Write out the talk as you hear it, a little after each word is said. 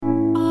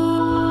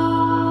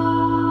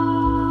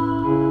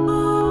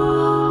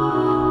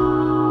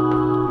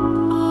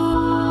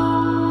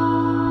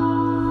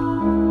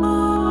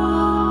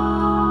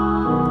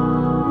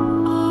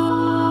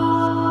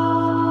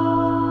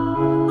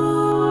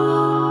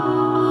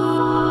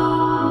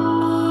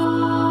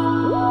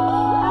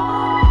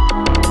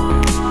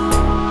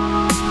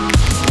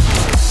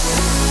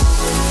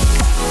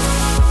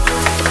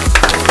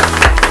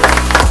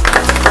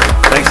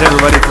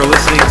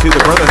to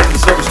the Brotherhood of the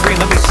Silver Screen.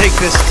 Let me take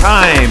this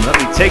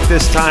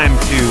time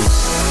to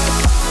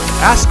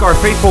ask our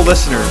faithful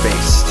listener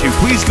base to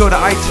please go to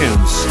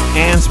iTunes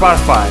and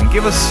Spotify and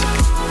give us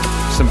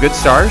some good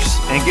stars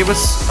and give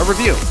us a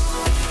review.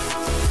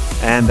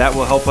 And that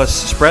will help us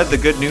spread the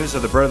good news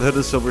of the Brotherhood of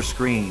the Silver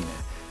Screen.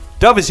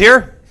 Dove is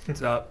here.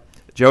 What's up?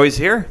 Joey's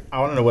here.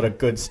 I want to know what a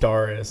good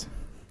star is.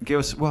 Give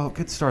us,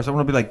 good stars. I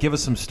want to be like, give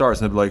us some stars.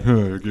 And they'd be like,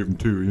 I gave him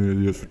 2.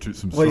 Yeah, yes, for some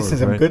stars. Well, he says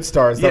some right? good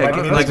stars. Yeah,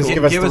 just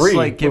give us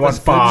 3. Give we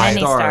us want 5.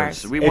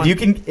 stars. If you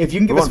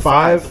can give us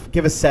 5,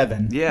 give us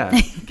 7. Yeah,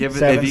 give it.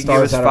 7 if you can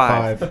stars give us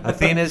out of 5. 5.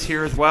 Athena's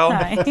here as well,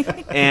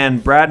 Hi.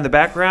 and Brad in the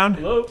background.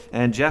 Hello.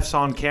 And Jeff's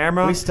on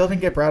camera. We still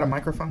didn't get Brad a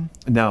microphone.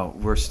 No,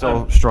 we're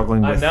still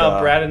struggling with. I'm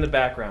now Brad in the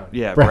background.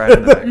 Yeah, Brad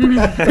in the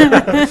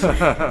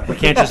background. We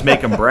can't just make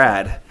him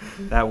Brad.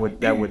 That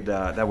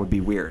would be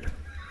weird.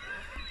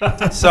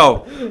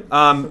 So,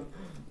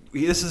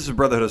 this is the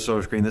Brotherhood of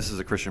Silver Screen. This is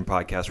a Christian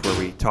podcast where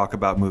we talk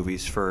about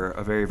movies for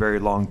a very, very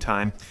long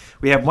time.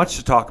 We have much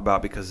to talk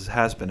about because it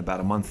has been about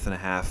a month and a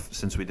half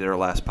since we did our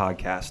last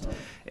podcast.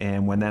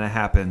 And when that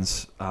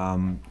happens,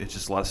 it's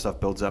just a lot of stuff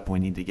builds up and we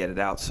need to get it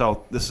out.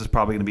 So this is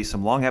probably going to be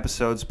some long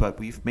episodes, but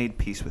we've made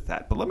peace with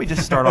that. But let me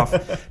just start off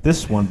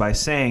this one by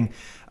saying,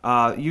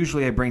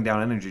 usually I bring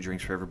down energy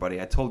drinks for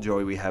everybody. I told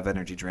Joey we have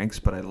energy drinks,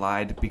 but I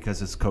lied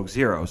because it's Coke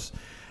Zeros.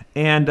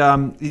 And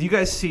did you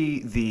guys see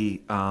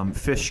the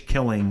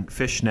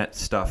fishnet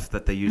stuff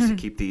that they use to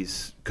keep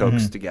these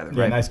Cokes together?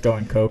 Yeah, right? nice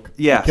going, Coke.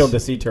 Yes. You killed the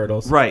sea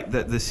turtles. Right,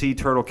 the sea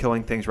turtle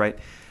killing things, right?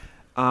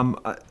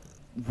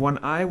 When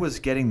I was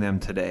getting them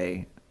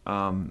today,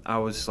 I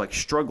was like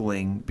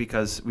struggling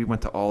because we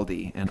went to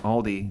Aldi, and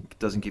Aldi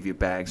doesn't give you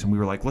bags, and we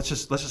were like, let's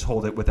just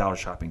hold it without a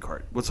shopping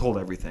cart. Let's hold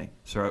everything.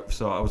 So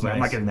I was like, I'm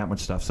not getting that much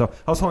stuff. So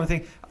I was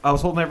holding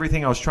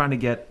everything. I was trying to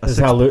get a This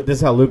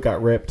is how Luke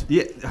got ripped.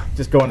 Yeah.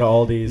 Just going to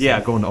Aldi's.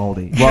 Yeah, going to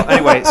Aldi. Well,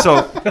 anyway,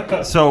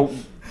 so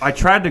I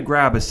tried to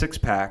grab a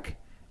 6-pack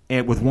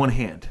and with one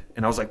hand,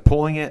 and I was like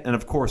pulling it, and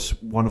of course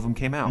one of them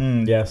came out.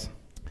 Yes.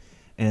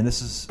 And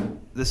this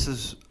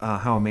is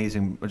how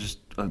amazing. Just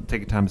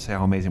take time to say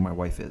how amazing my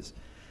wife is,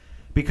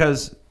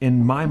 because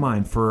in my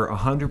mind, for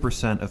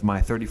 100% of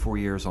my 34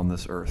 years on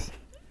this earth,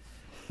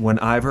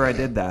 whenever I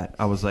did that,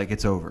 I was like,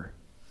 it's over.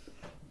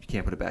 You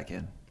can't put it back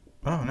in.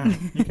 Oh no,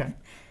 you can.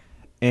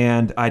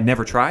 And I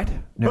never tried,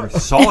 never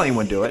saw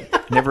anyone do it,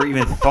 never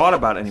even thought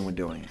about anyone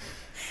doing it.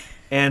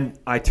 And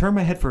I turned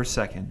my head for a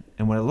second,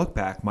 and when I looked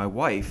back, my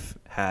wife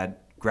had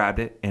grabbed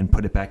it and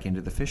put it back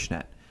into the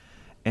fishnet.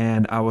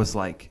 And I was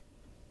like,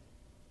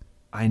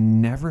 I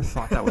never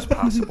thought that was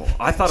possible.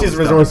 I thought she's it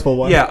was a resourceful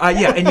one. Yeah,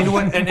 and you know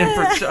what? And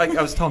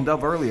I was telling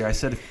Dove earlier. I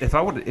said if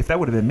that would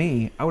have been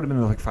me, I would have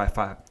been like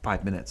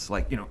five minutes,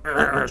 like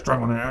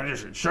struggling.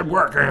 It should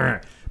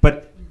work.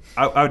 But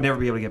I would never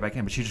be able to get back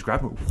in. But she just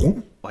grabbed it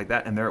whoop, like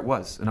that, and there it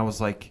was. And I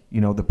was like,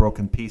 the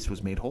broken piece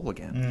was made whole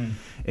again.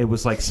 It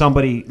was like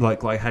somebody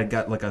like had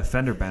got like a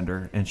fender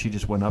bender, and she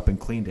just went up and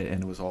cleaned it,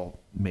 and it was all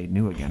made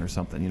new again or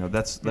something.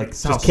 That's like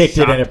just kicked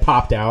it and it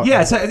popped out.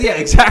 Yeah,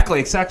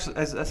 exactly.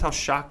 That's how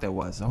shocked I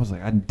was. I was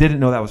like, I didn't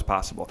know that was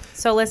possible.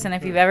 So listen,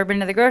 if you've ever been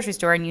to the grocery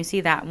store and you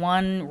see that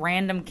one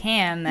random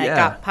can that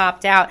got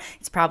popped out,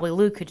 it's probably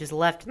Luke who just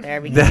left it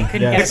there because he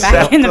couldn't get it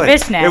back in the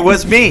fishnet. It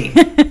was me.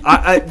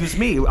 It was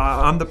me.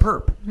 I'm the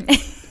perp.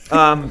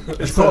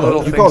 It's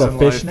called You call it a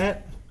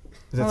fishnet?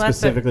 Is that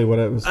specifically what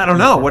it was? I don't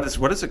know. What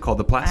is it called?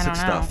 The plastic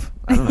stuff.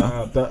 I don't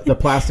know. The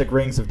plastic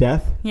rings of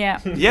death?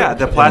 Yeah. Yeah,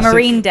 the plastic.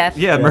 Marine death.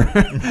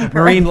 Yeah,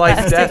 marine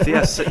life death.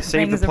 Yes,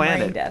 save the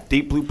planet. Death.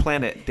 Deep Blue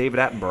Planet, David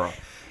Attenborough.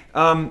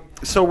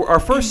 So our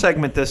first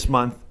segment this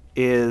month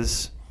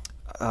is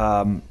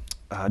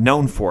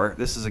known for.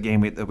 This is a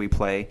game that we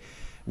play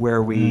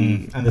where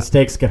we... And the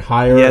stakes get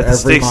higher Yeah, the every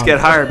stakes month. get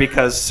higher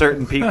because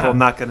certain people, I'm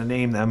not going to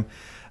name them,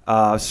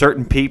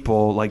 certain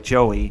people like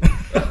Joey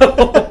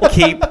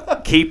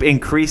keep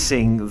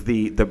increasing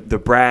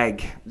the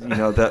brag,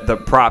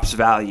 the props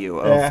value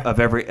of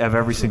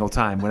every single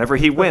time. Whenever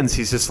he wins,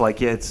 he's just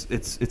like, yeah,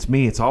 it's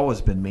me. It's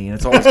always been me, and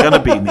it's always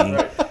gonna be me.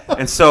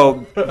 And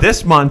so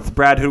this month,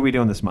 Brad, who are we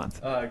doing this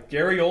month?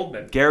 Gary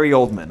Oldman. Gary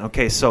Oldman.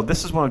 Okay, so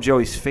this is one of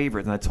Joey's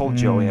favorites, and I told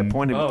Joey, I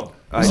pointed.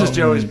 This is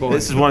Joey's boy.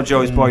 This is one of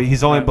Joey's boys.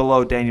 He's only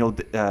below Daniel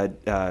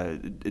Day-Lewis.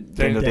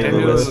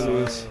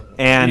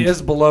 And he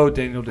is below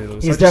Daniel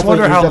Day-Lewis. He's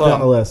definitely on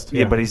the list.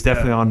 Yeah, but he's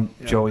definitely on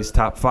Joey's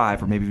top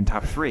 5 or maybe even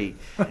top 3.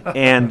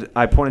 And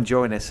I pointed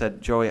Joey and I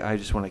said, Joey, I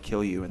just want to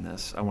kill you in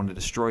this. I want to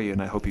destroy you,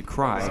 and I hope you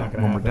cry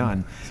when we're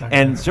done.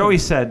 And Joey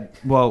said,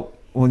 well,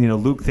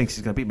 Luke thinks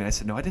he's going to beat me. And I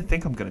said, no, I didn't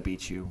think I'm going to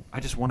beat you. I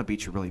just want to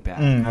beat you really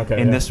bad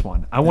this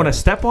one. I want to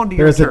step onto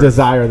your turf. There's a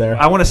desire there.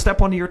 I want to step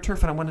onto your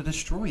turf, and I want to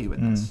destroy you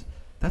in this.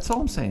 That's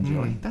all I'm saying,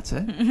 Joey. That's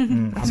it.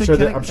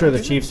 I'm sure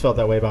the Chiefs felt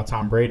that way about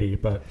Tom Brady,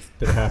 but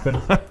did it happen?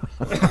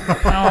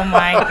 Oh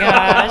my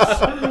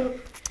gosh.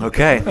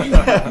 Okay.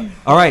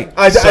 All right.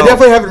 I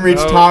definitely haven't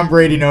reached Tom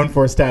Brady known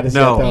for status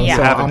yet, though. Yeah.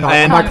 So I'm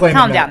not claiming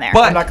calm that. down there.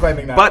 I'm not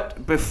claiming that.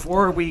 But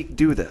before we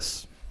do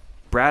this,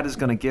 Brad is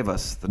going to give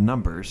us the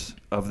numbers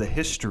of the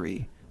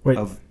history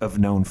of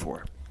known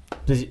for.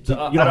 You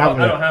don't I have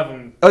don't have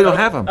them. Oh, you don't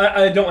have them?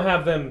 I don't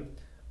have them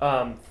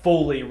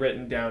fully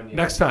written down yet.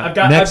 Next time. I've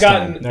gotten Next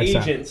time.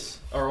 agents.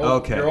 Your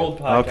old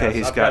podcast. Okay,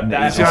 he's I've got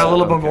that. He's got a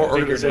little bit more figured out.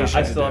 organization.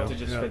 I still to have to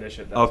do. just finish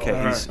it. That's Okay,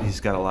 all. he's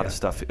got a lot of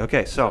stuff.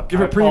 Okay, so Give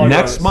a I preview. apologize.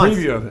 next month,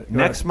 Preview of it. Go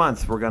next ahead.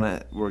 month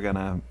we're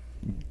gonna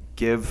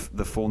give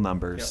the full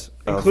numbers,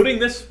 of- Including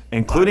this.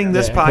 including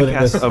this Yeah, including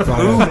podcast this of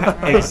podcast.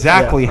 who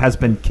exactly has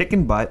been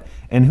kicking butt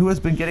and who has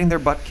been getting their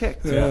butt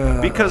kicked. Yeah.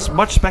 Because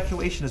much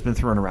speculation has been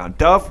thrown around.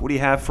 Dove, what do you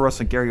have for us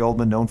and Gary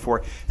Oldman known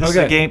for? This is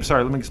a Okay. game.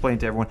 Sorry, let me explain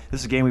to everyone.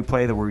 This is a game we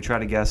play where we try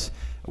to guess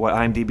what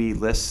IMDb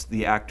lists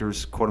the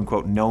actors, quote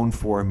unquote, known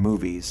for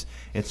movies.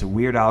 It's a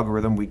weird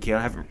algorithm. We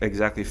can't have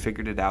exactly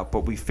figured it out,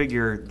 but we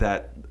figure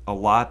that a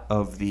lot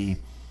of the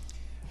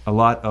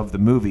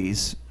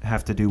movies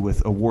have to do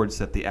with awards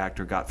that the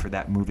actor got for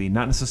that movie,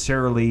 not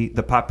necessarily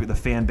the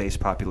fan base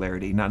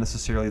popularity, not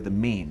necessarily the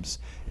memes.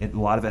 A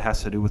lot of it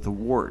has to do with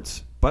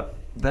awards. But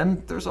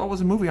then there's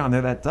always a movie on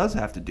there that does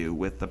have to do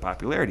with the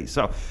popularity.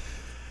 So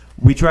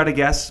we try to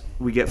guess.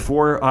 We get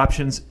 4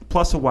 options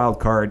plus a wild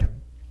card.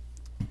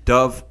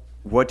 Dove,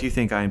 what do you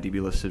think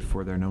IMDb listed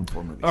for their known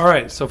for movies? All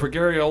right, so for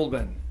Gary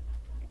Oldman,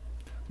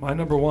 my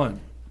number 1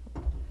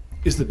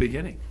 is The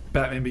Beginning.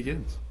 Batman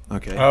Begins.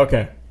 Okay.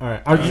 Okay. All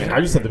right.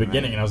 I just said the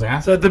beginning, and I was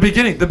like, So the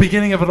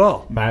beginning of it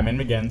all. Batman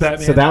Begins.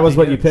 Batman so that was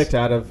what you Begins. picked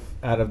out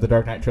of the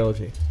Dark Knight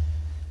trilogy.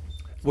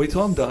 Wait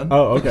till I'm done.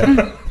 Oh, okay.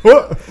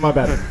 Whoa, my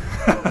bad.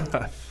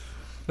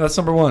 That's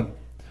number 1.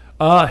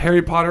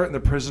 Harry Potter and the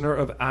Prisoner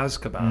of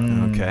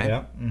Azkaban. Okay.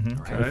 Yeah.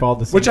 Mm-hmm. Okay. We followed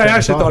the same Which I train of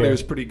actually thought thought he here.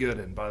 was pretty good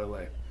in, by the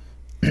way.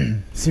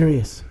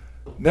 Serious.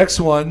 Next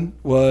one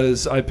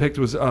was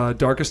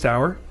Darkest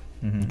Hour.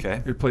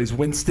 Okay. He plays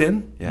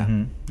Winston. Yeah.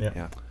 Mm-hmm. Yeah.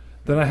 Yeah.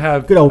 Then I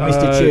have Good old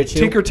Mr. Churchill.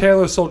 Tinker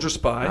Tailor Soldier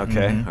Spy.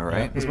 Okay. All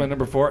right. Is my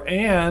number 4.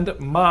 And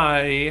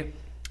my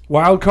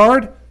wild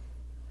card,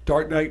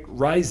 Dark Knight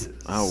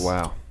Rises. Oh,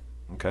 wow.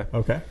 Okay.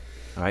 Okay.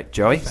 All right,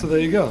 Joey? So there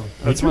you go.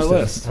 That's my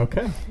list.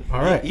 Okay.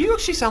 All right. You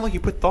actually sound like you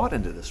put thought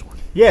into this one.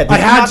 Yeah. did I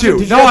you had not to. do-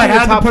 did you No, not I do your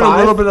had to top put a five?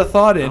 little bit of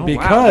thought in Oh, wow.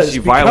 because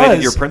You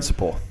violated your because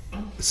principle.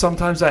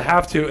 sometimes I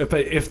have to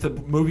if the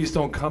movies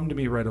don't come to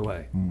me right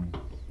away.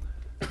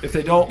 If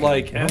they don't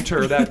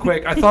enter that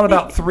quick. I thought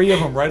about 3 of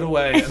them right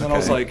away, and then I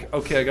was like,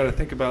 okay, I got to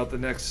think about the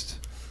next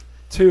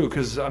 2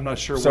 because I'm not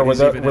sure So what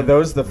he's even were in.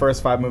 those the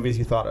first 5 movies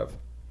you thought of?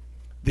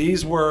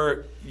 These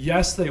were,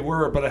 yes, they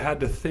were, but I had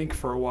to think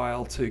for a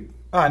while to.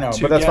 I know,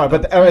 to but that's get fine.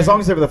 them. But as long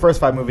as they were the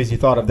first 5 movies you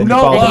thought of, then you No,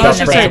 followed the I best was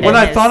just Batman saying, when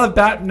I is-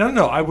 thought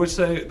of I would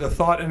say the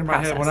thought in my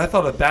head, Process. when I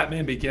thought of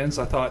Batman Begins,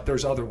 I thought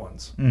there's other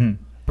ones. Mhm.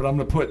 But I'm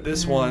going to put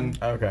this one,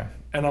 Okay.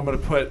 and I'm going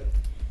to put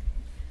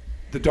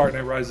The Dark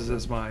Knight Rises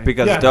as mine.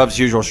 Because yeah. Dove's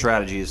usual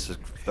strategy is the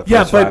first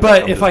Yeah, 5 that but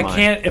come to if I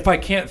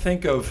mind. can't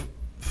think of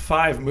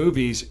 5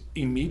 movies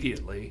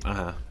immediately,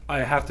 Uh-huh. I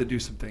have to do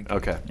some thinking.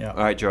 Okay. Yeah.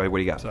 All right, Joey, what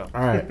do you got? So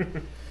All right.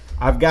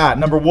 I've got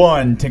number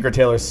 1, Tinker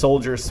Tailor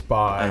Soldier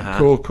Spy.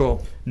 Uh-huh.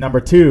 cool. Number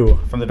 2,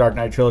 from the Dark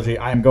Knight trilogy,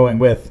 I am going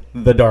with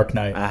The Dark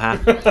Knight.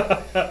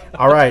 Uh-huh.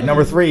 All right,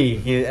 number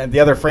 3, the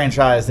other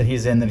franchise that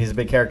he's in, that he's a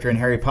big character in,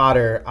 Harry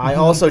Potter. I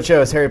also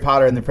chose Harry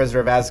Potter and the Prisoner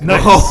of Azkaban.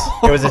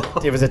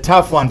 Nice. It was a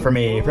tough one for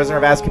me. Prisoner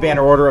of Azkaban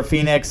or Order of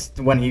Phoenix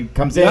when he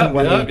comes in, Yep,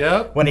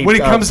 when he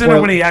comes in spoil-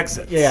 and when he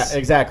exits. Yeah,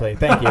 exactly.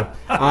 Thank you.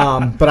 But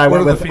I Order went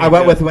of the with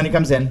Phoenix, when he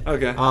comes in.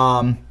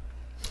 Okay.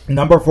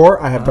 Number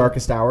 4, I have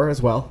Darkest Hour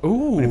as well.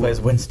 Ooh. When he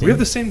plays Winston. We have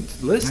the same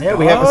list. Yeah,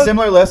 we have a dog.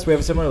 similar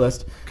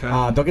list. Okay.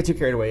 Don't get too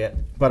carried away yet.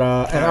 But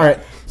and, all right.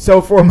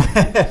 So for my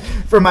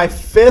for my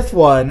 5th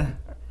one,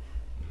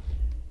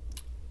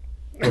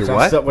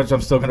 which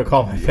I'm still going to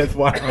call my 5th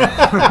one,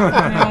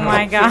 Oh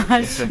my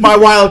gosh. my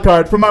wild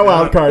card for my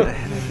wild card.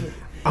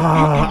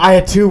 I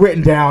had 2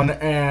 written down,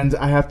 and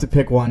I have to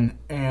pick one,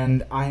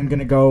 and I am going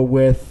to go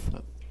with.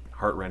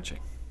 Heart-wrenching.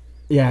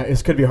 Yeah,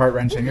 this could be heart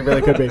wrenching. It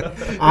really could be.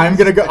 I'm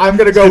gonna go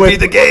Be with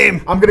the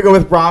game. I'm gonna go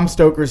with Bram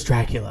Stoker's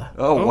Dracula.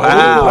 Oh, Oh,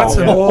 wow. That's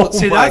an old.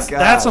 See, Oh, my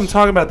that's I'm gosh.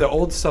 talking about the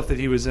old stuff that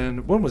he was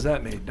in. When was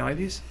that made?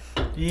 90s.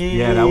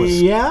 Yeah, that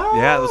was. Yeah.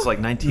 Yeah, it was like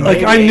 19. Like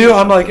Maybe. I knew,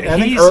 I'm like I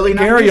think he's early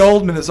Gary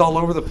 90s. Oldman is all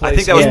over the place.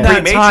 think that was in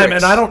that pre-Matrix. time,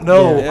 and I don't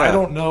know. Yeah. I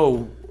don't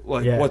know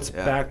Yeah. what's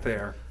Yeah. back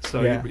there.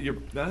 So Yeah. you're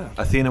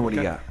Athena, what do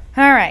you got?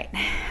 All right.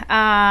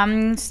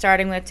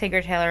 Starting with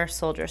Tinker Tailor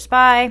Soldier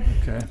Spy.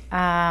 okay.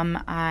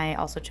 I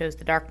also chose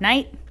The Dark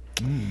Knight.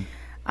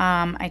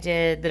 I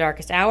did The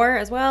Darkest Hour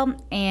as well.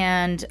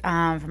 And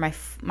for my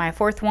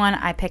 4th one,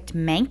 I picked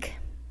Mank,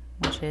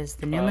 which is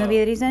the new movie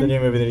that he's The in. new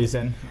movie that he's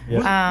in.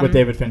 Yeah. With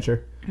David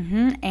Fincher.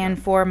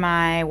 And for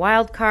my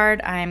wild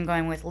card, I'm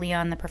going with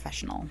Leon the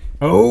Professional.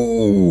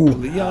 Oh,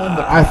 Leon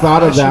the I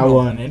thought of that Professional.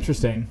 one.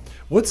 Interesting.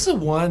 What's the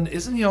one?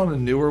 Isn't he on a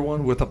newer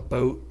one with a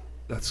boat?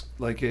 That's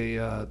like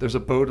a. There's a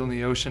boat on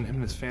the ocean. Him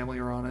and his family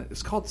are on it.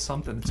 It's called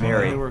something. It's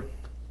Mary. On a newer,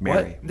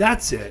 Mary. What?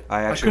 That's it.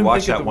 I actually couldn't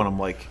watched think of that the- one. I'm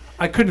like,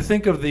 I couldn't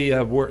think of the.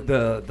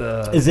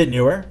 Is it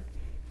newer?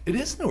 It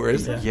is newer,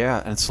 isn't it?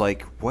 Yeah, and it's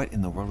like, what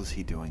in the world is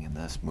he doing in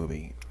this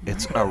movie?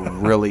 It's a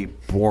really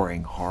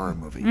boring horror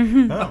movie.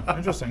 Oh,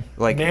 interesting.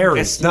 Like Mary.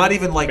 it's not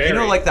even like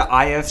Mary. like the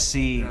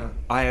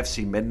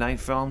IFC midnight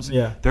films.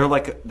 Yeah. they're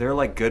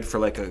like good for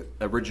like a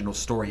original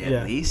story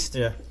at least.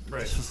 Yeah.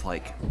 Right. This was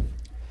like,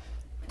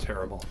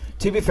 Terrible.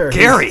 To be fair,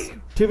 Gary!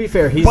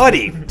 he's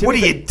buddy, what are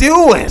you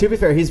doing? To be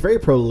fair, he's very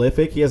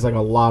prolific. He has like a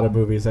lot of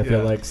movies. I feel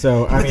Yeah. like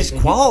so. I But mean, this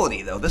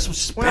quality though, this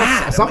was well,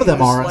 bad. some I of mean, them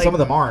it was aren't. like- Some of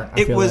them aren't.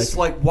 I It feel was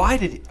like. like, why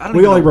did I don't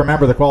We even only know.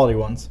 remember the quality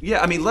ones.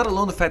 Yeah, I mean, let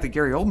alone the fact that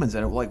Gary Oldman's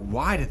in it. Like,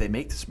 why did they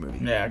make this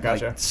movie? Yeah,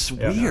 gotcha. Like, it's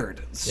Yeah.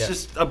 weird. It's Yeah.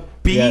 just a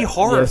B Yeah,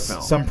 horror yes,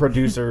 film. Some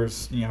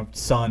producer's,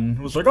 son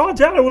was like, "Oh,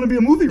 Dad, I want to be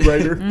a movie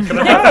writer."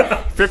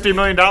 $50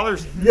 million.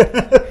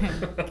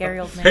 Gary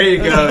Oldman. Here you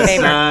go,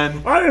 Favorite. son.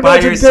 I Buy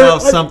imagine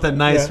yourself Gary- something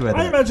nice with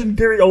I it. imagine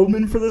Gary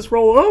Oldman for this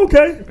role. Oh,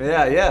 okay.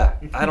 Yeah.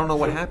 I don't know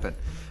what happened.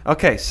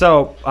 Okay,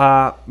 so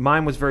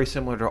mine was very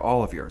similar to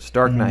all of yours.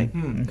 Dark Knight,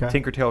 Okay.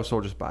 Tinker Tailor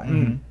Soldier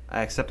Spy.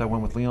 Except I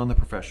went with Leon the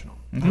Professional.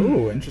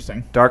 Ooh,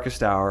 interesting.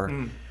 Darkest Hour,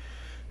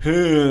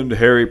 and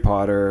Harry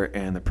Potter,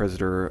 and the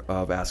Prisoner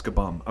of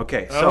Azkaban.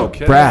 Okay, so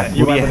Okay. Brad,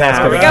 you went with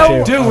have-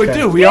 Azkaban, too. Dude, we Okay.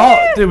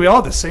 do. We all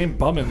have the same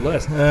bumming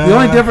list. The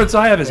only difference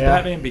I have is yeah.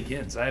 Batman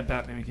Begins. I have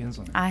Batman Begins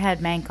on. I had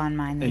Mank on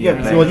mine. And Yeah,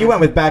 Yeah. well, you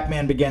went with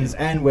Batman Begins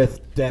and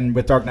with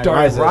Dark Knight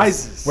Dark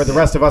Rises, where the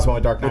rest of us went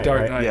with Dark Knight. Dark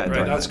right? Knight. Yeah, right,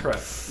 Dark that's Knight.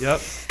 correct. Yep.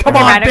 Come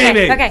on, Right,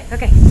 baby. Okay.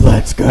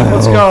 Let's go.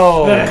 Let's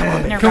go.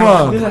 Never Come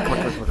mind.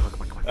 on.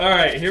 All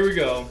right, here we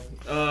go.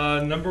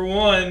 Number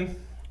one,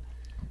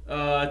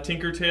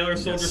 Tinker Tailor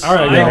Soldier All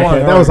right, Spy. yeah, Okay,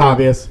 that was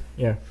obvious.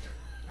 Yeah.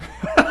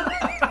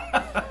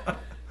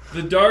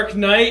 The Dark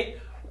Knight.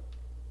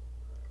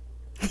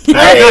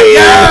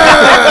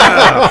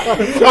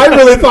 I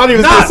really thought he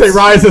was going to say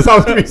Rises. I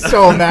was going to be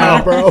so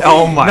mad, bro.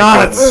 Oh my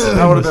Nuts. goodness.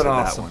 That would have That been one.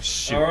 awesome.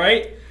 Shoot. All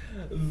right.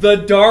 The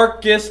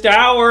Darkest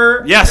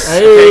Hour. Yes.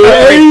 Hey.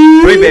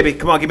 Okay. Three, baby.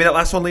 Come on, give me that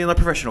last one, Leon the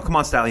Professional. Come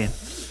on, Stallion.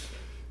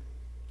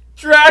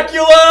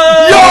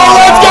 Dracula.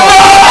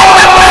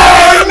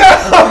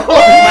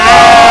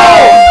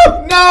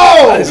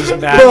 No! This is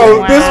mad.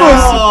 Bro, this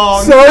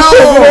was so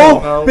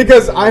pivotal No.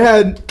 because I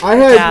had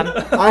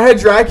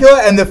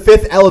Dracula and The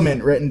Fifth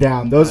Element written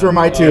down. Those were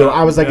my two.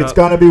 I was like, Yeah. it's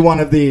gonna be one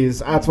of these.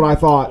 That's what I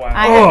thought. Wow.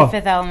 I had Oh. the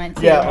Fifth Element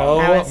too. Yeah. Oh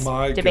I was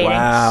my debating.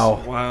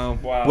 Wow. Wow.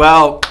 Wow.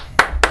 Well,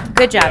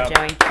 Good job, Yeah.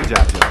 Joey. good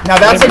job, Joe. Now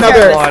that's Maybe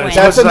another. Jarvis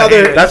That's wins.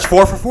 another. That's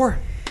 4 for 4.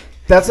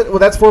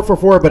 That's 4 for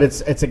 4. But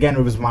it's again,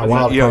 it was my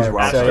wild yeah, it was card.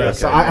 wild So, card, yeah. okay.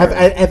 So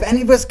have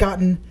any of us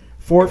gotten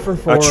 4 for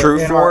 4? A true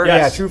in 4? Yeah,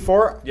 Yes. true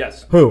 4.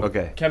 Yes. Who?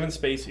 Okay. Kevin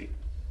Spacey.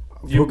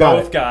 Who got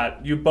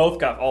it? You both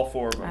got all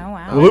four of them. Oh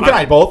wow. Luke and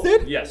I both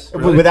did. Yes.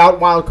 Really? Without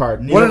wild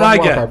card. Neither What did one I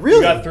wild get? Card. You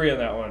Really? got 3 on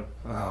that one.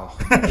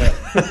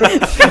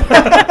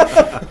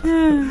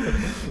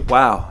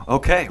 Wow.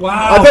 Okay.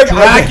 Wow. I think-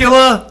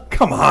 Dracula.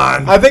 Come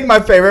on. I think my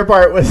favorite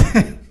part was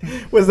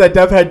was that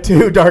Dev had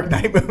 2 Dark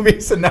Knight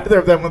movies and neither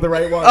of them were the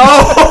right one.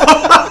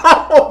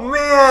 Oh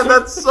man,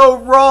 that's so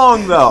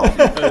wrong though.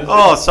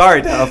 Oh,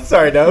 sorry, Duff.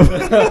 Sorry, Dev.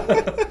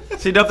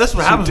 See, Duff, this is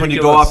what happens when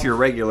you go ridiculous. off your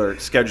regular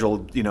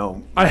scheduled,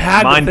 I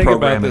had mind to think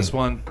programming. about this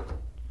one.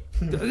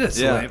 That's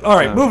Yeah. lame. All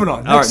right, moving on.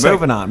 All right, Next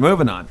segment.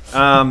 moving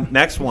on.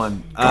 Next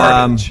one.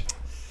 Garbage.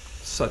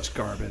 Such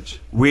garbage.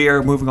 We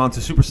are moving on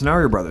to Super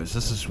Scenario Brothers.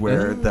 This is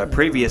where the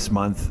previous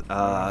month,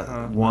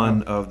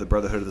 one of the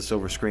Brotherhood of the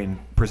Silver Screen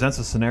presents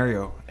a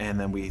scenario, and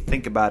then we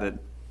think about it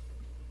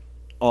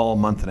all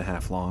month and a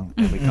half long,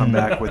 and we come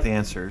back with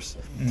answers.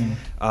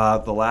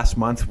 The last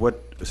month,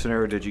 what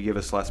scenario did you give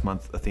us last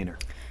month, Athena?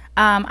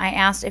 I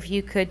asked if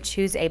you could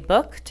choose a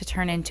book to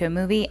turn into a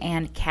movie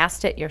and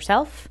cast it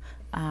yourself.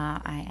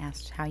 I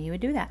asked how you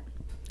would do that.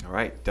 All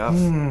right, Duff.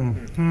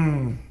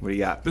 What do you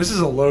got? This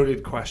is a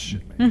loaded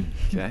question, man.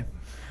 Okay.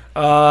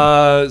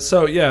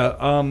 So yeah,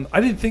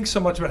 I didn't think so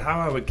much about how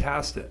I would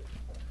cast it,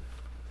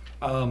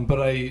 but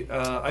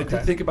I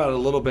did think about it a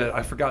little bit.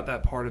 I forgot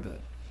that part of it.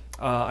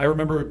 I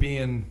remember it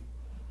being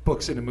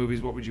books into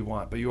movies. What would you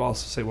want? But you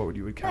also say what would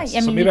you would cast. I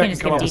mean, so you maybe can I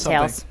just come give up with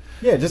details. something.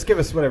 Yeah, just give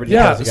us whatever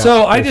Yeah. details you got.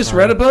 So I Based just on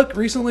read a it. book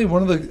recently.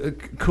 One of the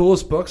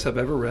coolest books I've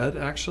ever read,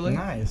 actually.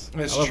 Nice.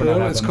 It's I love true. when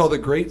that It's happens. called The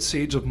Great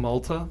Siege of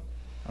Malta.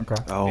 Okay.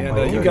 Oh, And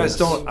my you goodness. guys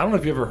don't. I don't know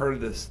if you ever heard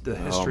of this, the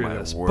history my of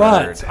this, word.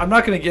 but I'm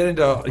not going to get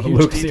into huge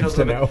Luke details seems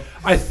to of it. know.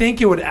 I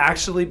think it would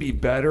actually be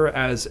better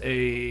as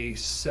a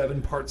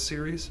 7-part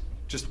series,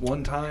 just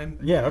one time.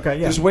 Yeah. Okay.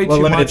 Yeah. There's way Well,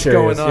 too limited much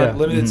series, going on. yeah.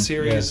 Limited Mhm.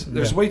 series. Yeah,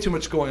 There's yeah. way too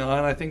much going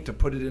on. I think to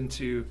put it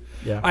into.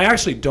 Yeah. I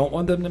actually don't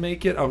want them to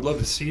make it. I would love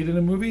to see it in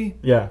a movie.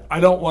 Yeah.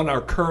 I don't want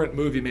our current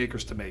movie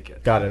makers to make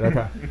it. Got it.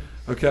 Okay.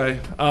 Okay.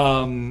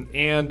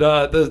 And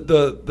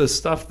the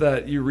stuff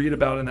that you read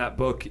about in that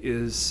book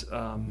is,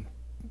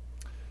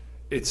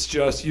 it's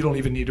just, you don't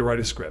even need to write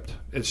a script.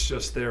 It's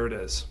just, there it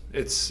is.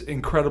 It's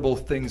incredible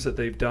things that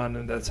they've done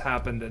and that's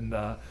happened. And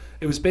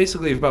it was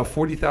basically about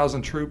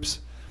 40,000 troops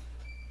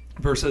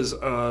versus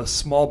a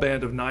small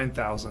band of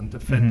 9,000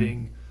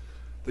 defending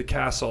the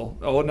castle.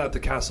 Oh, not the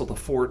castle, the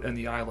fort and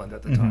the island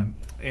at the time.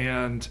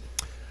 And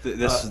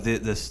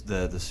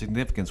The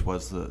significance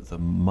was the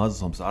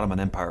Muslims, the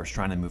Ottoman Empire, was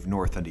trying to move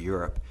north into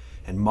Europe,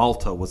 and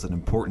Malta was an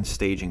important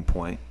staging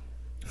point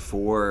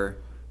for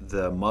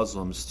the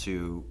Muslims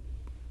to,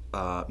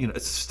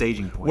 it's a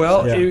staging point.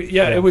 Well,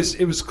 Yeah. it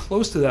was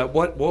close to that.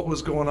 What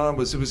was going on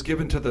was it was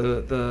given to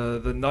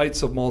the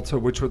Knights of Malta,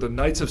 which were the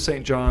Knights of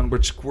St. John,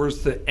 which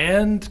was the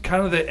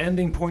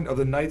ending point of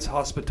the Knights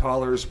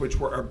Hospitallers, which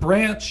were a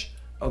branch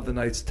of the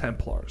Knights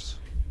Templars.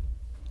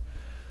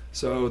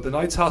 So the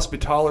Knights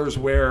Hospitallers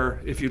wear,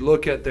 if you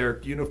look at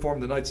their uniform,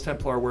 the Knights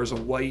Templar wears a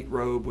white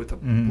robe with a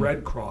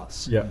red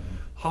cross. Yeah.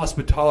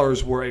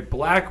 Hospitallers wore a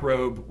black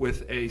robe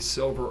with a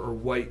silver or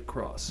white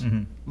cross.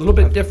 A little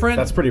bit different.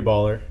 That's pretty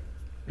baller.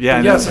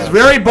 yeah, Yes, no, it's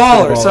very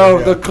baller. Baller, So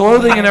yeah. the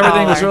clothing and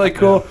everything was really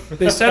cool.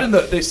 They said in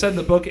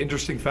the book,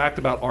 interesting fact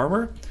about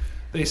armor.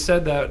 They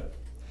said that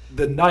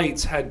the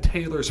knights had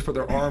tailors for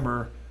their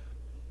armor,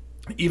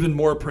 even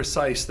more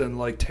precise than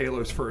like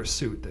tailors for a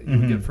suit that you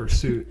would get for a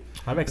suit.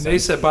 That makes And they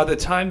sense. said by the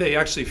time they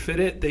actually fit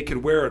it, they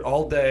could wear it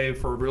all day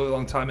for a really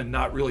long time and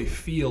not really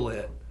feel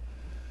it.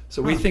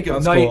 So we think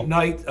of That's cool. we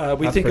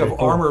That's think of pretty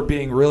cool. armor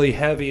being really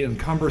heavy and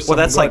cumbersome. well,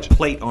 that's and like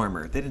plate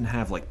armor. They didn't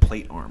have like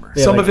plate armor.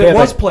 Yeah, some like, of they it had,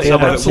 was like- plate. they Some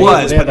had, of it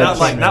absolutely. was, They but had, not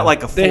like, not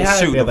like a full They had-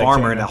 suit they had, of like,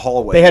 armor in chainmail. a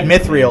hallway. They had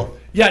mithril.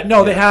 Yeah,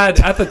 no, they had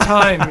at the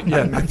time.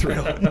 Yeah,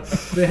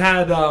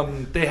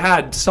 mithril. They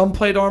had some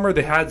plate armor.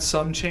 They had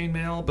some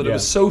chainmail, but it Yeah.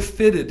 was so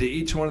fitted to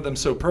each one of them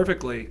so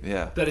perfectly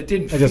Yeah. that it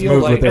didn't They just feel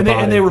moved with like. their And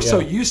body, they were so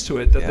yeah. used to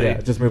it that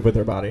Yeah, just move with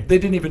their body. they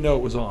didn't even know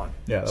it was on.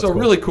 Yeah, that's so cool.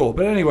 really cool.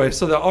 But anyway,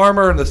 so the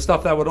armor and the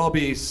stuff that would all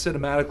be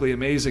cinematically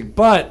amazing.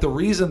 But the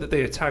reason that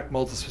they attacked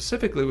Malta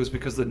specifically was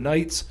because the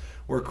knights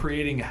were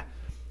creating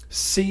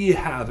sea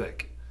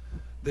havoc.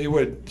 They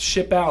would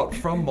ship out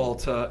from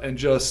Malta and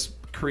just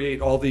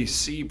create all these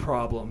sea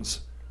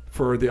problems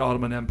for the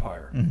Ottoman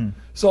Empire. Mm-hmm.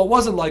 So it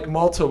wasn't like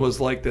Malta was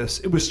like this.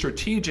 It was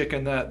strategic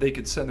in that they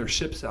could send their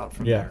ships out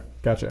from Yeah, there.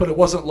 gotcha. But it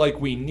wasn't like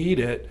we need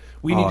it.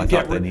 We need I to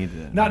get thought they rid. needed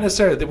it. Not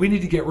necessarily that we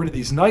need to get rid of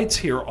these knights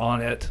here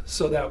on it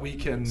so that we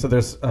can. So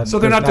there's So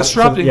they're not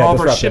disrupting all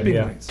of our shipping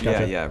yeah. lanes. Yeah,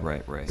 Gotcha. yeah,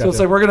 right. So it's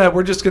like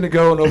we're just gonna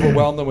go and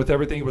overwhelm them with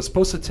everything. It was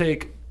supposed to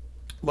take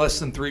less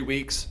than 3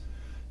 weeks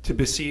to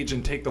besiege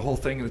and take the whole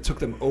thing, and it took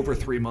them over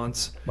 3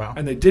 months. Wow.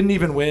 And they didn't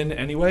even win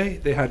anyway.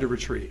 They had to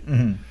retreat.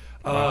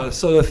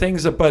 So the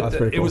things that, That's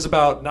pretty it cool. was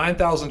about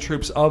 9,000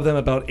 troops. Of them,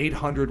 about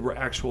 800 were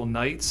actual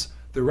knights.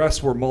 The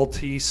rest were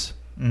Maltese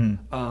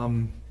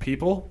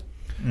people.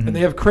 And they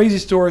have crazy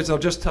stories. I'll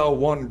just tell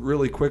one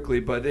really quickly,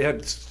 but they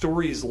had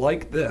stories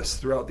like this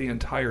throughout the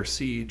entire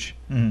siege.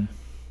 And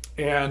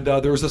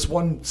there was this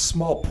one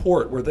small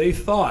port where they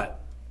thought,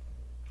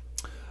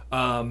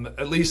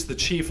 at least the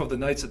chief of the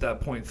knights at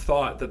that point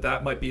thought that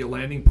that might be a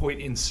landing point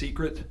in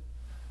secret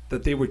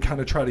that they would kind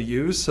of try to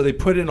use. So they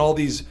put in all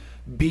these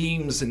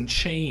beams and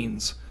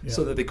chains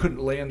so that they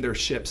couldn't land their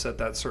ships at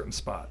that certain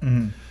spot.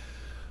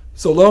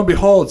 So lo and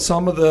behold,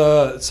 some of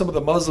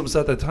the Muslims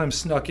at that time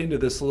snuck into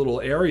this little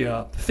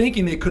area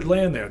thinking they could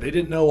land there. They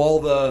didn't know all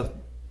the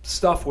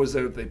stuff was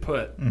there that they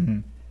put.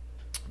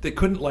 They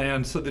couldn't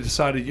land, so they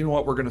decided, you know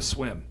what, we're going to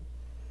swim.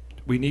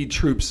 We need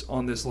troops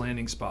on this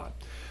landing spot.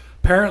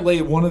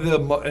 Apparently, one of the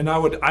and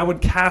I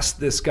would cast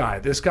this guy.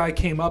 This guy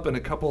came up in a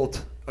couple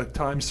of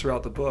times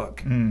throughout the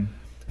book.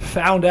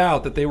 Found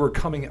out that they were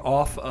coming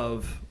off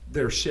of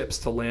their ships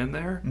to land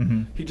there.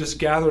 He just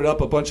gathered up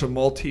a bunch of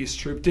Maltese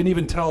troops. Didn't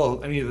even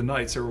tell any of the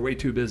knights. They were way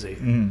too busy.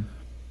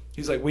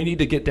 He's like, we need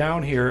to get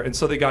down here. And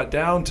so they got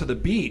down to the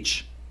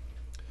beach,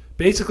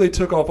 basically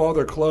took off all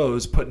their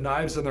clothes, put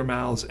knives in their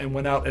mouths, and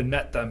went out and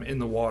met them in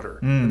the water.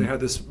 And they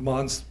had this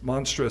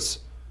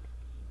monstrous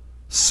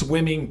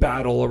swimming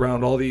battle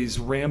around all these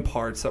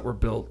ramparts that were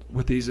built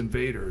with these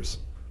invaders.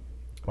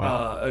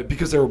 Wow.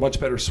 Because they were much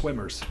better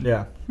swimmers.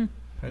 Yeah.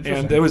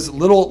 And there was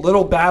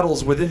little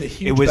battles within the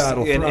huge It was,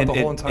 battle throughout the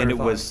whole entire and it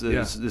thing. was.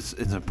 Yeah. It's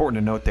important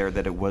to note there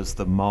that it was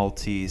the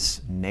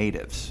Maltese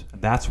natives.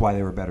 That's why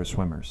they were better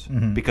swimmers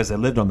because they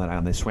lived on that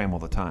island. They swam all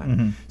the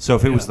time. So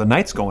if it was the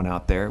knights going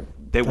out there,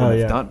 they wouldn't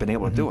yeah. have been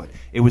able to do it.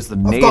 It was the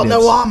I've natives. got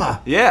no armor.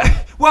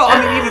 Yeah. Well,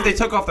 I mean, even if they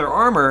took off their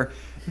armor,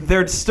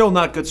 they're still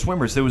not good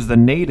swimmers. It was the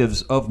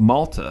natives of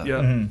Malta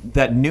Yeah.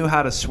 that knew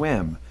how to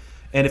swim.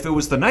 And if it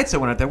was the knights that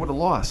went out, they would have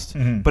lost.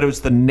 But it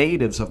was the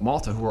natives of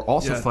Malta who were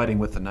also Yeah. fighting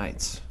with the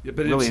knights. Yeah,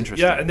 but really it's-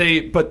 interesting. Yeah,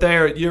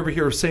 and you ever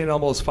hear of St.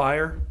 Elmo's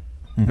fire?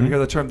 Have you heard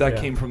the term? That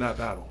Yeah. came from that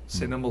battle.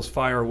 St. Elmo's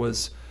fire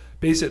was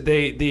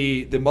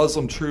basically the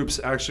Muslim troops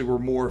actually were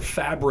more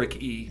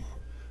fabric-y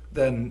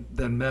than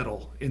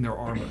metal in their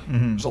armor.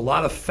 There's a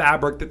lot of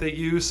fabric that they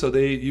use, so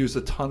they use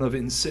a ton of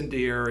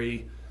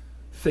incendiary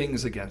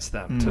things against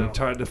them to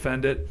try to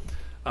defend it.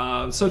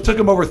 So it took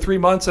them over 3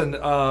 months, and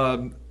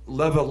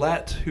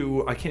Lavalette,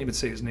 who I can't even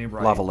say his name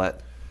right. Lavalette.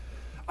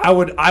 I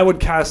would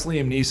cast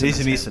Liam Neeson. as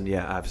him. Neeson,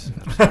 yeah.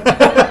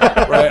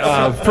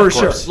 Right, for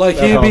sure. course. Like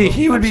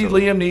he would be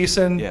Absolutely. Liam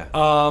Neeson.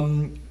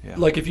 Yeah. Yeah.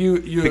 Like if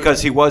you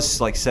Because he was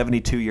like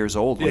 72 years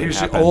old when he it was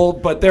happened.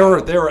 old, but there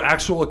were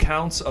actual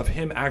accounts of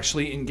him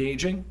actually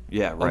engaging.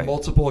 Yeah, On right.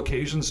 multiple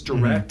occasions,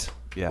 direct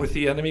Yeah. with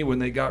the enemy when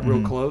they got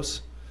real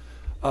close.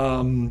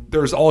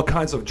 There's all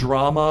kinds of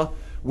drama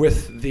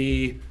with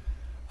the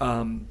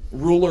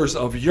rulers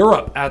of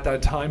Europe at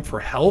that time for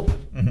help.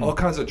 All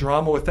kinds of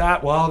drama with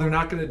that. Well, they're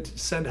not going to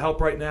send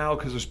help right now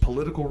because there's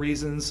political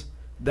reasons.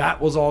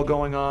 That was all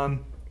going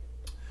on.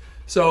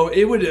 So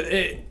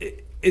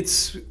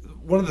it's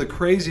one of the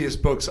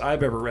craziest books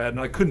I've ever read, and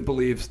I couldn't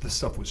believe this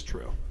stuff was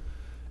true.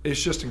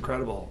 It's just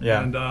incredible.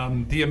 Yeah.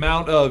 And the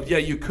amount of,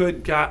 you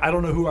could, I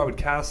don't know who I would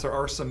cast. There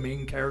are some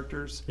main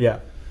characters. Yeah.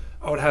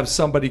 I would have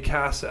somebody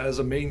cast as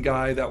a main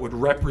guy that would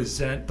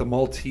represent the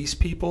Maltese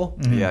people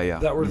Yeah.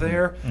 that were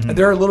there. And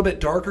they're a little bit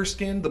darker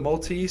skinned, the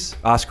Maltese.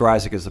 Oscar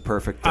Isaac is the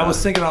perfect. I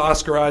was thinking of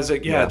Oscar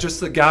Isaac. Yeah, Yeah. just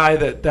the guy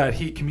that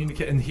he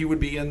communicated, and he would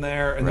be in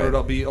there, and Right. there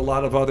would be a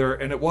lot of other,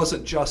 and it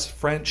wasn't just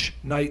French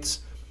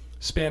knights,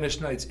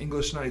 Spanish knights,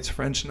 English knights,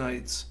 French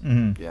knights.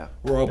 Yeah.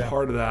 We're all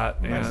part of that.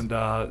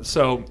 And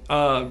so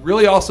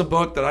really awesome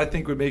book that I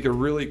think would make a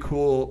really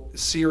cool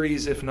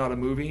series, if not a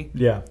movie.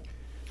 Yeah.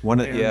 One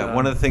of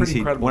the things pretty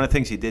incredible.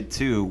 he did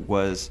too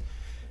was,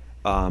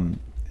 a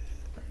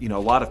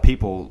lot of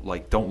people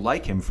don't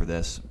like him for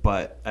this,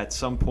 but at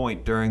some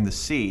point during the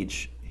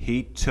siege,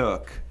 he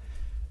took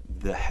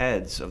the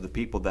heads of the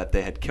people that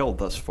they had killed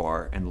thus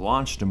far and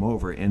launched them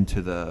over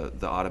into the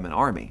Ottoman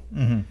army.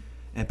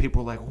 And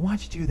people were like,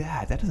 "Why'd you do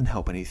that? That doesn't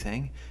help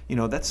anything.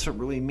 That's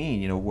really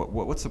mean.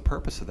 What's the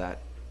purpose of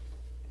that?"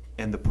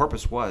 And the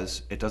purpose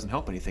was, it doesn't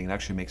help anything. It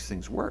actually makes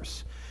things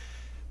worse.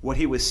 What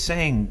he was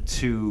saying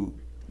to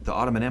the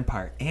Ottoman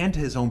Empire and to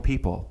his own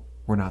people,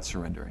 we're not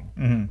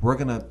surrendering. We're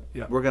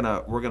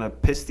gonna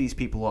piss these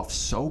people off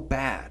so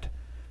bad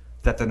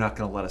that they're not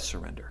gonna let us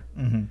surrender.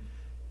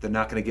 They're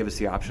not going to give us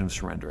the option of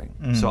surrendering.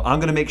 So I'm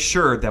going to make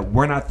sure that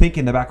we're not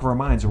thinking in the back of our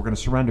minds that we're going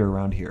to surrender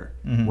around here.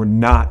 We're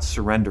not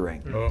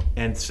surrendering.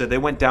 And so they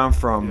went down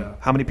from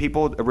how many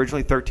people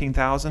originally?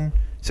 13,000,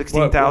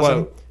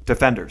 16,000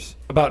 defenders.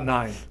 About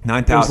 9.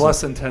 9,000. It was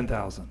less than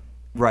 10,000.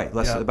 Right,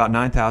 about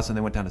 9,000.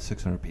 They went down to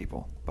 600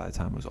 people by the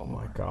time it was all over. Oh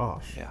my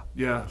gosh. Yeah.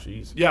 Yeah.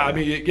 Jeez. Yeah, I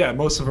mean,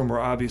 most of them were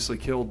obviously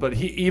killed, but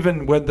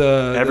even when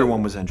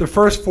Everyone was injured. The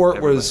first fort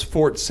Everybody. was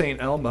Fort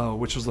St. Elmo,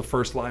 which was the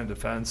first line of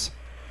defense.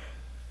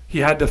 He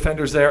had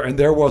defenders there, and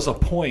there was a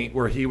point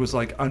where he was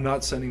like, "I'm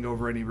not sending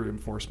over any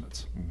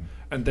reinforcements,"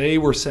 and they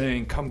were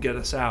saying, "Come get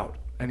us out,"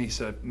 and he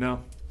said, "No,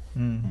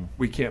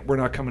 we can't. We're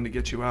not coming to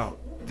get you out.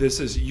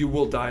 You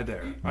will die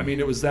there." I mean,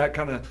 it was that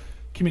kind of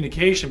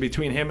communication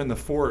between him and the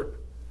fort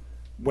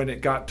when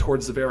it got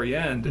towards the very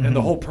end, and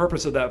the whole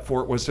purpose of that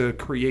fort was to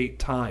create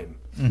time.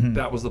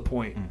 That was the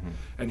point.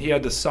 And he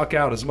had to suck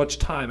out as much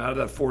time out of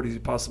that fort as he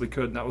possibly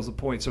could, and that was the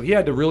point. So he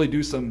had to really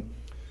do some,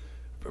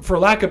 for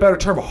lack of a better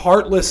term,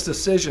 heartless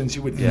decisions,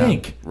 you would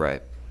think.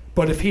 Right.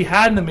 But if he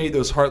hadn't have made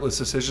those heartless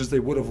decisions, they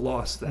would have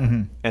lost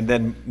that. And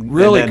then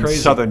Really crazy.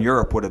 Southern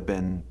Europe would have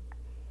been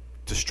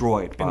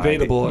destroyed.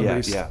 Invadable, at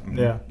least.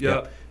 Yeah.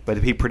 Yeah. But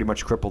he pretty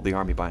much crippled the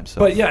army by himself.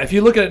 But yeah, if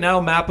you look at it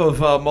now, map of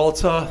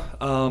Malta,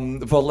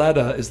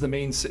 Valletta is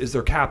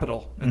their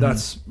capital, and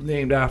that's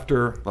named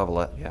after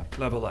Levelette, yeah.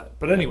 Levelette.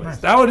 But anyways,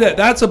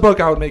 that's a book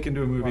I would make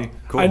into a movie.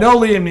 Cool. I know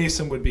Liam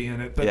Neeson would be in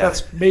it, but Yeah.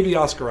 that's maybe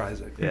Oscar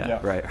Isaac. Yeah,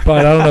 right. But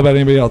I don't know about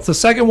anybody else. The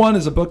second one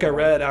is a book I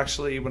read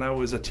actually when I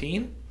was a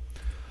teen,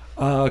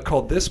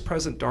 called This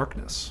Present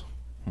Darkness.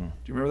 Do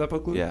you remember that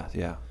book, Luke?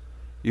 Yeah.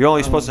 You're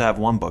only supposed to have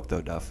one book,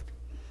 though, Duff.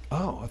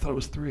 Oh, I thought it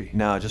was 3.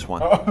 No, just one.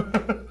 No,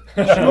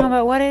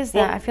 but what is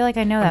that? I feel like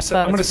I know that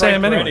I'm book. going to say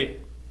him Frank anyway. Peretti.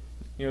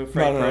 You know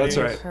Frank No, that's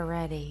Peretti? all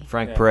right. Peretti.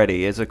 Frank Yeah. Peretti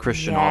is a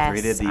Christian author.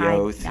 He did The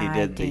Oath. He I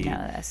did do the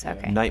know this.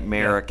 Okay.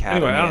 Nightmare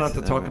Academy. Anyway, I don't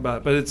have to talk about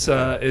it, but it's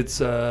That's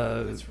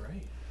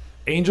right.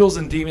 angels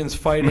and demons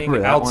fighting Remember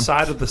that one?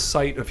 outside of the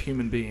sight of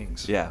human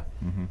beings. Yeah.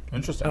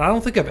 Interesting. And I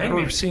don't think I've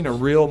ever seen a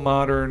real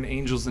modern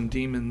angels and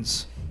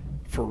demons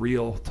for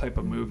real type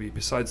of movie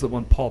besides the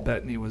one Paul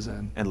Bettany was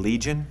in. And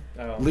Legion.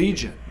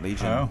 Legion,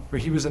 Legion. Oh. where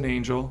he was an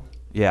angel.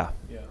 Yeah.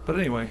 But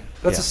anyway,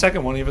 that's Yeah. the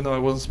second one, even though I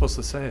wasn't supposed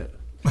to say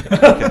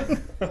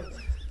it.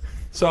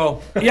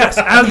 So, yes,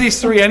 out of these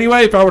 3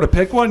 anyway, if I were to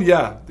pick one,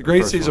 The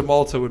Great first Siege one. of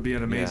Malta would be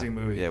an amazing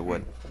movie. Yeah, it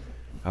would.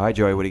 All right,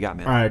 Joey, what do you got,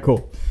 man? All right,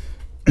 cool.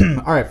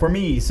 All right, for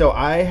me, so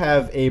I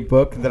have a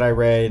book that I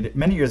read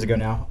many years ago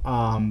now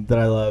that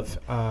I love.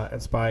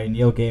 It's by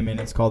Neil Gaiman.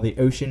 It's called The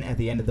Ocean at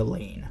the End of the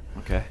Lane.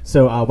 Okay.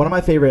 So one of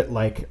my favorite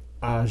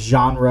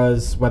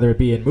genres, whether it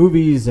be in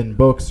movies and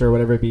books or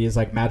whatever it be, is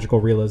like magical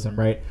realism,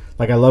 right?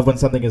 Like I love when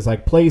something is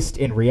like placed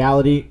in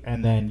reality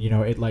and then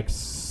it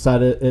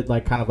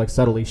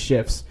subtly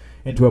shifts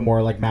into a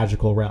more like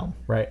magical realm,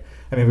 right?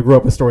 I mean, we grew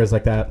up with stories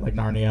like that, like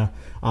Narnia,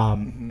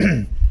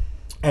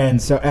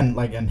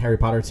 and Harry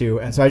Potter too.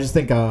 And so I just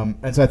think, I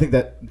think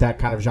that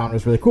kind of genre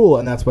is really cool,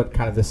 and that's what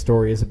kind of this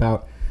story is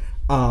about.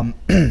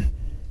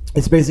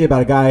 It's basically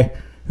about a guy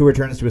who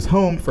returns to his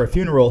home for a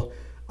funeral.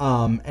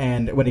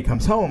 And when he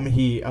comes home,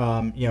 he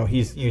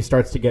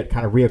starts to get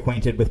kind of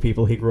reacquainted with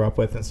people he grew up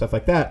with and stuff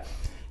like that.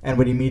 And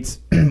when he meets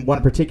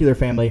one particular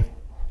family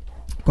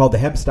called the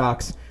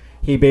Hempstocks,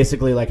 he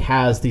basically like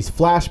has these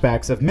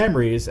flashbacks of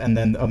memories, and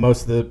then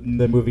most of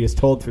the movie is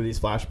told through these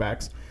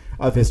flashbacks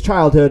of his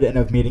childhood and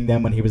of meeting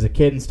them when he was a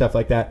kid and stuff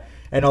like that,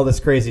 and all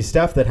this crazy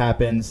stuff that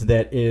happens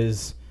that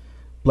is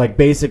like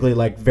basically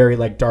like very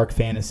like dark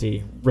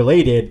fantasy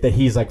related that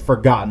he's like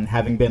forgotten,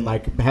 having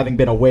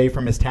been away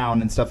from his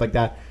town and stuff like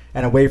that,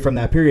 and away from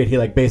that period, he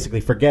like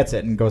basically forgets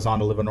it and goes on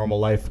to live a normal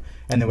life.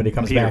 And then when he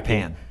comes Peter back,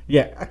 Pan.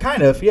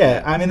 Kind of.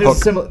 I mean,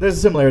 there's a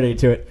similarity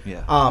to it.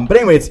 Yeah. But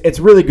anyway, it's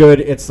really good.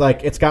 It's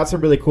like it's got some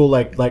really cool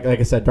like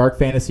I said, dark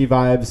fantasy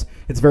vibes.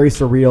 It's very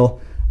surreal.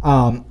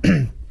 And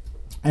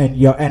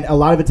and a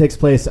lot of it takes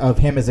place of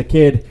him as a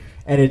kid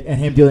and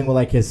him dealing with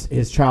like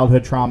his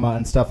childhood trauma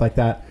and stuff like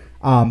that.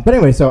 But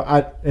anyway, so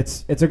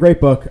it's a great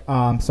book.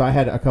 So I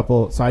had a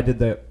couple. So I did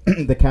the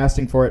the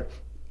casting for it.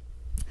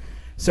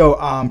 So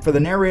for the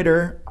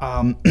narrator,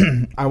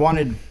 I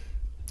wanted.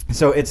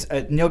 So it's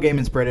Neil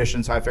Gaiman's British,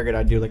 and so I figured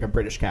I'd do like a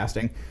British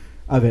casting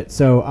of it.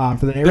 So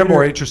for the narrator, They're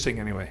more interesting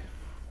anyway.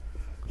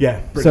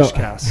 Yeah, British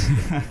cast.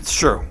 It's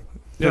true.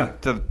 Yeah.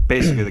 They're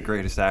basically the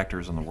greatest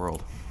actors in the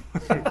world.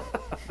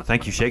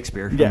 Thank you,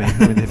 Shakespeare. Yeah.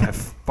 I mean, they've had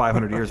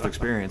 500 years of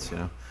experience, you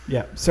know.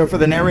 Yeah. So for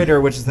the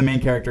narrator, which is the main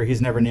character,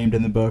 he's never named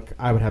in the book.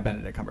 I would have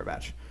Benedict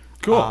Cumberbatch.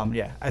 Cool.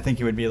 Yeah, I think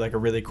he would be like a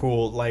really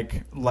cool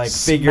like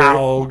figure.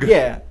 Smaug.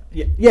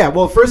 Yeah.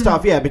 Well, first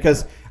off,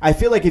 because I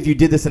feel like if you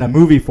did this in a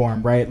movie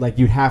form, right, like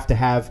you'd have to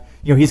have,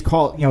 he's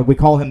called, we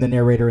call him the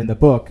narrator in the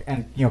book,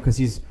 and because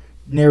he's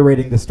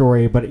narrating the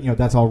story, but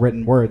that's all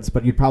written words.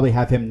 But you'd probably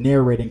have him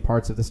narrating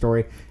parts of the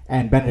story.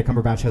 And Benedict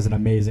Cumberbatch has an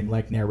amazing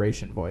like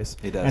narration voice.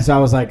 He does. And so I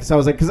was like,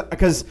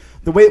 because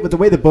the way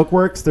the book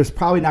works, there's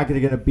probably not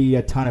going to be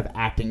a ton of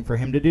acting for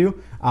him to do,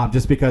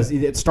 just because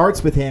it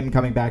starts with him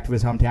coming back to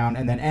his hometown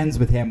and then ends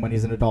with him when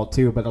he's an adult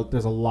too. But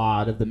there's a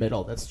lot of the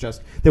middle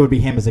that would be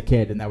him as a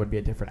kid, and that would be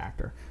a different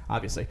actor,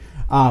 obviously.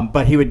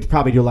 But he would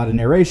probably do a lot of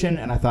narration,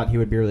 and I thought he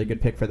would be a really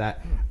good pick for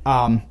that.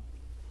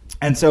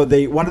 And so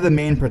one of the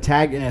main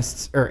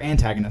antagonists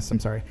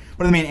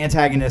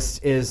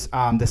is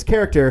this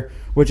character,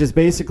 which is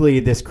basically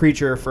this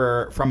creature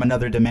from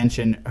another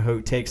dimension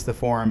who takes the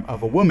form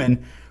of a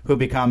woman who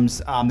becomes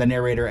the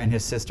narrator and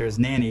his sister's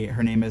nanny.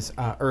 Her name is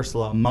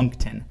Ursula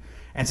Monkton.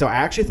 And so I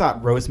actually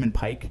thought Rosamund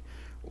Pike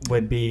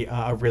would be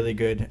a really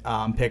good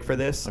pick for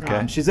this.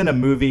 Okay. She's in a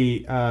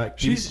movie.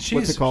 She's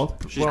what's it called?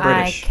 She's I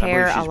British.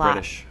 Care I believe she's a lot.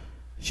 British.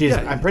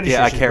 I'm pretty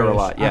sure I she's care British. a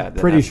lot. Yeah, I'm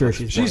pretty sure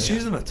that's- she's British.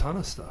 She's in a ton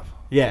of stuff.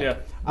 Yeah.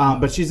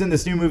 But she's in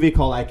this new movie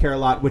called I Care a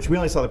Lot, which we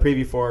only saw the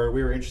preview for.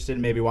 We were interested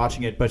in maybe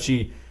watching it, but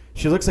she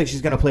looks like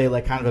she's going to play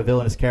like kind of a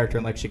villainous character,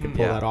 and like she could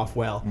pull that off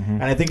well.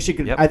 And I think she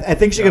could. Yep. I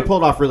think she could pull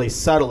it off really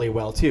subtly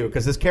well too,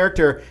 because this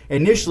character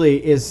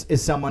initially is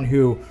someone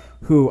who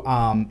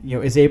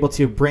is able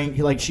to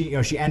bring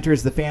she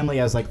enters the family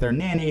as like their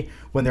nanny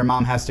when their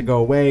mom has to go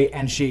away,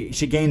 and she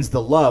gains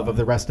the love of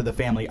the rest of the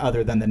family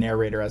other than the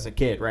narrator as a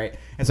kid, right?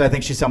 And so I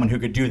think she's someone who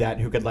could do that,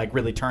 who could like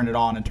really turn it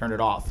on and turn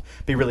it off,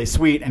 be really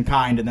sweet and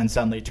kind, and then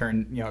suddenly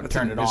turn it on.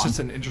 It's just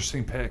an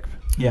interesting pick.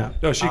 Yeah.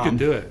 No, she could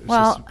do it. It's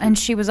Well, just- and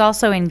she was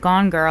also in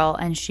Gone Girl,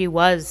 and she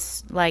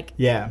was like,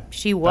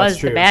 she was that's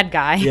true. the bad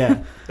guy.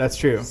 Yeah, that's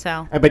true.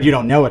 So- but you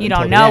don't know it. You until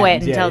don't the know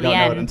end. it Yeah, until you don't the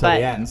know it end, until but-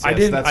 the end. So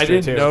I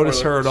didn't too.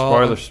 notice her at all.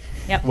 Spoilers.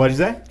 Yep. What did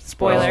you say?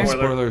 Spoilers.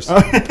 Spoilers. Oh.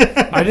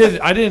 I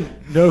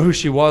didn't know who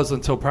she was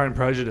until Pride and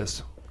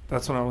Prejudice.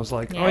 That's when I was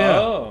like, Yeah. oh yeah.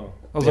 Oh.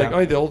 I was Yeah. like,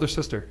 oh, the older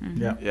sister.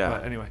 Yeah. Yeah.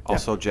 But anyway.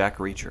 Also, Jack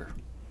Reacher.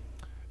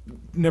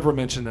 Never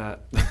mentioned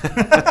that.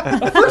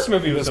 The first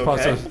movie was This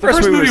okay. podcast-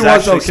 First movie was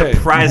actually okay.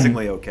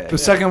 surprisingly okay. The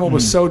second one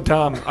was so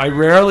dumb. I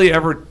rarely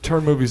ever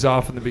turn movies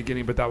off in the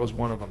beginning, but that was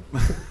one of them.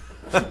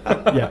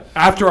 Yeah.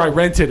 After I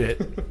rented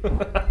it.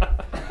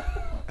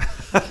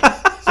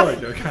 Sorry,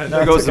 Joe.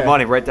 There goes the okay.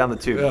 money right down the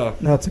tube. Yeah.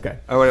 No, it's okay.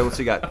 All right, what's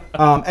he got?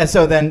 And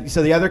so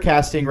the other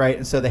casting, right?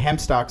 And so the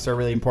Hempstocks are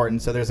really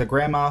important. So there's a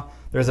grandma,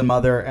 there's a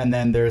mother, and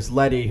then there's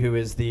Letty, who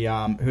is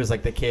who's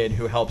like the kid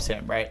who helps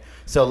him, right?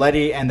 So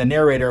Letty and the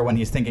narrator, when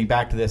he's thinking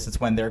back to this, it's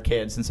when they're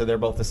kids, and so they're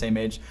both the same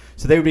age.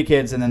 So they would be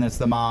kids, and then it's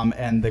the mom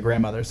and the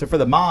grandmother. So for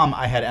the mom,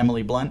 I had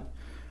Emily Blunt,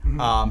 who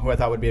I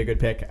thought would be a good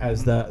pick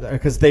as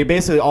because they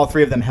basically all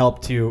three of them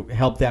help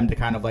them to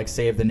kind of like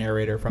save the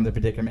narrator from the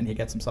predicament he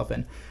gets himself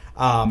in.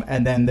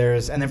 And then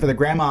for the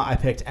grandma, I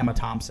picked Emma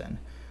Thompson.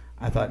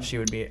 I thought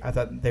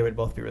they would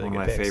both be really One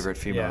of good my picks. favorite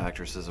female Yeah.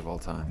 actresses of all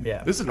time.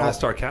 Yeah. This is an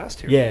all-star cast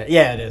here.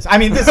 Yeah, it is. I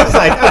mean, this is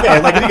like, okay,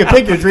 like if you could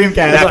pick your dream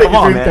cast, Yeah, pick come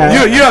your on, dream man.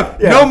 cast. You have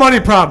Yeah. no money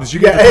problems. You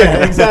get to pick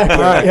Yeah, it.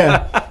 exactly.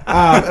 Yeah.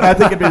 And I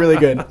think it'd be really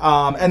good.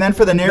 And then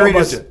for the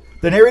budget.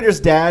 narrator's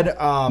dad,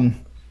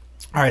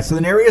 all right, so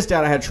the narrator's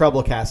dad I had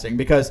trouble casting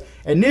because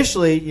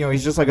initially,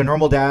 he's just like a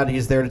normal dad.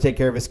 He's there to take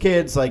care of his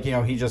kids. Like,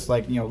 he just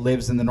like,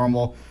 lives in the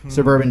normal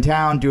suburban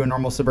town, doing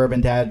normal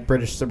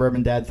British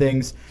suburban dad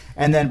things.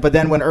 But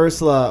then when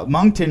Ursula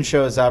Monkton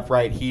shows up,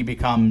 right, he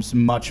becomes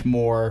much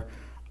more,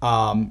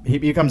 he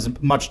becomes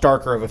much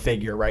darker of a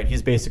figure, right?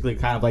 He's basically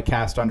kind of like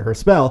cast under her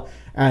spell.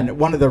 And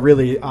one of the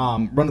really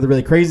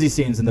crazy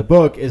scenes in the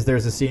book is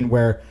there's a scene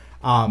where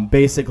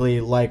basically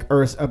like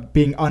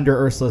being under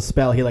Ursula's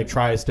spell, he like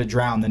tries to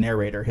drown the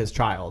narrator, his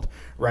child,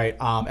 right?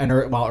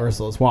 While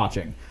Ursula's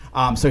watching.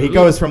 So he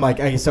goes from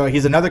like, so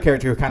he's another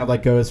character who kind of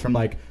like goes from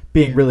like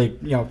being really,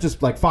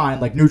 just like fine,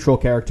 like neutral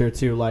character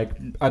to like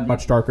a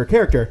much darker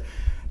character.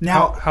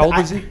 Now, How old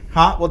is he?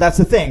 Huh? Well, that's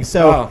the thing.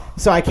 So, Oh.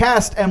 so I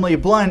cast Emily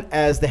Blunt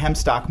as the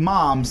Hemstock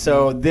mom.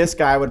 So this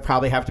guy would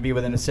probably have to be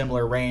within a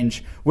similar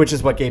range, which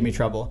is what gave me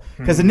trouble.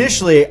 Because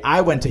initially,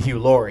 I went to Hugh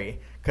Laurie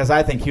because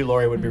I think Hugh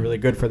Laurie would be really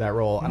good for that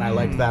role, and I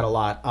liked that a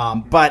lot.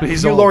 But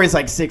he's Hugh old. Laurie's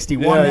like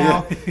 61 Yeah,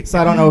 now, so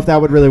I don't know if that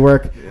would really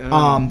work.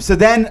 So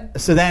then,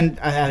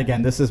 and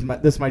again,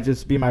 this might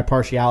just be my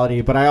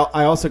partiality, but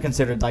I also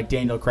considered like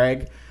Daniel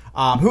Craig,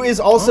 who is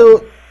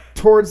also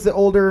towards the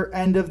older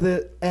end of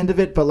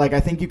it, but like I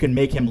think you can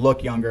make him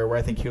look younger, where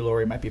I think Hugh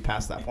Laurie might be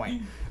past that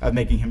point of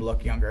making him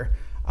look younger.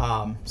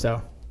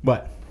 So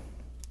what?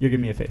 You're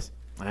giving me a face.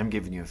 I'm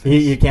giving you a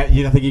face. You can't.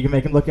 You don't think you can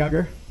make him look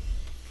younger?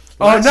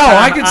 Oh no!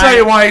 time I can tell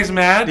you why he's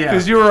mad Yeah.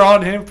 because you were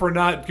on him for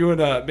not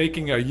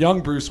making a young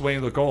Bruce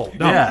Wayne look old.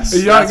 No, Yes, a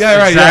young, that's yeah,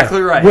 right,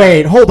 exactly right.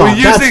 Wait, hold We're on.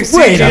 using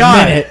Wait a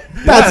CGI. minute.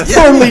 That's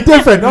Yes. totally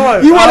different. No,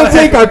 You want to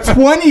take a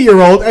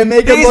 20-year-old and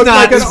make him He's look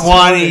not like a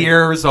 20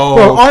 years old.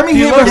 Bro, Army He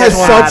Hammer looks has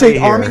outta such a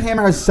here. Army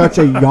Hammer has such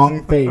a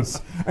young face.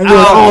 And you're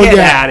like, Oh, oh get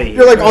yeah. outta here.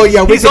 You're like, oh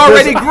yeah. He's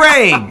already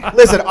graying.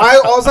 Listen,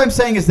 all I'm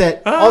saying is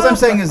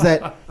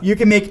that you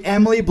can make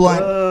Emily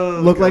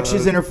Blunt look like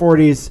she's in her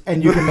 40s,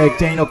 and you can make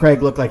Daniel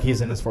Craig look like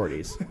he's in his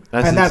 40s.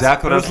 That's And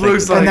exactly what I was This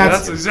looks thinking. like-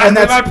 that's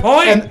exactly my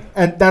point.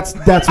 And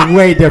that's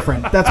way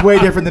different. That's way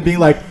different than being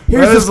like,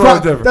 here's That this is a little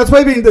different. that's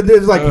way being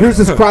there's like, here's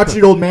this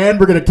crotchety old man.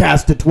 We're gonna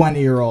cast a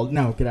 20-year-old.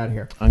 No, get out of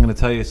here. I'm going to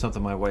tell you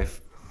something my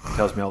wife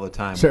tells me all the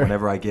time Sure.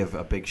 whenever I give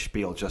a big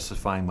spiel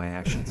justifying my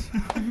actions.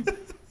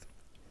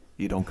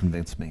 You don't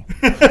convince me.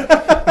 And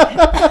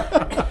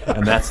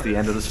that's the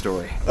end of the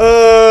story.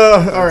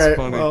 All right.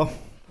 funny. Well.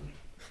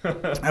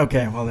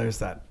 Okay. Well, there's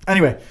that.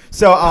 Anyway,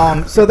 so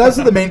those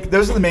are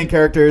the main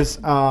characters.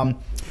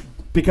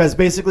 Because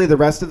basically the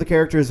rest of the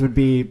characters would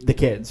be the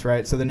kids,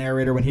 right? So the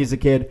narrator when he's a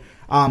kid.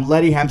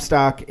 Letty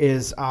Hemstock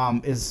is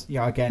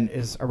again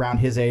is around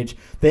his age.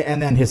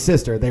 And then his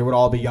sister. They would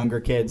all be younger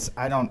kids.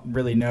 I don't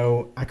really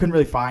know. I couldn't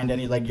really find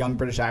any like young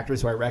British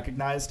actors who I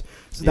recognized.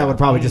 So that would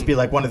probably just be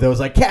like one of those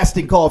like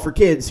casting call for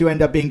kids who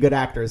end up being good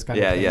actors kind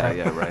of thing.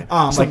 Right?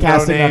 Right. Like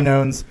casting no-name.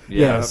 unknowns.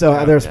 Yeah. Yeah. So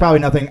Yeah. there's Yeah. probably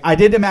nothing. I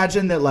did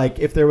imagine that like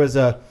if there was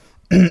a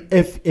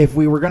if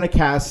we were going to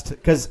cast,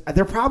 because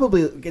they're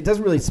probably, it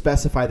doesn't really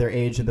specify their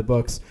age in the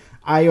books.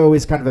 I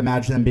always kind of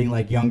imagine them being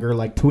like younger,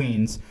 like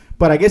tweens.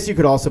 But I guess you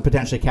could also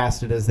potentially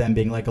cast it as them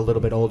being like a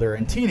little bit older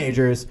and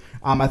teenagers.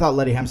 I thought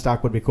Letty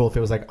Hemstock would be cool if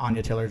it was like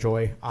Anya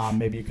Taylor-Joy.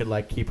 Maybe you could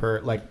like keep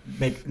her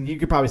you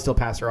could probably still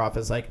pass her off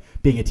as like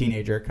being a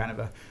teenager kind of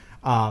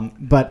a.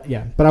 But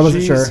I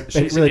wasn't sure. She's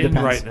It really in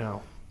depends. right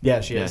now.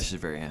 Yeah, she Yeah, is. she's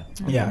very young.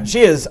 Yeah,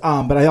 she is.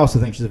 But I also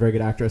think she's a very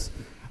good actress.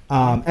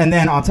 And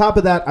then on top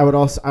of that, I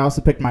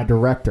also picked my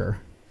director,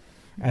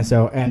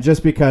 and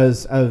just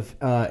because of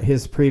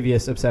his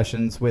previous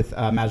obsessions with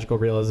magical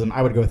realism,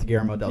 I would go with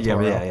Guillermo del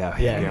Toro. Yeah.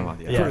 Guillermo,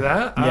 Yeah. For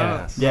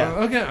that? Yeah.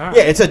 Okay. All right.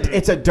 Yeah,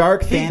 it's a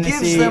dark fantasy,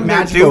 gives them their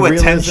magical due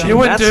realism. attention. You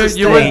wouldn't That's do his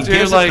you thing. wouldn't do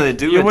Gives us the like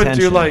due you wouldn't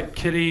do attention. like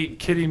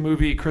kitty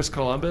movie Chris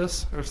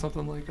Columbus or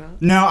something like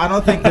that. No, I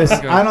don't think this.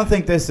 Okay. I don't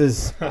think this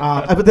is.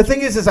 But the thing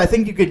is I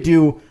think you could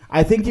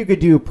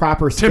do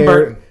proper Tim scare.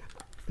 Burton.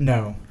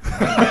 No.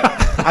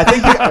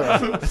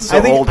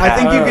 I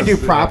think you could do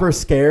proper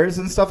scares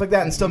and stuff like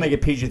that and still make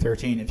it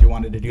PG-13 if you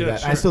wanted to do Yeah, that.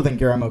 sure. I still think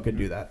Guillermo could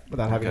do that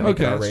without having to make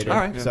Okay, it that's R-rated. true. All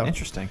right. So.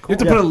 Interesting. You Cool. have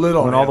to Yeah. put a lid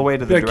on Went it. all the way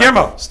to the Yeah, director.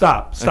 Guillermo,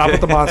 stop Okay.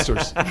 with the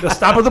monsters.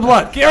 Stop with the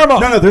blood, Guillermo.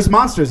 No, there's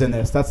monsters in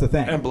this. That's the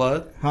thing. And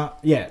blood. Huh?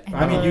 Yeah.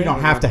 I mean, you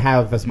don't have to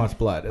have as much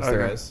blood as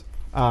there Okay. is.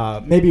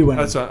 Maybe when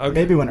That's right, okay.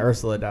 maybe when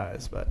Ursula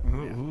dies, but yeah,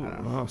 I don't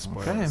know. Oh,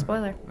 spoiler. Okay.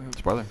 Spoiler.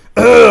 Spoiler.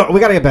 We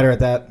gotta get better at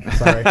that.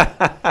 Sorry. Let's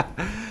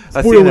see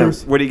then.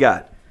 Spoilers. What do you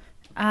got?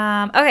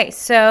 Okay,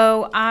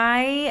 so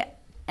I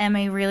am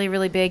a really,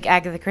 really big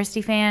Agatha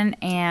Christie fan,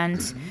 and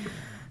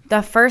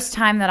the first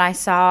time that I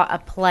saw a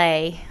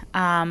play,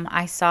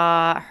 I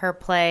saw her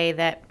play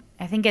that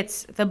I think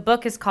the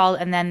book is called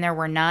And Then There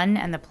Were None,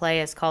 and the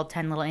play is called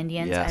 10 Little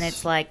Indians, Yes. and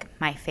it's like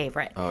my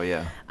favorite. Oh,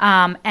 yeah.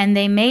 And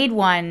they made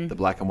one The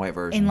black and white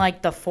version. in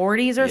like the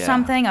 40s or Yeah.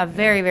 something, a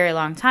very, very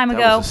long time that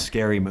ago. was a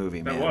scary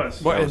movie, man. was.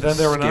 What, That And was Then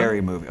There a Were None?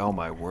 scary movie. Oh,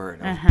 my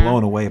word. I was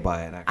blown away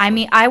by it, actually. I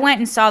mean, I went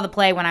and saw the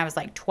play when I was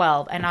like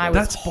 12, and I was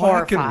That's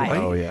black and horrified. white?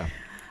 Oh, yeah.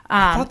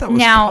 I thought that was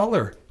now-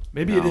 color.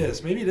 Maybe it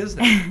is. Maybe it is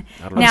now. I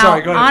don't know. Now,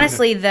 sorry, go ahead.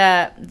 honestly,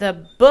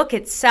 the book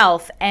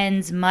itself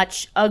ends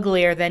much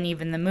uglier than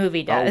even the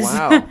movie does.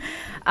 Oh,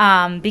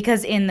 wow.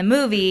 Because in the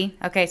movie,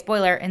 okay,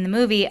 spoiler, in the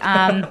movie,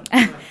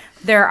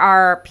 there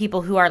are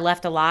people who are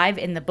left alive.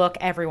 In the book,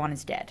 everyone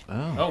is dead.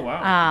 Oh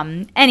wow.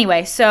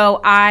 Anyway, so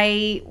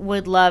I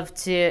would love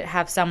to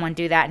have someone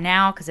do that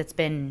now because it's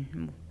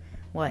been,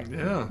 what,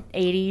 Yeah.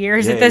 80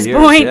 years Yeah, at this 80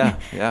 years, point?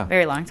 yeah.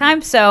 Very long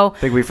time. So, I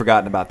think we've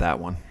forgotten about that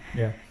one.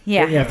 Yeah.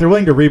 yeah. Yeah, if they're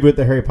willing to reboot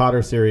the Harry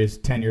Potter series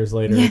 10 years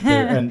later,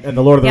 and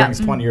the Lord of the Yeah. Rings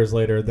 20 years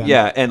later, then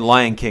Yeah, and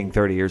Lion King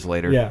 30 years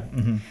later. yeah,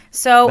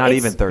 So Not it's,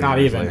 even 30 Not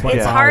years even, later.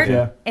 25. It's hard.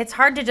 Yeah. It's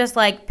hard to just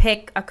like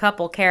pick a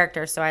couple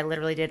characters. So I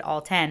literally did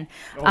all 10,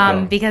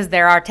 Okay. because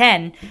there are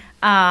 10,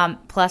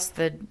 plus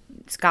the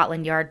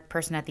Scotland Yard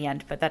person at the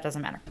end, but that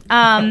doesn't matter.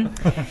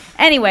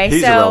 Anyway,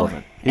 He's so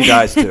irrelevant. He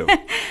dies too.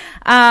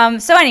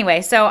 So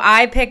anyway, so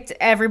I picked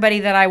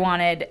everybody that I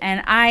wanted,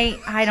 and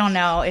I don't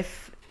know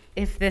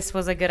if this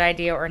was a good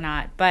idea or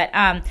not, but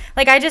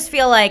like I just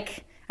feel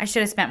like I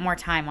should have spent more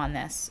time on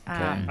this.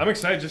 I'm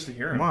excited just to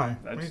hear him. Why?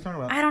 What are you talking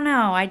about? I don't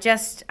know. I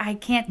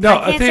can't. No,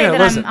 I can't say Athena, that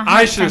listen, I'm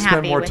I should have 100% spent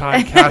happy more with time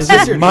it. Is this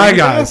casting your my Dreamcast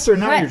guys. or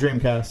not What? your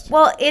Dreamcast?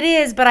 Well, it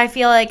is, but I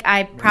feel like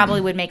I probably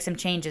would make some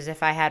changes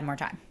if I had more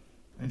time.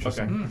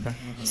 Interesting. Okay.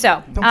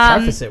 So, Don't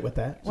preface it with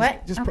that.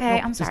 what? Just, Okay,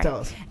 no, I'm just sorry. tell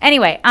us.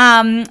 Anyway,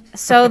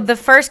 so the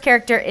first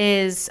character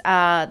is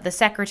the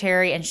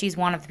secretary, and she's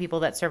one of the people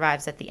that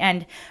survives at the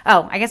end.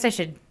 Oh, I guess I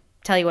should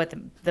tell you what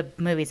the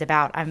movie's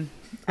about. I'm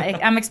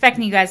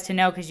expecting you guys to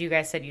know because you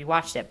guys said you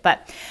watched it.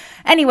 But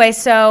anyway,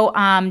 so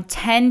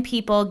 10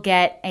 people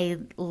get a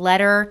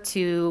letter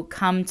to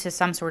come to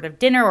some sort of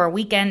dinner or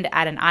weekend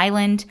at an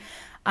island,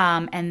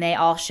 and they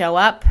all show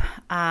up.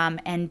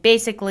 And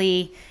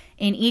basically,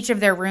 in each of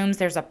their rooms,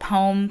 there's a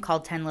poem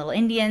called 10 Little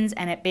Indians,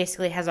 and it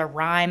basically has a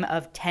rhyme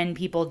of 10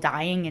 people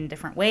dying in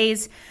different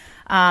ways.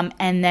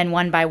 And then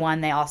one by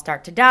one, they all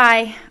start to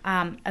die.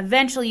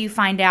 Eventually, you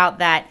find out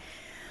that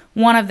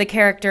one of the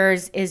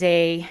characters is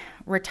a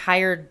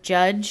retired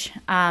judge,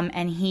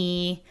 and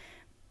he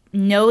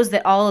knows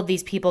that all of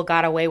these people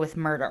got away with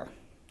murder.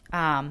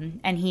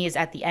 And he is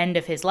at the end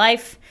of his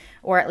life,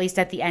 or at least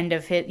at the end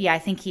of his, I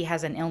think he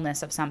has an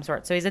illness of some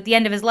sort. So he's at the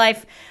end of his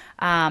life,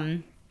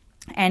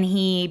 and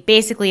he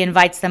basically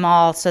invites them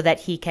all so that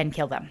he can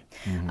kill them,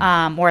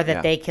 or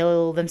that they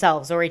kill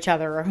themselves or each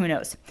other, or who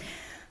knows.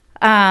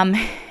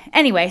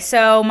 Anyway,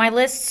 so my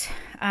list,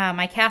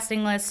 my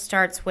casting list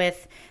starts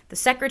with the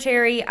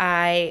secretary.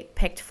 I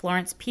picked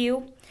Florence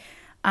Pugh.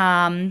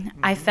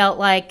 I felt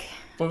like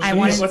I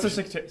wanted. What's the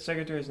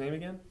secretary's name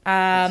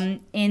again?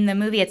 In the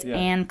movie, it's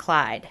Anne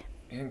Clyde.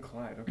 Anne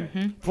Clyde.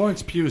 Okay.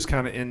 Florence Pugh is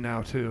kind of in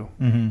now too.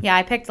 Yeah,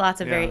 I picked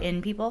lots of very Yeah.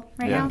 in people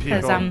right Yeah, now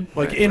because people.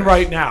 Like in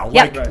right now,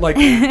 Yep. like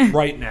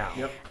right now.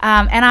 Yep.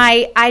 and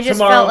I just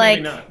Tomorrow, felt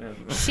maybe like not. No.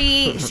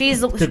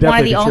 she's one of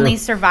definitely the be only true.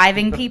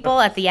 surviving people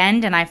at the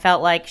end, and I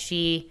felt like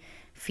she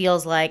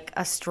feels like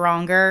a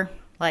stronger,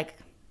 like,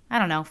 I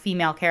don't know,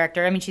 female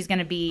character. I mean, she's going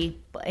to be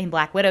in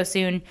Black Widow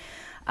soon.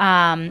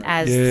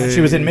 As Yeah.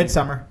 She was in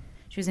Midsummer.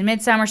 She was in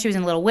Midsummer. She was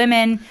in Little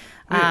Women.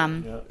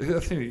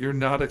 Athena, you're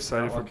not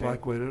excited for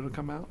Black Widow to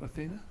come out,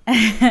 Athena?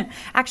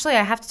 Actually,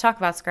 I have to talk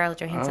about Scarlett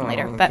Johansson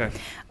later, okay. but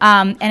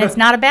and it's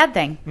not a bad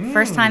thing.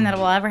 First time that it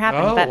will ever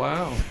happen. Oh but,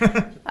 wow!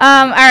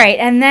 all right,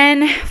 and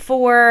then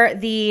for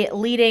the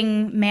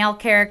leading male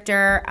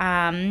character,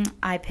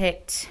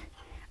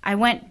 I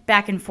went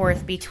back and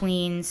forth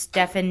between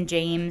Stephen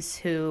James,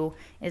 who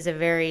is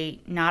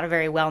not a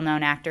very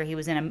well-known actor. He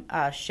was in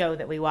a show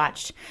that we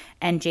watched,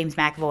 and James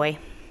McAvoy.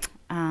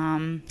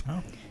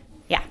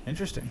 Yeah.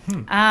 Interesting.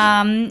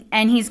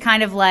 And he's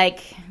kind of like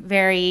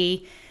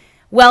very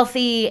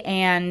wealthy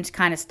and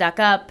kind of stuck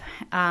up,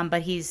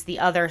 but he's the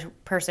other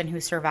person who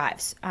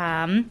survives.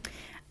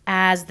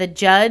 As the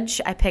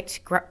judge, I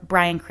picked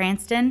Bryan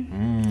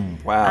Cranston.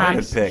 Wow,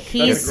 good pick.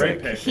 He's That's a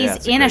great pick. he's Yeah,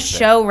 it's a in a great pick.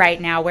 show right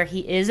now where he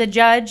is a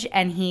judge,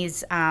 and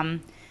he's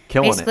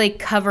Killing basically it.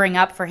 covering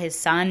up for his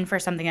son for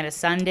something that his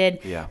son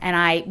did. Yeah. And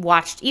I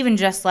watched even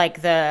just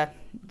like the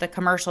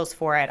commercials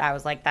for it. I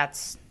was like,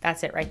 that's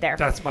it right there.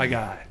 That's my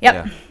guy.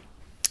 Yep.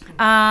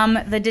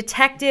 Yeah. The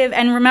detective,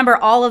 and remember,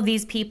 all of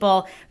these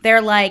people,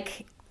 they're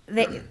like,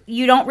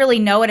 you don't really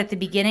know it at the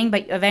beginning,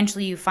 but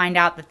eventually you find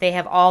out that they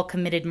have all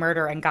committed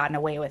murder and gotten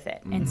away with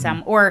it in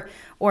some, or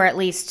at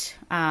least,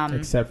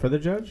 Except for the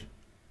judge?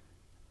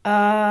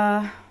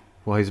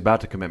 Well, he's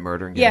about to commit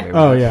murder and Yeah. get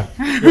away with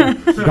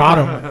Oh, yeah. Got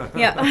him.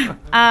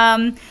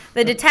 yeah.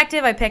 The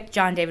detective, I picked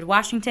John David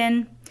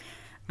Washington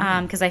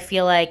because I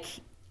feel like,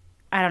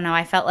 I don't know,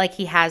 I felt like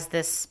he has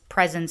this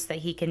presence that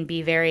he can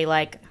be very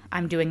like,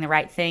 I'm doing the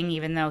right thing,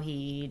 even though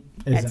he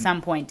at Isn't.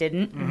 some point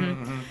didn't.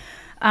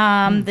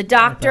 The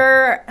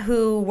doctor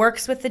who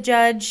works with the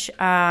judge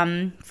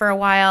for a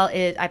while,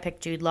 I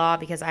picked Jude Law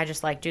because I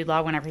just like Jude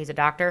Law whenever he's a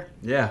doctor.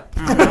 Yeah.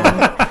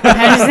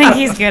 I just think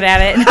he's good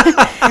at it.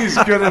 He's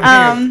good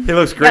at being. He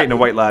looks great in a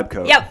white lab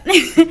coat. Yep.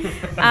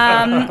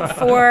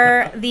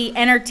 For the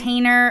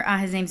entertainer,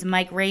 his name's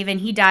Mike Raven.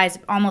 He dies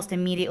almost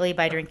immediately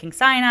by drinking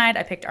cyanide.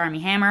 I picked Armie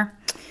Hammer.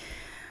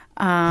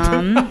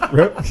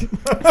 Rip.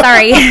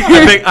 Sorry.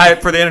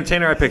 For the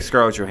entertainer, I picked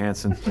Scarlett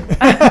Johansson. For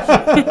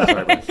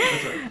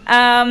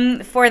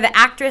the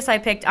actress, I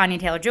picked Anya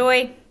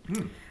Taylor-Joy.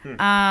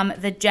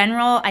 The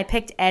general, I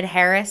picked Ed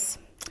Harris.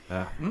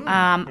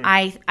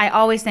 I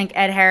always think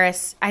Ed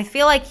Harris. I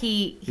feel like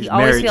he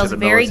always married to feels the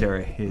very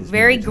military. He's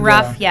very married to-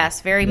 gruff. Yeah.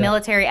 Yes, very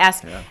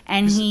military-esque. Yeah.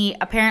 And he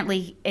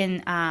apparently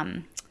in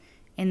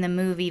the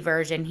movie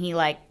version, he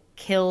like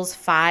kills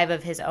 5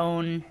 of his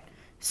own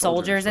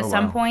soldiers at Oh,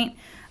 some wow. point.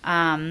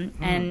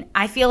 And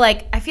I feel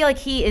like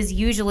he is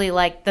usually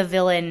like the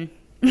villain.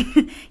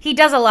 He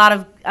does a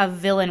lot of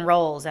villain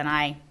roles, and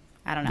I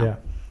don't know.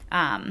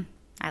 Yeah.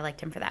 I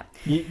liked him for that.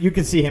 You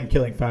can see him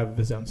killing 5 of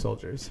his own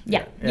soldiers.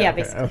 Yeah, okay,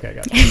 basically. Okay,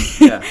 got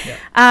it.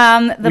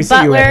 Yeah. The We see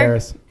you, Ed butler.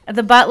 Harris.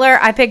 The butler,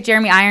 I picked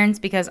Jeremy Irons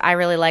because I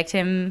really liked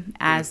him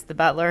as the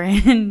butler.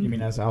 You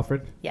mean as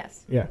Alfred?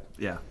 Yes. Yeah.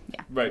 Yeah.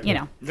 Yeah. Right. You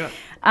know. Yeah.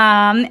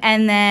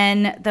 And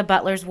then the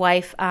butler's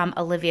wife,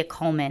 Olivia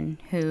Colman,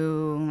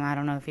 who I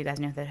don't know if you guys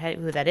know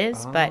who that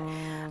is, but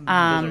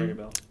Doesn't ring a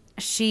bell.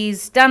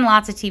 she's done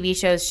lots of TV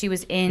shows. She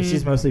was in.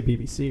 She's mostly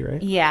BBC,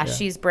 right? Yeah,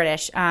 she's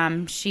British.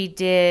 She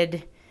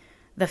did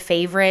The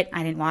Favorite.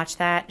 I didn't watch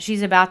that. She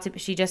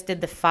just did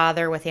The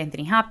Father with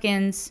Anthony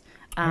Hopkins.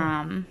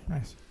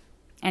 Nice.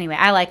 Anyway,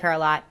 I like her a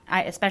lot,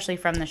 especially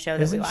from the show that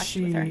we Isn't watched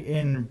she with her.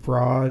 in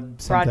Broadchurch?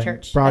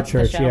 That's the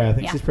Broadchurch, show. yeah. I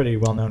think Yeah. she's pretty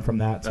well known from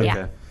that. Too.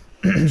 Yeah.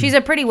 She's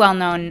a pretty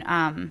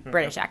well-known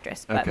British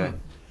actress. But,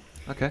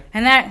 Okay.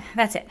 And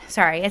that's it.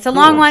 Sorry, it's a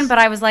long one, but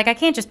I was like, I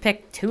can't just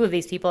pick 2 of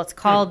these people. It's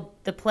called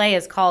the play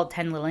is called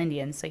 10 Little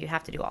Indians, so you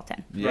have to do all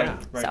 10. Yeah.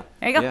 Right. So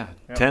there you go. Yeah.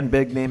 10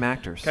 big name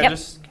actors. Can I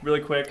just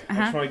really quick? I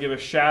Uh-huh. just want to give a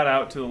shout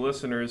out to the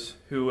listeners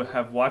who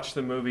have watched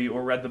the movie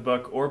or read the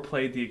book or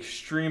played the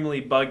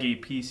extremely buggy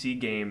PC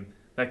game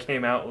that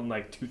came out in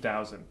like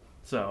 2000.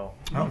 So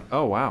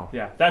Oh, wow.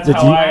 yeah, that's Did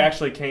how you- I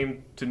actually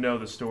came to know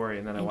the story,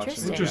 and then I watched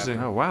the movie. Interesting.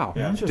 Oh, wow.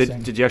 Yeah,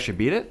 interesting. Did you actually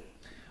beat it?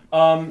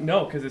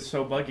 No, because it's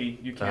so buggy,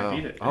 you can't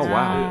beat it. Oh,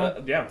 wow.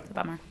 Yeah. It's a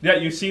bummer. Yeah,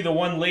 you see the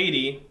one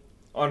lady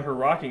on her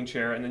rocking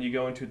chair, and then you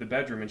go into the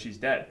bedroom, and she's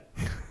dead.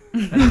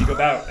 And then you go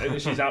back, and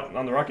she's out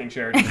on the rocking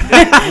chair. And she's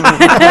dead.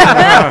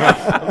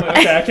 I'm like,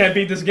 okay, I can't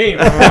beat this game.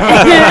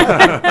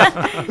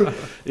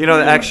 You know,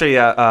 actually,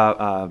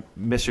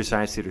 Mystery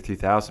Science Theater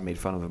 3000 made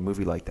fun of a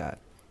movie like that,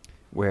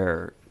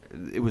 where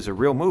it was a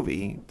real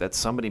movie that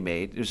somebody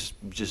made. It was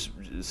just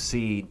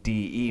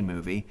CDE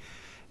movie,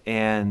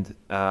 and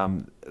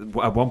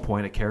at one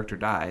point a character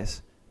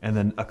dies, and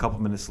then a couple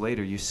minutes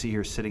later you see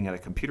her sitting at a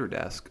computer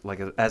desk, like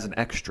as an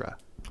extra,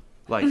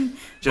 like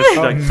just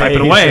like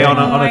typing away on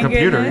Oh a my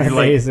computer. goodness. You're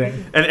like-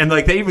 Amazing. and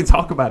like they even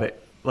talk about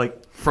it,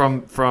 like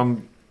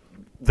from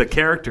the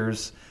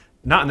characters.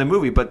 Not in the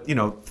movie, but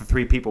the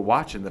 3 people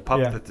watching the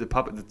puppet, Yeah. the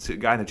puppet, the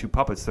guy and the 2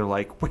 puppets. They're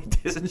like, "Wait,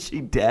 isn't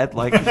she dead?"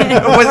 Like,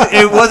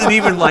 it wasn't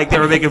even like they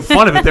were making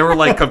fun of it. They were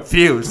like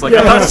confused. Like,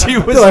 I thought she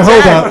was They're like,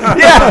 hold dead. up.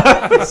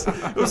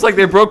 Yeah, it was like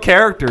they broke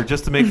character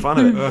just to make fun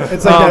of it.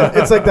 It's like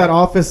it's like that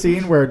Office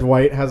scene where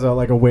Dwight has a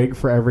wig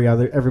for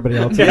everybody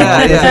else.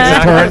 Yeah, It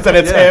exactly. turns and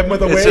it's him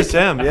with a wig. It's just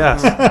him.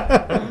 Yes.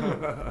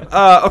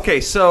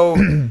 Okay, so.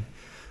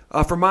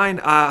 For mine,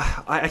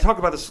 I talked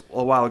about this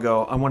a while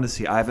ago. I wanted to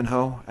see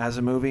Ivanhoe as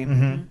a movie,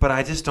 but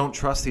I just don't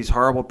trust these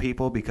horrible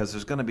people because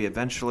there's going to be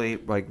eventually,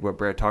 like what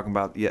Brad talking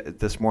about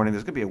this morning,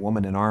 there's going to be a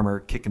woman in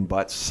armor kicking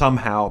butt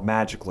somehow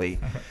magically,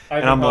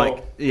 and I'm Ivanhoe.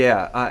 like,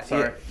 yeah,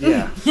 Sorry.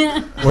 yeah.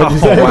 What'd you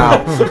say?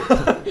 Wow,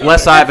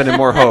 less Ivan and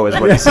more Ho is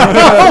what he said.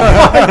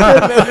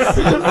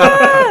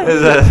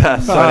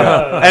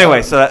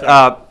 Anyway, so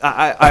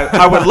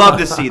I would love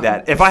to see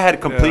that. If I had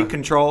complete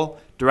control,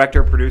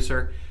 director,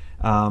 producer.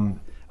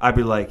 I'd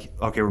be like,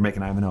 okay, we're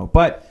making Ivanhoe.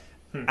 But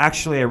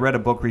actually, I read a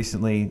book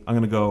recently. I'm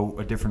going to go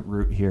a different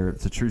route here.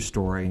 It's a true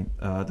story.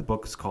 The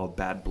book is called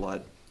Bad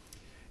Blood,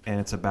 and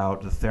it's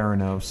about the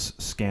Theranos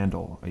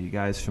scandal. Are you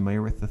guys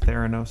familiar with the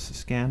Theranos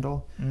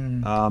scandal?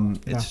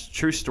 It's a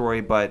true story,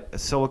 but a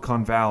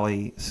Silicon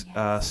Valley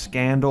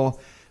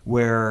scandal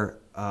where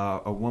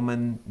a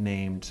woman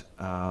named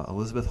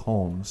Elizabeth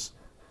Holmes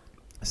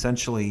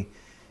essentially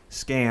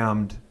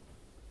scammed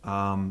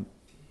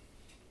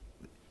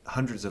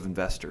hundreds of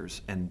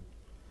investors and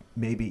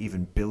maybe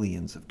even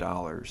billions of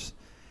dollars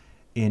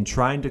in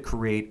trying to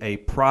create a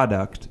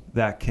product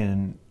that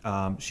can,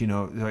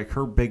 like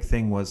her big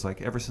thing was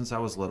like, ever since I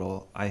was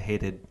little, I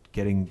hated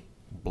getting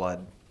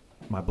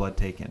my blood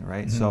taken,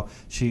 right? Mm-hmm. So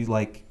she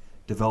like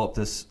developed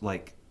this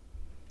like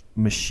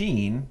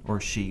machine,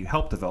 or she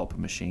helped develop a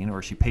machine,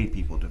 or she paid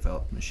people to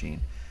develop a machine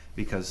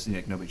because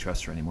nobody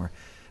trusts her anymore.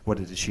 What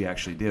did she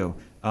actually do?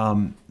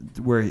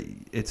 Where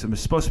it's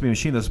supposed to be a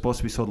machine that's supposed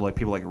to be sold to like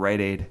people like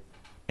Rite Aid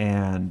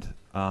and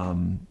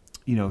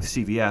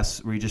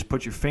CVS, where you just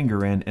put your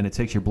finger in and it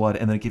takes your blood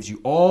and then it gives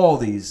you all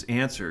these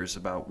answers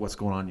about what's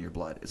going on in your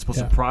blood. It's supposed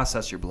to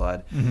process your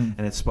blood and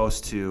it's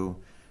supposed to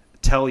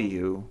tell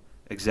you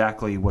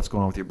exactly what's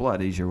going on with your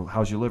blood.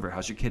 How's your liver?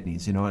 How's your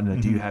kidneys?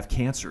 And do you have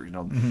cancer?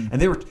 And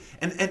they were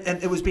and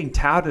it was being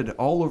touted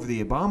all over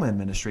the Obama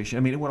administration.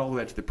 I mean, it went all the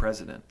way up to the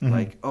president.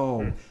 Like,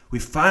 we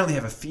finally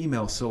have a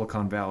female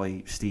Silicon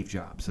Valley Steve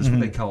Jobs. That's what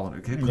they call her,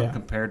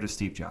 compared to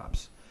Steve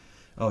Jobs.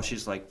 Oh,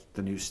 she's like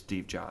the new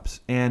Steve Jobs.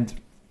 And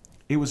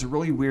it was a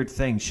really weird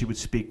thing. She would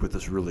speak with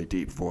this really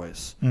deep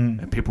voice,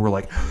 and people were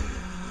like,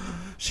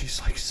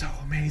 she's like so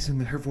amazing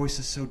that her voice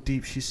is so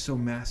deep. She's so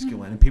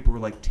masculine. And people were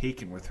like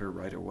taken with her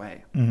right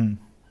away.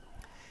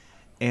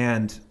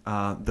 And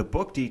the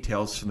book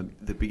details from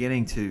the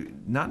beginning to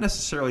not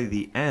necessarily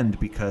the end,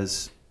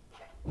 because,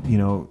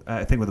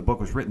 I think when the book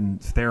was written,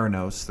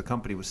 Theranos, the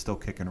company, was still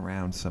kicking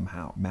around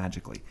somehow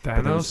magically.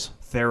 Thanos?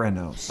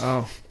 Theranos.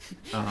 Oh.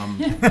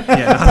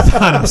 Yeah, not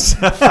Thanos.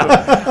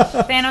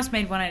 Thanos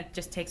made one that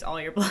just takes all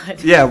your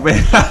blood. Yeah,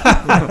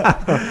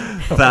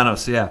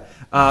 Thanos. Yeah.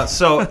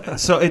 So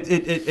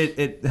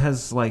it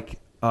has like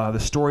the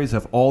stories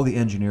of all the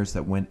engineers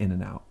that went in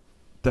and out,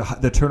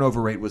 the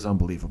turnover rate was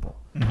unbelievable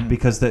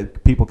because the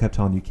people kept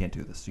telling you can't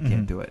do this, you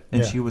can't do it,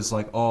 and she was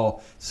like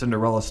all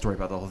Cinderella story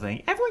about the whole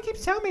thing. Everyone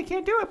keeps telling me I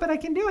can't do it, but I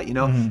can do it,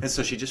 and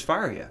so she just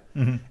fire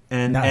you,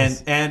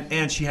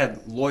 and she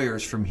had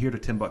lawyers from here to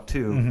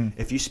Timbuktu.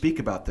 If you speak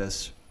about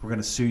this, we're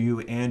going to sue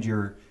you and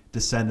your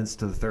descendants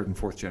to the third and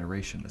fourth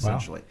generation,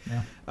 essentially.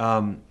 Wow.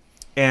 Yeah.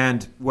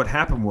 And what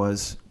happened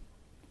was,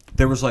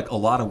 there was like a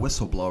lot of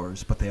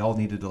whistleblowers, but they all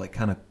needed to like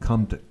kind of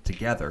come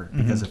together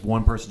because if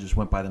one person just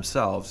went by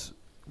themselves,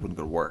 it wouldn't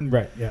go to work.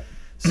 Right. Yeah.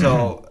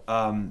 So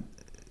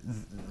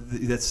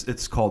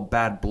it's called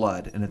Bad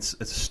Blood, and it's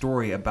a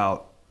story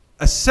about,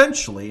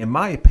 essentially, in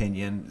my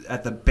opinion,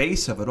 at the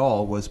base of it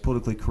all was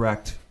political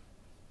correctness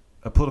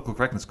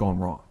going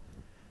wrong,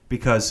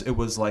 because it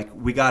was like,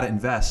 we got to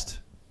invest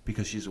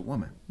because she's a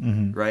woman,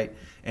 right?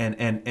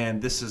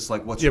 And this is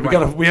like what's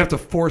right. We have to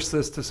force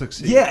this to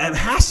succeed. Yeah, it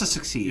has to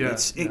succeed. Yeah,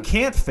 it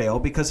can't fail,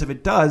 because if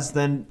it does,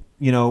 then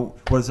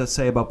what does that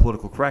say about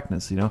political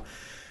correctness?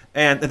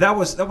 And that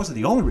wasn't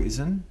the only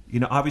reason.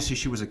 Obviously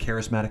she was a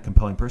charismatic,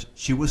 compelling person.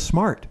 She was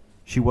smart.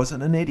 She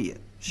wasn't an idiot.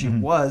 She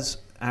was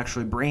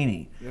actually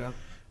brainy. Yeah.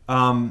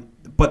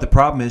 But the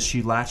problem is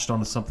she latched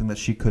onto something that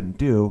she couldn't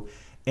do,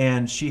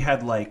 and she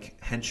had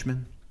like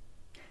henchmen.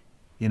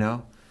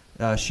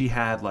 She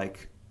had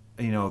like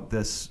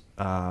this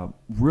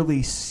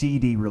really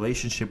seedy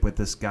relationship with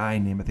this guy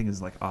named, I think it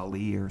was like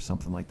Ali or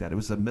something like that. It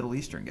was a Middle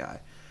Eastern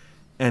guy,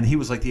 and he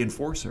was like the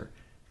enforcer.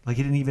 Like,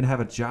 he didn't even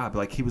have a job.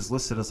 Like, he was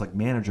listed as like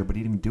manager, but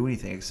he didn't even do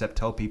anything except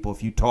tell people,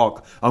 if you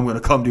talk, I'm going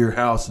to come to your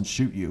house and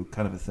shoot you,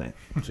 kind of a thing.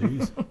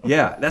 Jeez.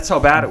 Yeah, that's how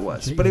bad it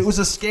was. Jeez. But it was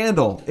a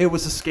scandal.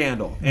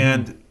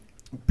 And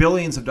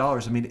billions of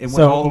dollars. I mean, it went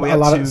all the way up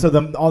to...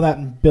 So all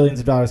that billions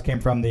of dollars came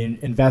from the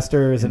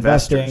investors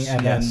investing,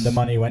 and then the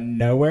money went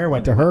nowhere,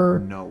 went to her?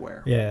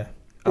 Nowhere. Yeah.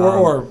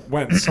 Or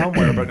went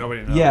somewhere, but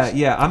nobody knows.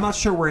 Yeah. I'm not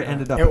sure where it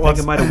ended up. I think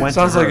it might have went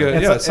sounds to like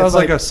her. It sounds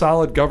like a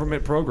solid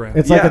government program.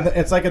 It's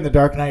like in the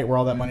Dark Knight, where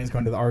all that money's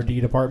going to the RD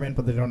department,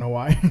 but they don't know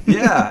why.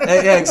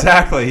 Yeah,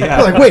 exactly.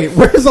 Yeah. They're like, wait,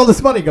 where's all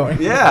this money going?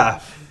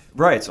 Yeah.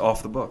 Right, it's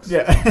off the books.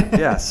 Yeah.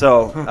 Yeah,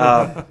 so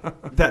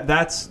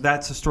that's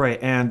a story.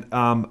 And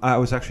I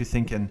was actually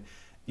thinking,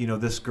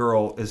 this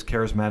girl is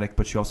charismatic,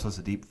 but she also has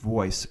a deep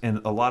voice.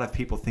 And a lot of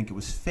people think it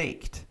was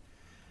faked.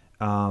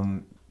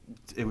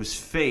 It was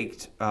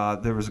faked.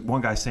 There was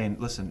one guy saying,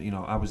 listen,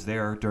 I was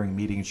there during a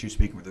meeting and she was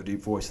speaking with her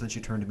deep voice. And then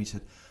she turned to me and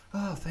said,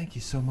 oh, thank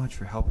you so much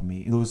for helping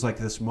me. It was like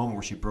this moment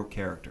where she broke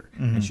character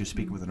and she was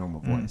speaking with a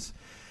normal voice.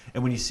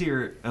 And when you see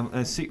her,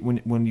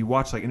 when you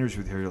watch like interviews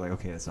with her, you're like,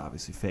 okay, that's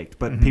obviously faked.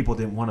 But people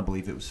didn't want to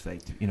believe it was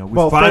faked.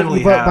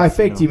 By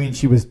faked, you mean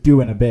she was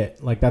doing a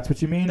bit? Like, that's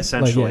what you mean?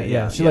 Essentially, like,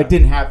 yeah. She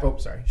didn't have. Oh,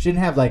 sorry. She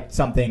didn't have like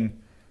something.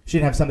 She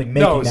didn't have something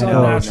making that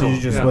noise. She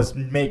just was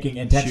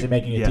intentionally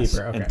making it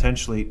deeper. Okay.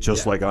 Intentionally,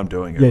 just like I'm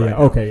doing it. Yeah. Right Yeah.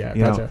 now. Okay. Yeah.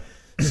 Gotcha.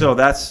 So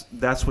that's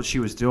what she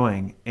was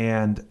doing,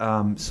 and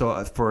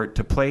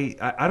to play,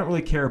 I don't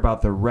really care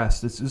about the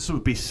rest. This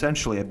would be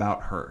essentially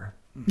about her.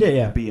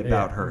 Yeah. Be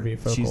about her. Be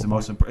She's the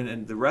most important,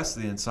 and the rest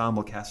of the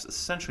ensemble cast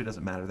essentially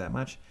doesn't matter that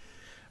much.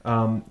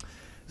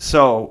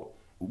 So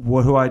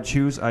who I'd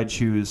choose? I'd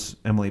choose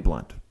Emily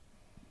Blunt,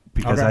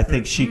 because I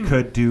think she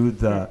could do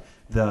the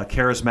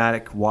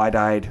charismatic,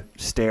 wide-eyed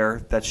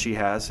stare that she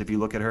has if you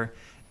look at her,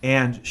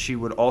 and she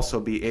would also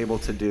be able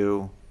to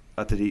do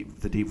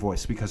the deep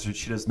voice, because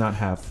she does not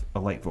have a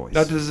light voice.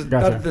 Not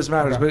that this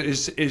matters, but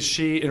is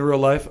she in real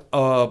life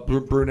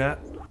brunette?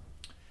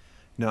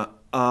 No,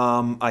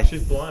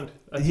 she's blonde.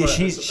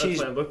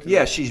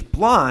 She's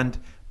blonde,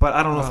 but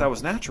I don't know if that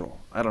was natural.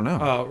 I don't know.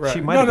 Oh, right. She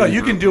might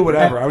you can do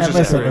whatever. I was just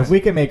listen, curious. if we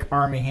can make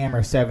Armie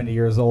Hammer 70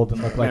 years old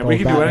and look like we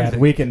old can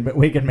Batman,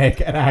 we can make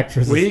an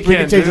actress. We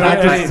can change an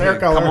actress's hair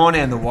color. Come on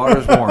in, the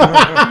water's warm.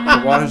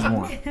 The water's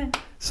warm.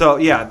 So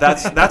yeah,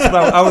 that's what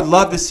I would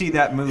love to see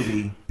that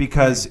movie,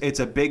 because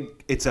it's a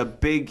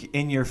big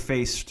in your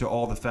face to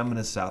all the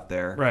feminists out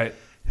there, right?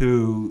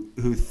 Who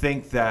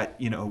think that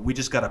we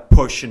just got to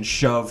push and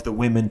shove the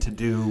women to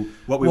do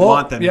what we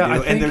want them to do,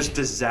 and there's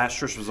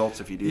disastrous results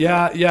if you do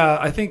that. Yeah,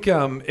 I think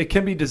it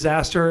can be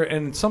disaster,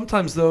 and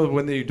sometimes though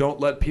when you don't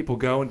let people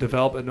go and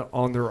develop it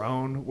on their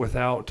own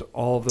without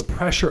all the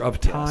pressure of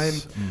time.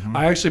 Yes. Mm-hmm.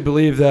 I actually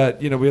believe that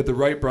we had the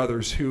Wright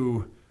brothers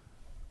who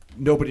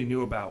nobody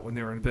knew about when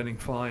they were inventing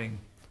flying.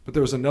 But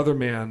there was another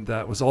man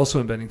that was also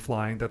inventing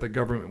flying that the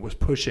government was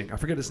pushing. I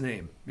forget his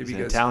name. Maybe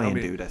an Italian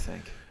dude, I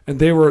think. And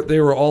they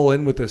were all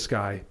in with this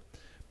guy.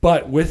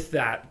 But with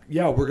that,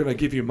 we're going to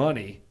give you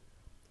money,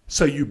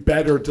 so you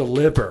better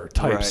deliver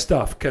type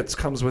stuff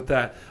comes with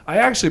that. I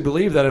actually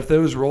believe that if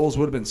those roles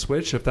would have been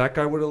switched, if that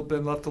guy would have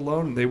been left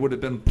alone and they would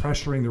have been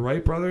pressuring the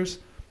Wright brothers,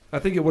 I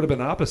think it would have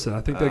been opposite.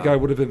 I think that guy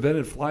would have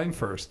invented flying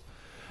first.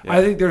 Yeah.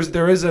 I think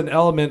there is an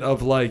element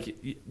of like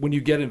when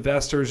you get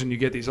investors and you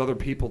get these other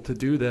people to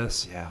do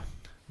this. Yeah.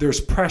 There's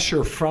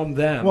pressure from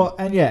them. Well,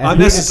 and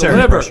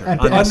unnecessary pressure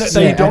that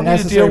you don't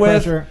need to deal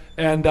with,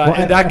 and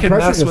and that can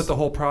pressure mess just- with the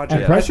whole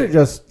project. And pressure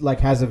just like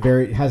has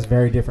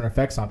very different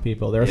effects on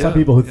people. There are some Yeah,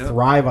 people who yeah.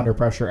 thrive under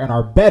pressure and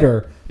are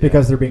better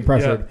because they're being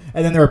pressured,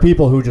 and then there are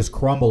people who just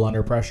crumble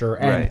under pressure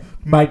and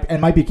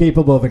might be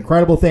capable of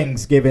incredible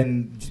things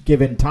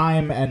given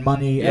time and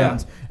money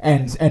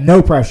and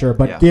no pressure.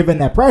 But given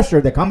that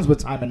pressure that comes with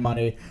time and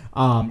money,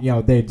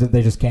 they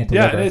just can't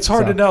deliver. Yeah, and it's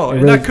hard So to know, it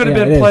and really- that could have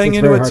yeah, been it is. playing It's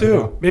into very it hard to too.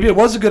 know. Maybe it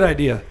was a good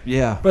idea.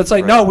 Yeah. But it's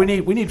like, no, we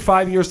need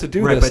 5 years to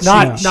do Right, this, but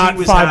not she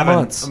was 5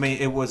 months. I mean,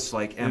 it was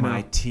like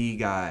MIT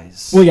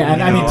guys. Well, yeah,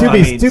 and I mean to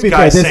be fair,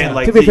 guys this saying,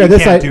 like, to be fair, you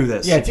this can't do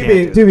this. Yeah, You to can't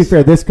be do to be this.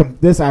 fair,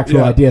 this actual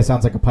Yeah. idea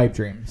sounds like a pipe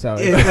dream. So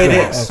It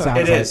sounds is. like-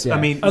 It is. yeah. I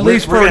mean, At we're-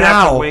 least we're for gonna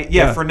have to now. wait.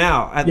 Yeah, Yeah. for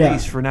now. At Yeah.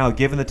 least for now,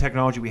 given the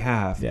technology we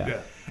have. Yeah.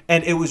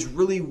 And it was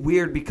really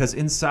weird because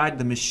inside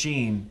the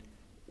machine,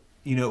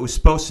 it was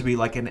supposed to be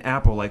like an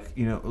Apple,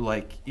 you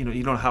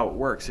don't know how it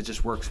works. It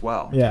just works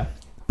well. Yeah.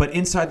 But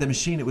inside the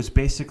machine, it was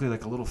basically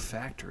like a little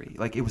factory.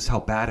 Like, it was how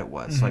bad it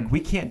was. Mm-hmm. Like, we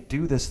can't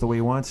do this the way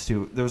he wants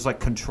to. There was like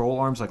control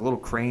arms, like little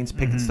cranes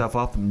picking stuff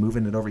up and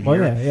moving it over Oh,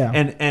 here. yeah.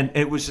 And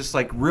it was just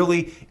like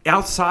really,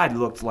 outside it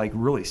looked like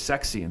really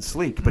sexy and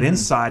sleek, but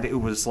inside it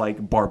was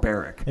like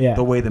barbaric. Yeah.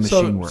 The way the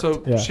machine worked.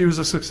 So Yeah. she was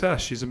a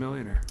success. She's a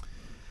millionaire.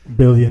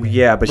 Billion.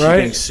 Yeah, but she's Right?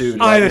 being sued.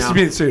 Oh, right yeah, now. she's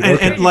being sued. And,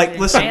 Okay. and like,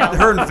 listen, Jail.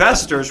 her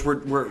investors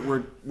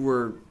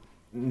were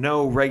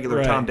no regular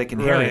Right, Tom, Dick, and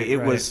Harry. right, It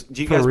right. was.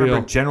 Do you For guys remember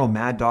real. General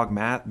Mad Dog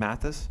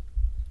Mathis?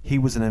 He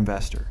was an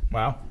investor.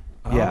 Wow.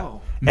 Yeah.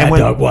 Oh. Mad And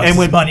when, Dog wants and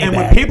when, his money and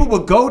when back. people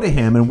would go to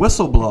him and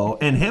whistle blow,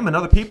 and him and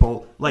other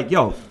people, like,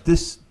 yo,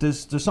 there's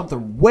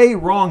something way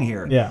wrong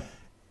here. Yeah.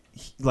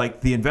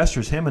 Like, the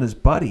investors, him and his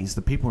buddies,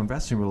 the people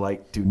investing, were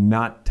like, do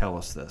not tell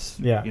us this.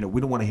 Yeah. We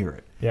don't want to hear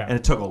it. Yeah. And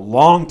it took a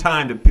long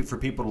time for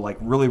people to like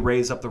really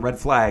raise up the red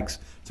flags,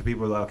 so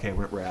people were like, okay,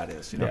 we're at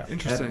this. Yeah.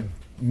 Interesting. And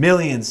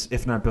millions,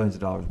 if not billions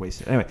of dollars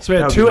wasted. Anyway, So we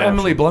that had was 2 my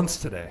Emily option. Blunts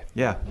today.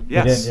 Yeah.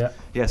 Yes. did, yeah.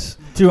 Yes.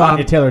 2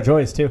 Anya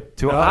Taylor-Joys too.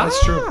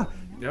 That's true.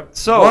 Yep.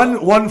 So-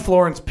 one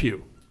Florence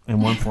Pugh.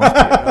 And one form.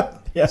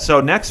 Yeah.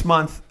 So next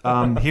month,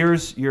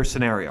 here's your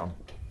scenario.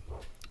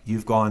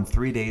 You've gone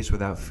 3 days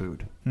without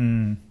food.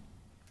 And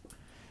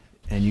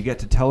you get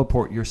to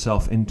teleport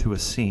yourself into a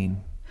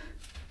scene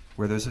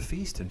where there's a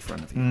feast in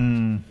front of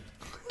you.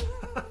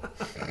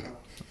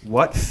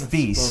 What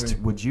feast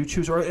funny. would you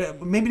choose? Or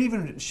maybe not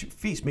even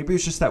feast. Maybe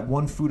it's just that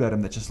one food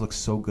item that just looks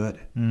so good.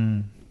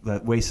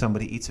 The way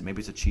somebody eats it. Maybe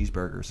it's a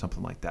cheeseburger or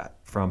something like that.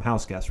 From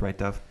House Guest, right,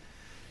 Dove?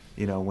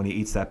 When he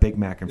eats that Big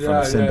Mac in front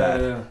of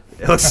Sinbad.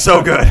 It looks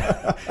so good.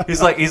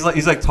 he's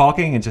like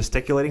talking and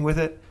gesticulating with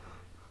it.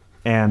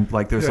 And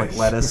like there's like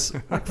lettuce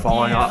like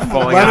falling out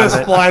Lettuce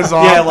of it. flies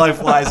off. Yeah, like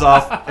flies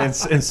off. And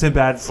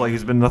Sinbad's like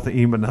he's been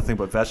eating nothing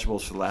but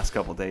vegetables for the last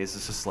couple of days.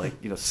 It's just like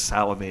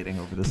salivating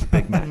over this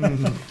Big Mac.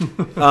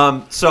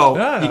 So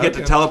Yeah, you get to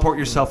okay. teleport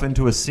yourself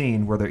into a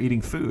scene where they're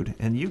eating food,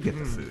 and you get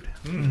the food,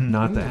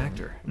 not the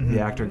actor. The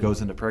actor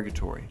goes into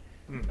purgatory.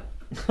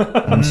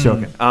 I'm just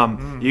joking.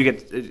 You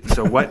get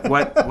so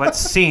what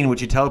scene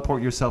would you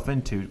teleport yourself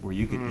into where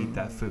you could eat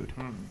that food?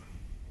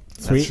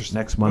 Sweet. That's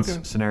next month's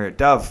Okay. scenario.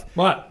 Dove,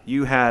 What?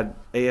 you had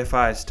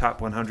AFI's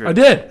Top 100. I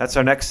did. That's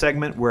our next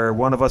segment where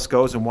one of us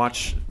goes and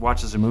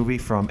watches a movie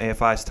from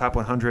AFI's Top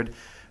 100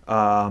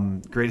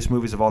 greatest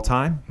movies of all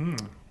time.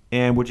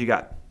 And what you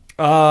got?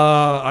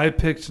 I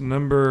picked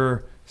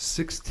number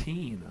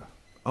 16.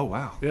 Oh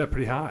wow. Yeah,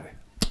 pretty high.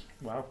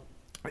 Wow.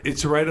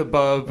 It's right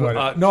above.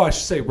 What? No, I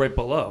should say right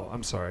below.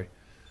 I'm sorry.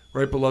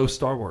 Right below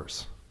Star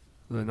Wars.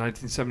 The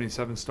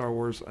 1977 Star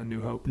Wars A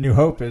New Hope. New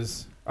Hope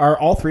are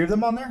all 3 of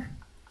them on there?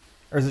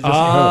 Or is it just New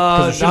Hope?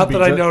 'Cause it shouldn't not be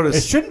that I noticed.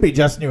 It shouldn't be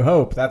just New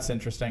Hope. That's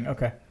interesting.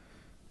 Okay.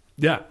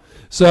 Yeah.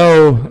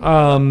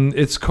 So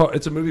it's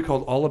a movie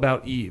called All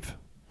About Eve.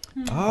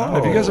 Oh.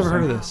 Have you guys ever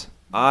heard of this?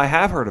 I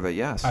have heard of it.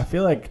 Yes. I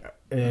feel like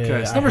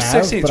Okay, it's I number have,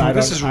 16, but so I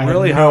this don't- is I have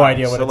really no high.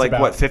 idea what So it's like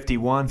about. what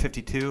 51,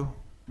 52?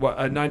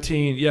 What?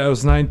 19? Yeah, it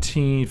was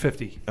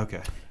 1950.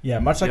 Okay. Yeah,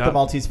 much like Yeah. the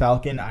Maltese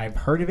Falcon. I've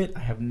heard of it. I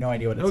have no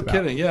idea what it's No about.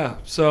 kidding. Yeah.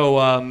 So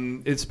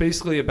it's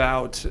basically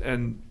about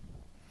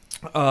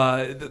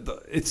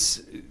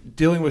it's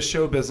dealing with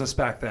show business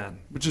back then,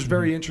 which is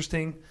very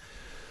interesting.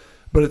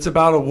 But it's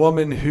about a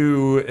woman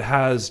who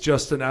has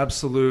just an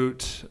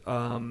absolute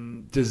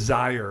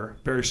desire,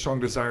 very strong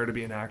desire to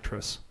be an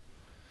actress.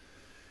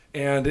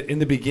 And in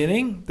the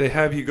beginning, they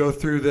have you go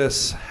through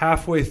this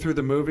halfway through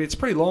the movie. It's a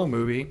pretty long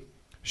movie.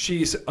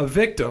 She's a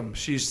victim.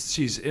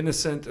 She's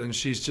innocent, and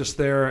she's just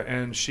there,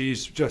 and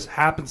she's just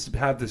happens to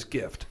have this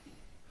gift.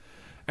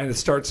 And it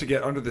starts to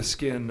get under the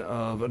skin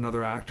of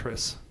another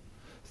actress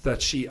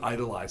that she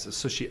idolizes.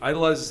 So she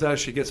idolizes that.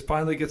 She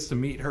finally gets to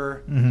meet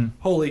her.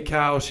 Holy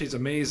cow, she's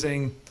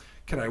amazing.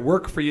 Can I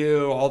work for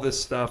you? All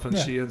this stuff. And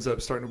Yeah. she ends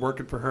up starting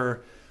working for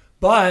her.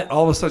 But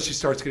all of a sudden she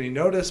starts getting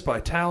noticed by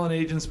talent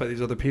agents, by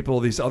these other people,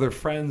 these other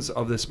friends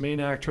of this main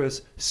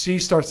actress. She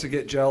starts to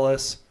get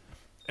jealous,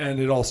 and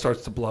it all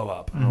starts to blow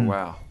up. Oh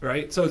wow.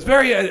 Right? So it's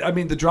very, I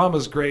mean, the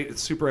drama's great.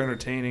 It's super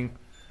entertaining.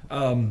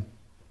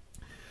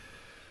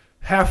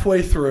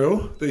 Halfway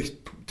through, they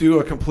do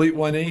a complete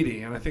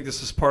 180, and I think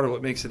this is part of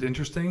what makes it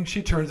interesting.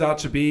 She turns out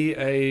to be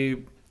a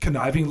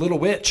conniving little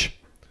witch.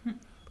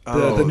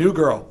 Oh, The new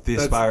girl, the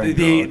That's aspiring the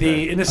girl,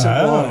 okay. innocent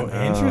Oh, one.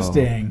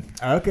 interesting.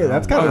 Okay,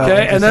 that's kind of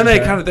Okay, and then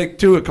interesting. they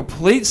do a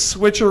complete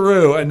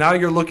switcheroo, and now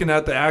you're looking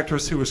at the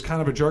actress who was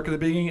kind of a jerk at the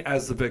beginning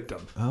as the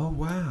victim. Oh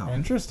wow.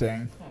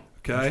 Interesting.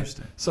 Okay,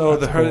 Interesting. so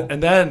That's her, cool.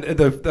 and then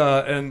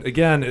and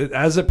again,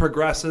 as it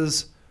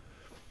progresses,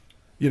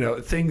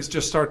 things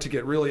just start to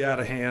get really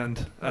out of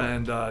hand,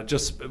 and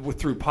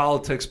through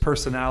politics,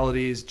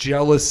 personalities,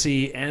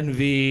 jealousy,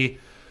 envy,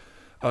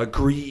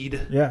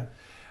 greed. Yeah.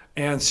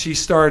 And she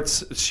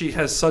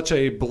has such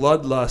a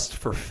bloodlust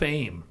for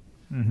fame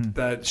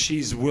that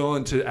she's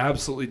willing to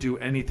absolutely do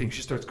anything.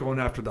 She starts going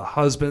after the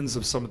husbands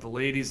of some of the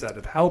ladies that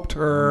have helped Oh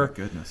her my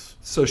goodness.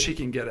 so she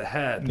can get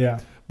ahead. Yeah.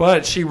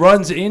 But she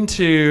runs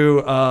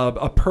into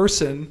a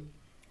person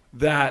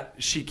that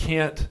she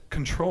can't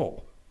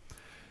control.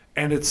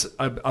 And it's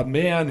a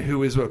man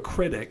who is a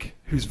critic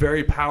who's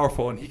very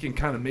powerful, and he can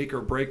kind of make or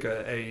break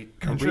a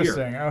career.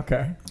 Interesting.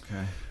 Okay.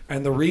 Okay.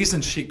 And the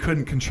reason she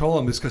couldn't control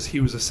him is because he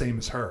was the same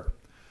as her.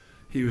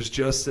 He was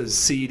just as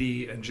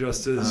seedy and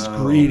just as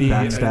greedy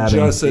and backstabbing.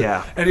 just as,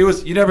 Yeah. and he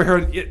was. You never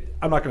heard it.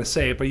 I'm not going to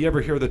say it, but you ever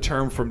hear the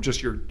term from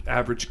just your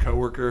average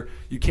coworker?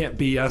 You can't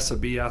BS a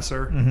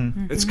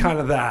BSer. It's kind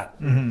of that.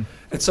 And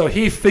so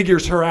he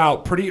figures her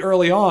out pretty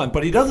early on,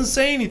 but he doesn't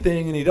say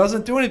anything and he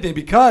doesn't do anything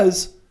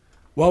because,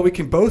 well, we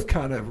can both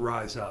kind of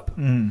rise up.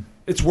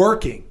 It's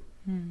working.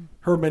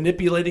 Her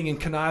manipulating and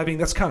conniving.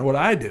 That's kind of what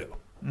I do.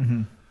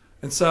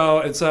 And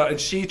so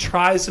she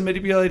tries to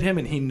manipulate him,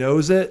 and he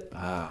knows it.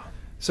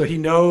 So he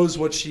knows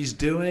what she's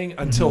doing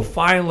until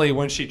finally,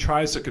 when she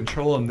tries to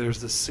control him,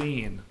 there's this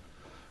scene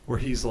where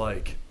he's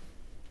like,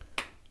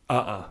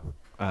 I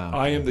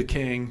am the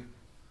king,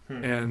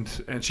 and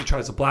she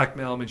tries to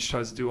blackmail him, and she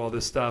tries to do all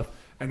this stuff,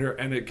 and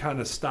it kind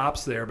of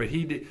stops there.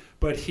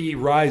 But he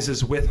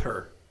rises with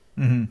her.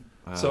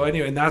 So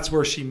anyway, and that's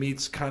where she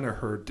meets kind of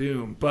her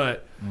doom.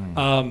 But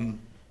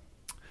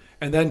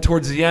and then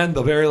towards the end,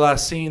 the very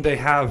last scene, they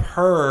have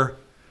her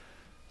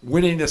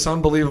winning this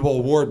unbelievable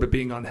award but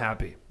being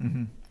unhappy.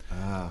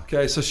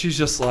 Okay, so she's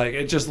just like,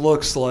 it just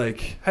looks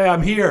like, hey,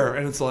 I'm here.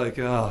 And it's like,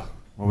 oh,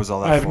 What was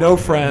all that? I have for? no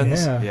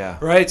friends. Yeah. Yeah.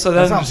 Right? So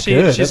That then sounds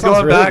good. That she's sounds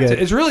going really back good.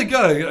 to, it's really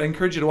good. I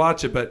encourage you to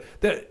watch it, but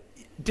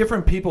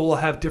different people will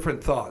have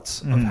different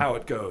thoughts of how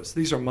it goes.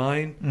 These are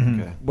mine.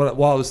 Okay. But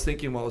while I was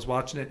thinking, while I was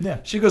watching it, Yeah.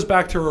 she goes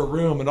back to her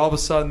room, and all of a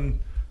sudden,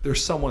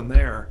 there's someone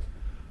there,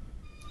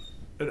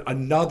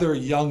 another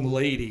young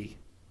lady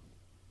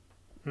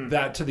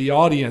that to the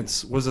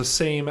audience was the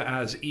same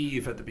as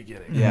Eve at the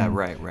beginning. Yeah.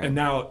 Right. And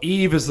now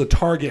Eve is the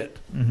target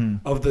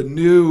of the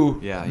new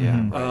Yeah.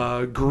 Yeah.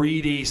 Right.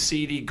 greedy,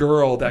 seedy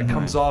girl that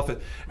comes off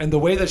it. And the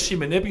way that she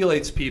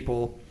manipulates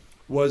people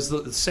was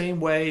the same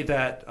way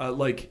that,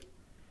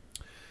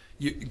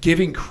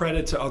 giving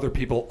credit to other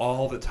people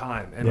all the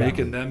time and Yeah.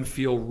 making them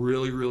feel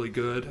really, really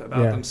good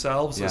about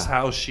themselves is Yeah.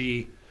 how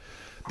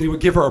they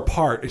would give her a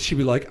part, and she'd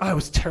be like, I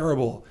was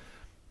terrible.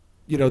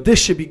 This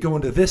should be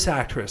going to this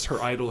actress,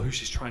 her idol, who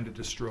she's trying to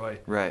destroy.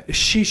 Right.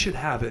 She should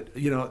have it.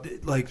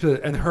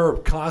 And her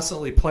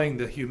constantly playing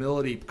the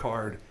humility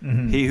card.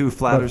 He who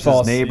flatters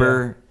False, his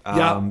neighbor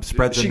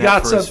spreads a she net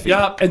got for some. his feet.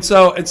 Yeah, and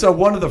so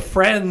one of the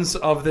friends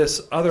of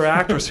this other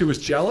actress who was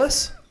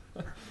jealous,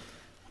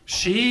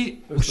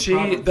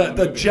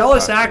 the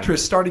jealous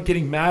actress started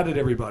getting mad at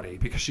everybody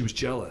because she was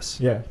jealous.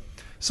 Yeah.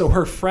 So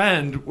her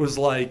friend was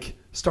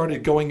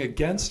started going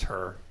against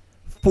her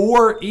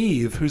for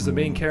Eve, who's the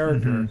main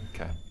character,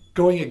 Okay.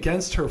 going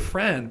against her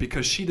friend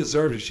because she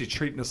deserves it. She's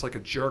treating us like a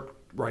jerk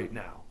right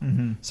now.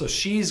 So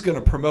she's going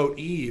to promote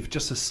Eve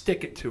just to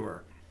stick it to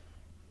her.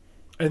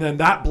 And then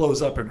that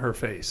blows up in her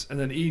face. And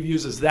then Eve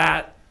uses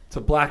that to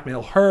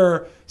blackmail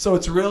her. So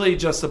it's really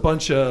just a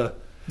bunch of...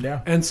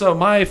 Yeah. And so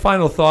my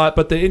final thought,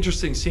 but the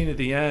interesting scene at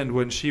the end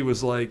when she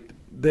was like,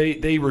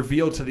 they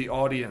revealed to the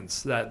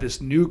audience that this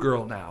new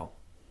girl now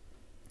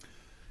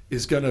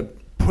is going to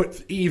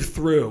put Eve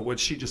through what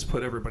she just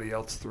put everybody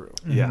else through.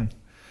 Yeah.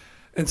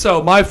 And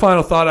so my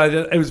final thought,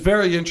 it was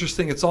very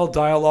interesting. It's all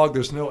dialogue.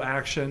 There's no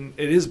action.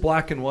 It is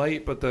black and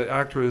white, but the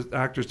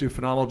actors do a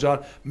phenomenal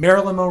job.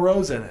 Marilyn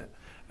Monroe's in it.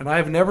 And I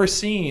have never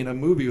seen a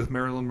movie with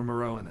Marilyn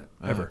Monroe in it,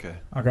 ever. Okay.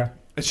 Okay.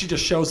 And she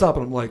just shows up,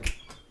 and I'm like,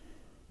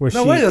 Was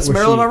no she- way, that's was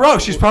Marilyn she- Monroe.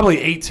 She's probably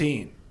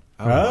 18.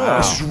 Oh,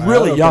 wow. She's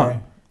really okay. young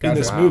in Gotcha.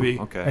 this Wow. movie.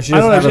 Okay. And she I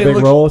don't doesn't have know, a she big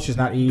looks- role. She's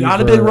not Eve.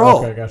 Not a big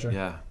role. Okay, gotcha.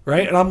 Yeah.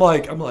 Right? And I'm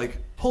like,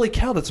 holy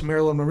cow, that's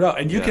Marilyn Monroe.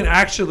 And you Yeah. can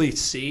actually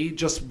see,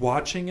 just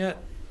watching it,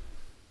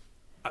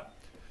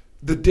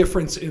 the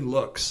difference in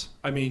looks.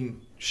 I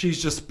mean,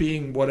 she's just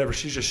being whatever.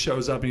 She just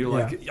shows up, and you're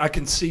like, I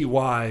can see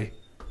why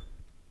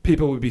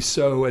people would be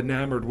so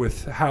enamored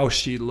with how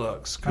she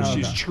looks. Because Oh,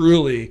 she's okay.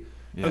 truly,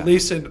 Yeah. at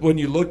least when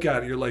you look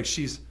at it, you're like,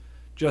 she's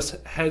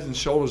just head and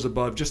shoulders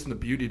above just in the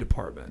beauty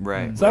department.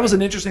 Right. So that was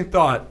an interesting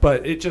thought,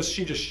 but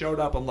she just showed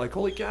up. I'm like,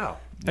 holy cow.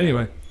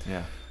 Anyway.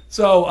 Yeah.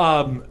 So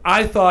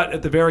I thought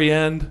at the very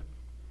end,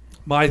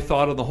 my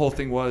thought on the whole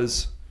thing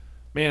was,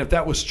 man, if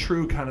that was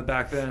true kind of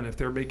back then, if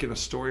they're making a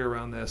story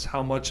around this,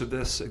 how much of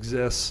this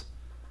exists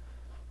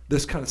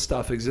this kind of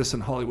stuff exists in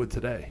Hollywood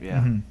today.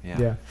 Yeah.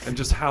 Yeah. And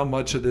just how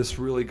much of this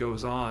really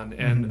goes on.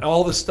 And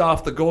all the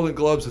stuff, the Golden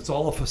Globes, it's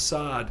all a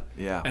facade.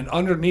 Yeah. And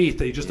underneath,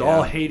 they just Yeah.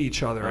 all hate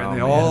each other. Oh, And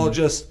they man. all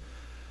just,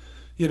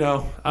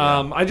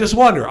 I just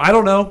wonder. I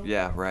don't know.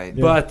 Yeah, right.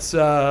 But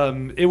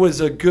it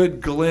was a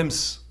good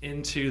glimpse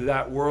into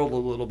that world a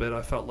little bit,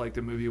 I felt like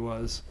the movie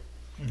was.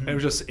 And it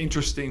was just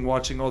interesting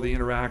watching all the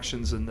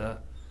interactions and the,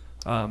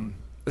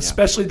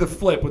 especially the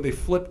flip. When they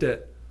flipped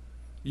it,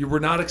 you were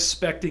not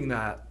expecting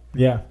that.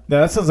 Yeah.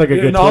 No, that sounds like a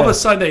good And all of a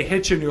twist. sudden they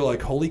hit you and you're like,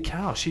 holy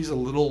cow, she's a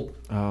little,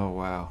 Oh,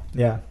 wow.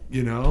 Yeah.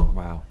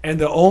 Wow. And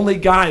the only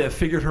guy that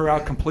figured her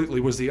out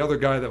completely was the other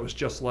guy that was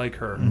just like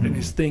her in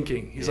his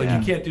thinking. He's like, Yeah.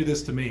 you can't do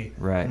this to me.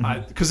 Right.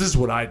 Because this is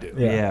what I do.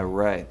 Yeah. Yeah,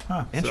 right.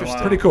 Huh. Interesting.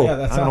 So, Pretty cool. Yeah,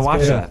 that I'm sounds gonna watch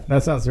good. that.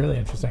 That sounds really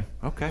interesting.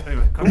 Okay.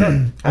 Anyway, I'm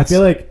done. I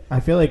feel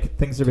like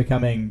things are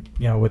becoming,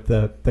 with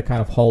the kind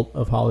of halt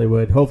of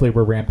Hollywood. Hopefully,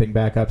 we're ramping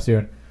back up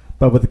soon.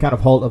 But with the kind of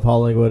halt of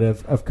Hollywood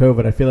of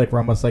COVID, I feel like we're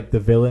almost like the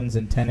villains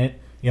in Tenet.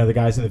 The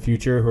guys in the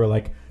future who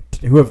are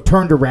who have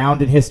turned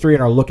around in history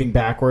and are looking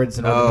backwards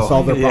and are going to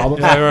solve their yeah.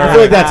 problems. Yeah, right, I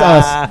feel like that's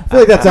us. I feel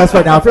like that's us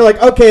right now. I feel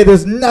like, okay,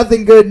 there's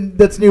nothing good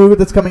that's new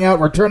that's coming out.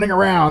 We're turning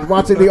around,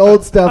 watching the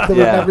old stuff that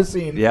we've never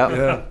seen. Yep.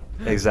 Yeah.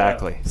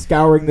 Exactly.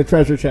 Scouring the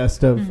treasure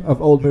chest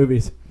of old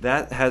movies.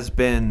 That has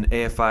been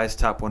AFI's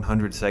Top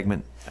 100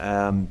 segment.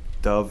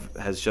 Dove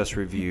has just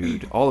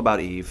reviewed All About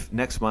Eve.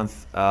 Next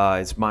month,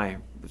 it's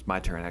my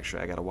turn,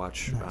 actually. I got to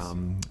watch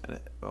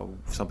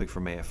something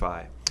from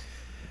AFI.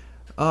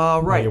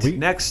 Right. your week?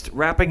 Next,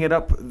 wrapping it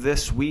up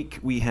this week,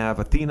 we have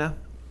Athena,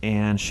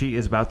 and she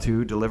is about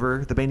to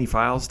deliver the Baney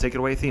Files. Take it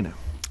away, Athena.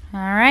 All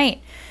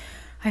right.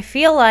 I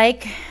feel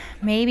like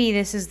maybe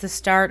this is the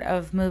start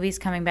of movies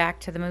coming back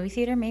to the movie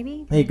theater,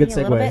 maybe. Hey, good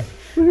Maybe a little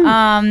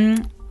segue.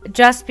 bit.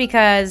 Just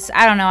because,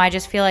 I don't know, I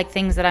just feel like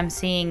things that I'm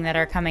seeing that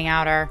are coming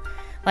out are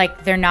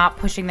like they're not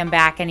pushing them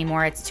back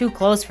anymore. It's too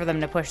close for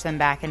them to push them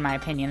back, in my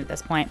opinion, at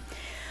this point.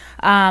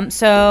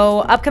 So,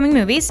 upcoming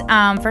movies.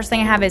 First thing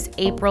I have is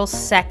April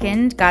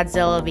 2nd,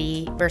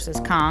 Godzilla vs.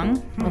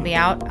 Kong will be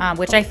out,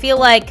 which I feel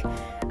like,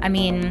 I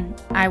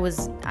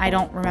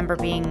don't remember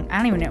I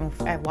don't even know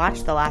if I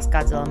watched the last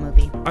Godzilla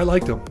movie. I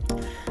liked him.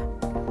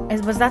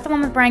 Was that the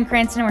one with Bryan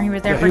Cranston where he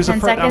was there Yeah, for 10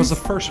 seconds? That was the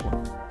first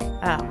one.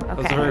 Oh, That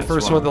was the okay. very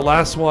first one. The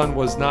last one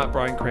was not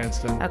Bryan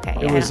Cranston. Okay,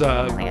 It yeah, was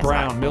I don't think I saw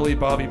Brown, it. Millie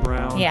Bobby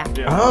Brown. Yeah.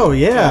 Oh,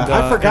 yeah. And,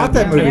 I forgot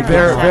that and- movie. and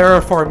Vera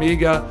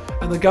Farmiga,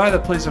 and the guy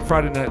that plays in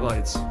Friday Night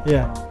Lights.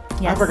 Yeah.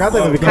 Yes. I forgot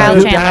that movie. Kyle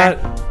You-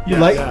 Chandler. You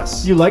liked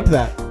Yes. you liked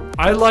that.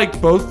 I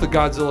liked both the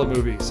Godzilla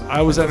movies.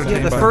 I was entertained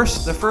Yeah, by the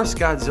first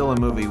Godzilla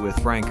movie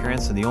with Bryan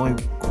Cranston, the only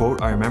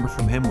quote I remember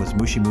from him was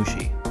 "Mushi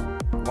Mushi."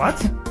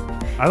 What?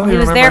 I don't He even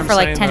was remember there him for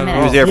like saying 10 that at minutes.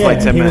 He was all. there for like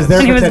 10 he minutes. was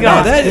there He for was 10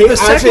 gone. minutes. That- the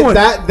second Actually,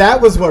 one-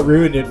 that was what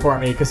ruined it for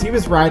me because he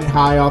was riding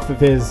high off of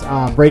his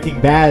Breaking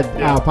Bad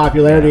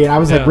popularity, and I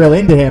was like Yeah. real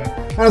into him.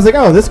 And I was like,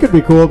 oh, this could be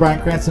cool,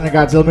 Bryan Cranston in a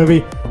Godzilla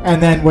movie.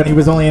 And then when he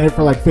was only in it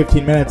for like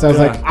 15 minutes, I was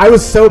Yeah. like, I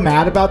was so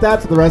mad about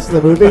that for the rest of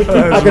the movie. I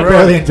could right.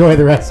 barely enjoy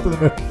the rest of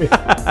the movie.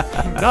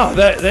 No,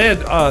 they had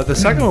the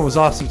second one was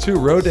awesome too.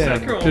 Rodan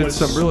Second one did was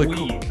some really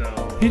sweet, cool.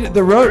 though. He did,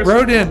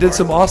 Rodan did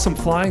some awesome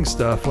flying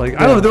stuff. Like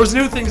I don't know, there was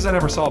new things I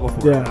never saw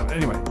before. Yeah.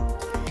 Anyway,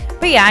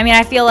 But yeah,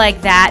 I feel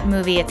like that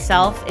movie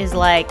itself is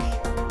like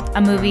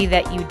a movie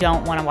that you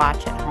don't want to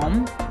watch at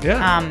home.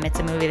 Yeah. It's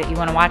a movie that you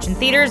want to watch in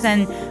theaters,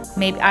 and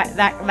maybe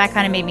that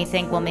kind of made me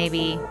think, well,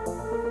 maybe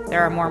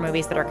there are more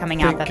movies that are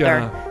coming out Think,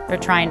 that they're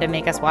trying to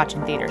make us watch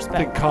in theaters. I But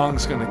think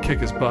Kong's gonna kick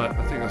his butt.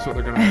 I think that's what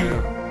they're gonna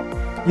do.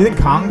 You think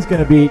Kong's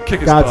gonna beat Kick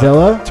his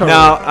Godzilla? butt. Totally.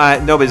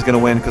 No, nobody's gonna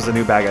win because the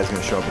new bad guy's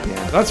gonna show up at the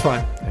end. That's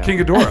fine. Yeah. King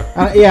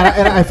Ghidorah. Yeah,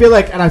 and I feel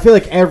like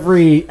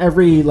every like They're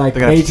gonna have to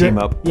major team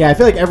up. Yeah, I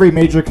feel like every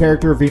major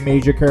character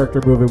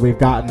movie we've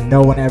gotten,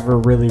 no one ever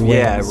really wins.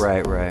 Yeah,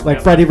 right. Like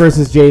Freddy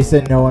versus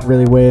Jason, no one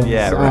really wins.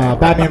 Yeah, right.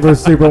 Batman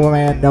versus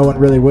Superman, no one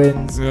really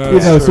wins. Yeah, Even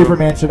though that's true.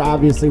 Superman should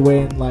obviously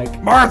win.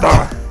 Like,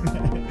 Martha.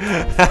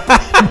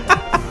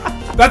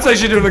 That's how you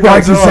should do the Godzilla.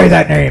 why'd you say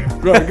that name?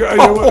 Right,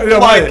 Oh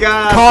my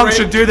God, Kong right?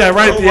 should do that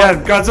right at the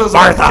end. Godzilla's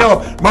about to kill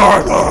him.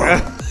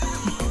 Martha.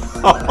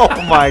 Oh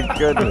my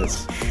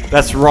goodness,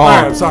 that's All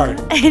right, wrong. I'm sorry.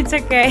 it's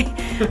okay.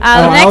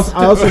 I Next,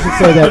 also should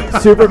say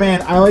that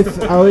Superman. I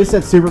always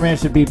said Superman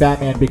should beat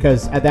Batman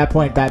because at that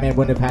point Batman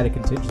wouldn't have had a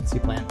contingency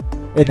plan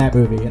in that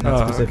movie, in that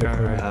Oh, specific okay,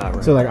 movie.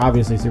 right. So like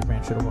obviously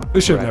Superman should have won.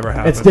 This should have never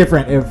happened. It's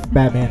different if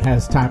Batman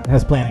has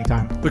planning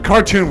time. The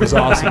cartoon was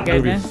awesome. my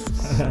movie.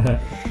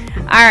 goodness.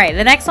 All right,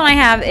 the next one I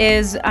have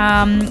is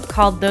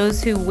called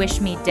Those Who Wish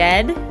Me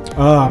Dead.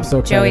 Oh, I'm so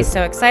excited. Joey's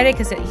so excited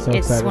because it's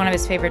excited. one of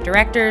his favorite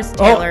directors,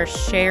 Taylor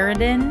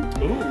Sheridan.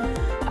 Ooh.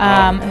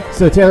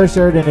 So Taylor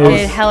Sheridan Did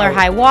is Hell or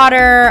High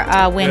Water,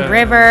 Wind Yeah.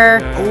 River.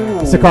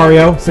 Yeah.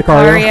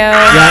 Sicario.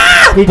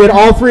 Yeah, he did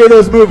all 3 of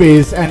those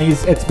movies, and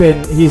he's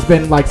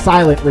been like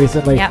silent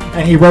recently. Yep.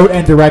 And he wrote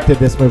and directed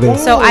this movie.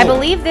 So I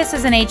believe this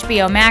is an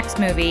HBO Max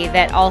movie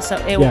that also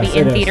it will Yes, be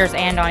in it is. theaters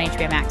and on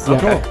HBO Max. Yeah.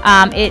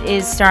 Cool. It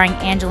is starring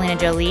Angelina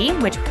Jolie,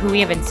 who we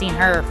haven't seen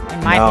her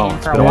in my No, opinion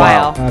it's for been a a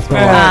while. That's been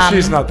a while.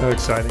 She's not that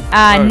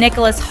exciting.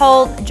 Nicholas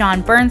Hoult,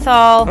 John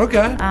Bernthal.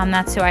 Okay.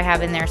 That's who I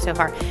have in there so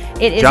far.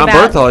 It is John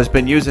about Bernthal has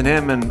been using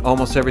him in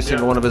almost every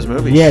single one of his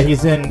movies. Yeah,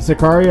 he's in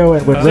Sicario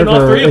and Wind He's in all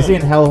River. 3 of Is he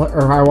them. in Hell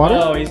or High Water?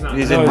 Oh, he's not.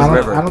 He's No, in I Wind don't,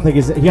 River. I don't think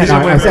he's. Yeah, He's no,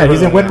 in I Wind said River,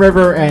 he's in yeah. Wind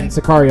River and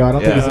Sicario. I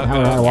don't think he's in Yeah,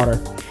 Hell or High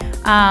Water.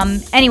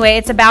 Anyway,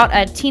 it's about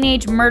a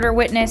teenage murder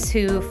witness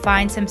who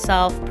finds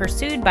himself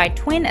pursued by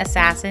twin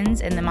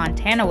assassins in the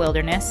Montana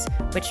wilderness,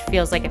 which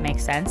feels like it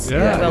makes sense.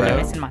 Yeah, The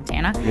wilderness right. in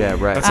Montana. Yeah,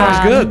 right. That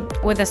sounds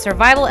good. With a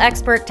survival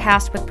expert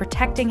tasked with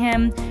protecting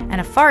him and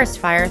a forest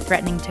fire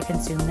threatening to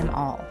consume them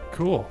all.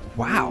 Cool.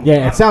 Wow.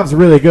 Yeah, it sounds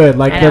really good.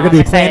 Like I they're know,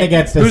 gonna be I'm playing excited.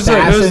 against Who's the-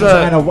 assassins who's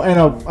the-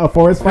 and a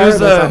forest fire. Who's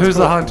That the sounds Who's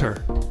the cool. hunter?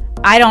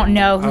 I don't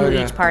know who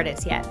Okay. each part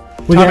is yet.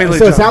 Well, Tommy yeah, Lee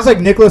so it Jones. sounds like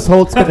Nicholas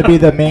Holt's going to be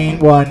the main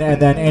one, and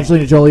then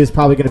Angelina Jolie is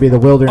probably going to be the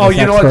wilderness Oh,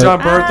 you know what? expert. John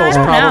Berthel's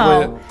I don't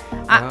probably. know.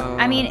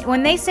 I mean,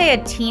 when they say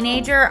a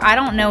teenager, I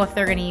don't know if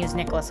they're going to use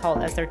Nicholas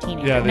Hoult as their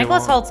teenager. Yeah, they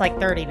Nicholas won't. Holt's like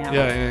 30 now.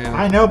 Yeah.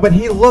 I know, but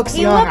he looks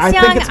He young. looks I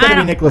young. think it's going I to be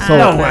don't- Nicholas I Hoult.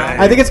 don't know.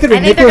 I think it's going to I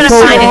be think they're Nicholas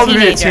gonna Hoult. find a Too old to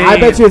be a teenager. I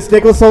bet you it's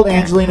Nicholas Hoult,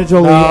 Angelina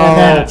Jolie, and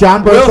then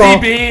John Will Bernthal.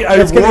 he be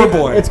a it's gonna war be,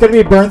 boy? It's going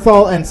to be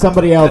Bernthal and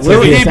somebody else.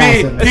 Will as the he be?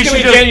 assassin. It's He gonna should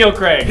be just- Daniel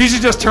Craig. He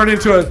should just turn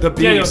into the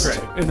Daniel beast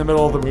Craig. in the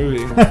middle of the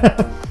movie.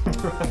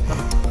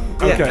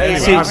 Yeah. Okay, anyway,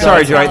 See, I'm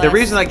sorry, sorry. Joey. The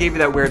reason I gave you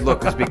that weird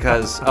look is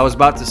because I was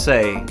about to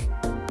say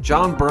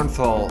John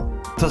Bernthal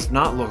does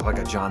not look like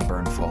a John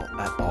Bernthal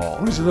at all.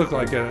 What does he look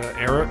like?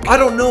 Eric? I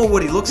don't know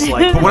what he looks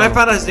like, but when I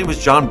found out his name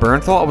was John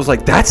Bernthal, I was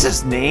like, that's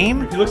his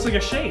name? He looks like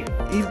a Shane.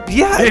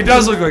 Yeah. He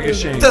does look like a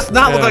Shane. He does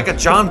not look Yeah. like a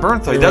John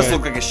Bernthal. He You're does right.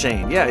 look like a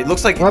Shane. Yeah, he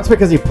looks like... Well, that's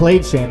because he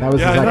played Shane. That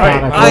was Yeah, his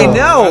right. iconic I role.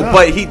 know,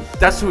 but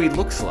that's who he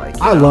looks like.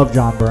 I love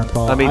John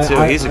Bernthal. I mean, too.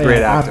 He's a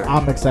great actor.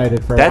 I'm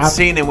excited for That I'm-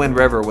 scene in Wind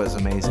River was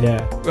amazing.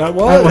 Yeah.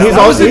 Well, He's that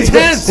always was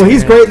intense.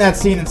 he's great in that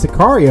scene in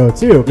Sicario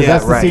too, because Yeah,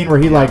 that's the right. scene where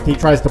he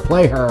tries to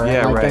play her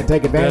Yeah, and right. and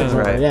take advantage Yeah, of her.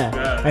 right.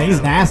 Yeah, and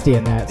he's nasty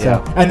in that. So,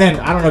 Yeah. and then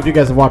I don't know if you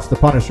guys have watched the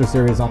Punisher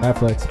series on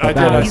Netflix. But I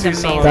that did. I was, He's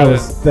see some of that it.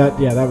 was that.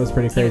 Yeah, that was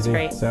pretty He was crazy.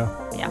 great. So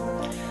Yeah.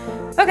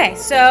 Okay,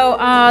 so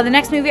the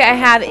next movie I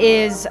have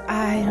is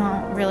I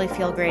don't really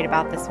feel great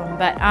about this one,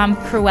 but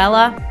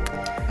Cruella.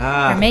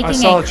 They're making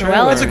saw a the trailer.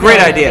 Cruella. It's a great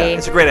movie. idea.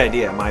 It's a great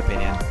idea, in my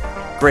opinion.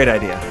 Great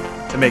idea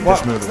to make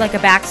this movie. It's like a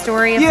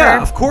backstory of Yeah, her.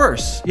 of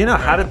course. You know,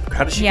 how did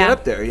she Yeah. get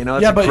up there? You know,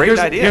 it's Yeah, a but great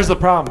idea. here's the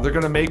problem. They're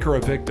going to make her a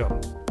victim.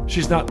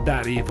 She's not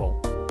that evil.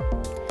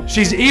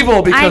 She's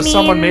evil because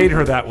someone mean, made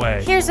her that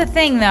way. Here's the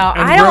thing, though.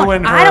 And I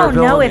ruin don't her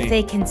know villainy. if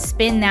they can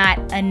spin that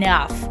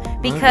enough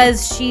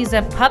because she's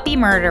a puppy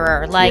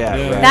murderer. Like Yeah,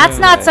 right. that's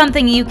not Right.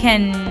 something you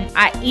can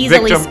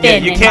easily victim, spin. yeah,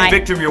 you in can't my,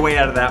 victim your way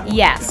out of that one.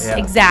 Yes, Yeah. It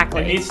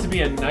exactly. needs to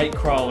be a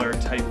Nightcrawler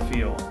type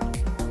feel.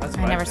 That's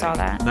I my never thing. saw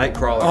that.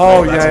 Nightcrawler.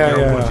 Oh, that's a yeah, good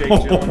yeah, one. yeah. Jake Oh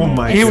Gyllenhaal.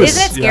 my Isn't God. it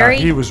scary?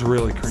 Yeah, he was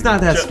really creepy. It's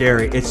not that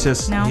scary. It's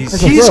just No? he's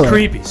It's a She's thriller.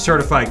 creepy.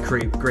 certified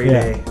creep, grade Yeah.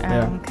 A.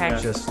 Yeah. Okay.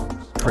 Just I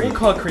creep. wouldn't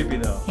call it creepy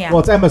though. Yeah. Well,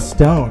 it's Emma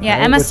Stone. Yeah,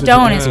 right? Emma Which is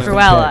Stone an is interesting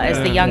Cruella, pick. is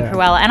the young Yeah.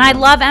 Cruella, and I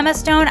love Emma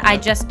Stone. I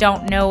just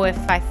don't know if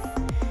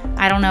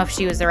I don't know if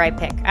she was the right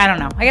pick. I don't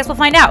know. I guess we'll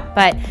find out.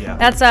 But Yeah.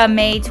 that's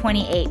May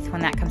 28th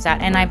when that comes out,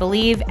 and I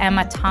believe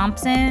Emma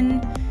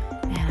Thompson,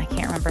 and I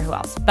can't remember who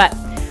else. But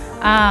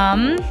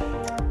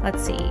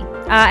let's see.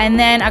 And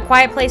then A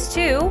Quiet Place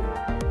 2.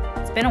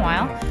 It's been a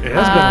while. It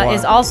has been a while.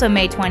 Is also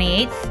May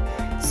 28th.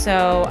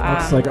 So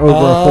That's like over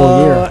a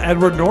full year.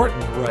 Edward Norton,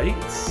 right?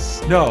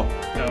 No.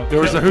 No,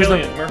 There was a- who's the-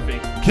 Cillian Murphy.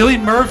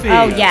 Cillian Murphy.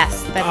 oh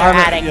yes, that they're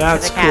adding yeah, to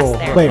the that's cast cool.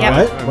 there. Wait, Yep.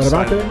 what? I'm What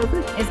about excited. Cillian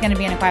Murphy? Is going to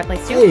be in A Quiet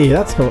Place 2. Hey,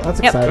 that's cool.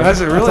 That's Yep. exciting. That's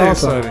really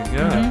awesome. exciting.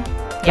 Yeah. Mhm.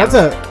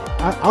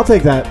 That's I'll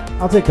take that.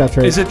 I'll take that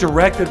trade. Is it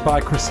directed by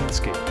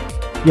Krasinski?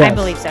 Yes. I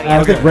believe so, And yeah.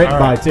 I think Okay, written all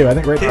by right. too. I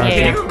think written Can, by.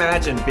 can Yeah. you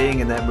imagine being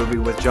in that movie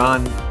with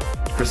John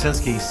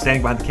Krasinski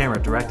standing behind the camera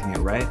directing it,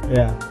 right?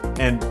 Yeah.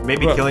 And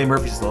maybe Well- Cillian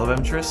Murphy's love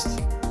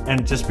interest,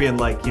 and just being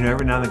like, you know,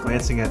 every now and then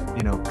glancing at,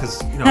 you know,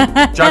 because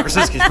John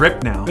Krasinski's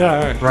ripped now,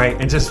 Yeah, right.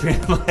 and just being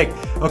like,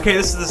 okay,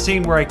 this is the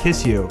scene where I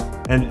kiss you,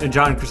 and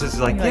John Krasinski's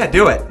like, You're yeah, like-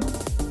 do it.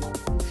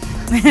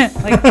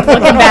 Like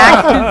looking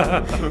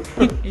back.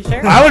 You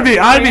sure? I'd be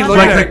Yeah. looking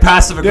Like, at, like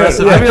passive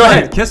aggressive. I'd be Go like-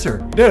 ahead, kiss her.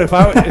 dude.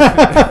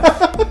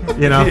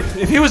 You know.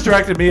 If he was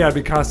directing me, I'd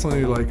be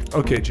constantly like,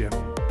 okay, Jim.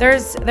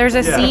 There's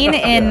a Yeah. scene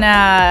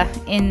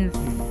in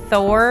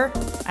Thor.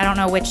 I don't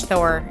know which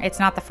Thor. It's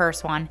not the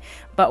first one,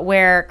 but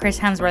where Chris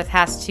Hemsworth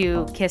has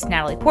to kiss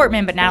Natalie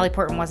Portman, but Natalie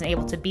Portman wasn't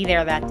able to be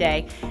there that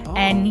day,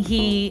 and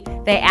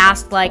they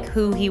asked like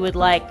who he would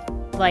like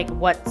like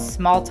what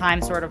small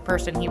time sort of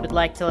person he would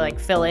like to like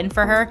fill in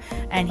for her,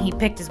 and he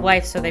picked his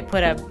wife, so they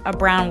put a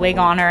brown wig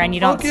on her and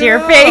you don't see her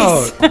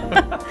face.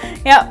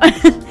 Yep.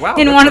 Wow,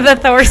 in good one of the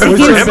for- Thor Which scenes.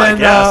 would him, have I been,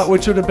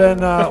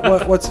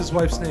 guess. what's his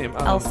wife's name?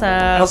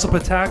 Elsa. Elsa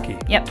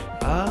Pataki. Yep.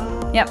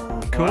 Ah. Yep.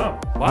 Cool. Wow.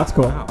 That's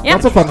cool. Yeah.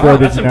 That's a fun bro,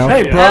 did you know?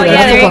 Hey, bro. Oh, yeah,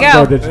 that's there a you fun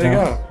bro, go. did you There you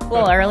know? go. A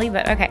little early,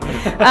 but okay.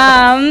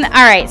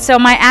 All right. So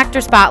my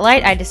actor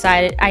spotlight, I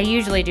decided I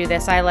usually do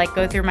this. I like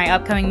go through my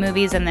upcoming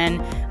movies and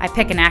then I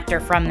pick an actor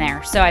from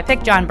there. So I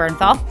picked John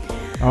Bernthal.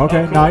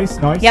 Okay, nice.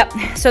 Yep.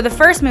 So the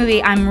first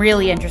movie, I'm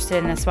really interested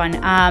in this one.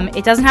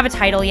 It doesn't have a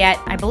title yet.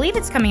 I believe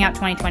it's coming out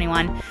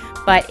 2021,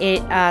 but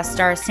it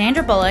stars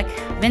Sandra Bullock,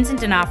 Vincent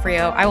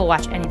D'Onofrio. I will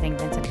watch anything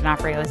Vincent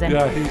D'Onofrio is in.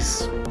 Yeah,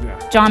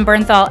 yeah. John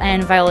Bernthal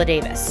and Viola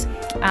Davis.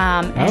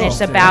 And Oh, it's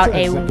that's about an a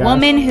excellent cast.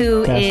 woman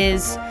who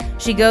Cast.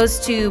 she goes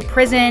to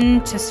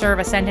prison to serve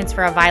a sentence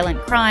for a violent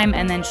crime,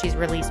 and then she's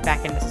released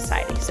back into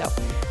society. So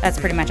that's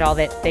pretty much all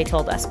that they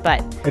told us.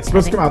 But It's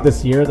supposed to come out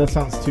this year. That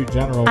sounds too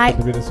general for it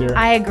to be this year.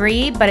 I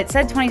agree, but it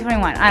said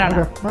 2021. I don't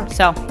Okay, know. right.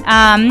 So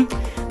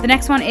the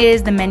next one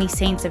is The Many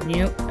Saints of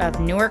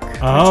Newark.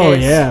 Oh, which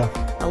is yeah.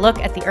 a look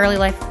at the early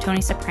life of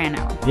Tony Soprano.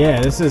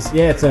 Yeah, it's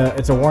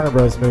a Warner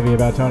Bros. Movie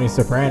about Tony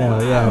Soprano.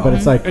 Yeah, but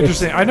it's like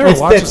Interesting. It's, I never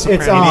watched The it's,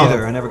 Sopranos. Me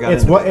neither. I never got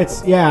It's into what it.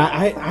 it's yeah.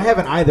 I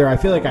haven't either. I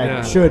feel like I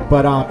Yeah. should,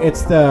 but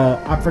it's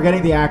I'm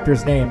forgetting the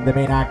actor's name, the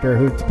main actor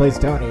who plays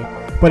Tony,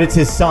 but it's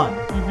his son.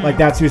 Like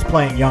that's who's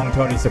playing young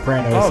Tony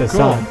Soprano. It's Oh, his cool.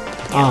 son.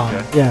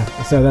 Okay. Yeah.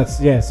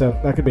 So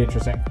that could be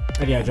interesting.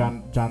 And yeah,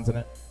 John's in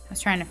it. I was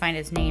trying to find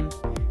his name.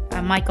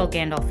 Michael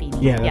Gandolfini.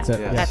 Yeah, that's it.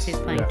 Yes. That's who's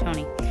playing Yeah.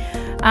 Tony.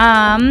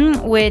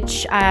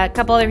 Which a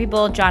couple other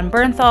people: John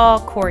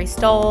Bernthal, Corey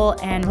Stoll,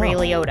 and Ray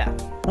Liotta.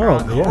 Oh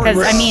yeah.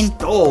 Because I mean,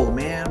 Stoll,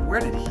 man, where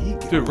did he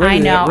go? Dude, I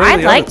know. Ray I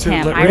Liotta, liked too.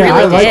 him. Ray I Yeah, I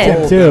really liked did.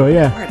 him too.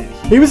 Yeah. Where did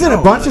He was in a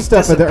go? bunch of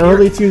stuff in the Disappeared.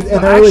 early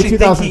I actually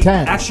think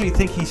 2010s. Actually,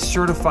 think he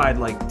certified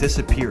like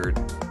disappeared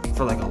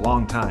for like a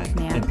long time,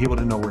 Yeah. and people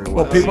didn't know where he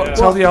Well, was. people Yeah.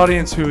 tell the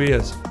audience who he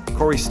is.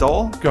 Corey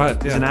Stoll. Go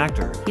ahead. He's Yeah. an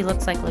actor. He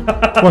looks like Luke.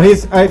 Well,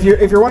 he's if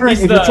you're wondering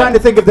He's if you're the- trying to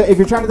think of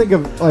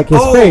like his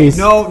Oh face.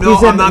 no,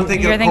 he's I'm in- not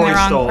thinking You're of thinking Corey the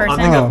wrong Stoll. I'm person?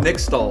 thinking Oh. of Nick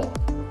Stoll.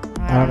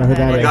 I don't know who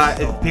that The is. guy,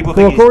 if people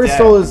Well, think Corey he's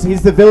Stoll dead.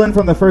 he's the villain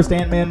from the first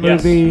Ant-Man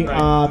Yes, movie.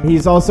 right.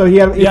 He's also he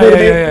played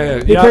Yeah.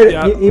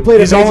 he played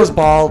He's a major, almost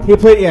bald. He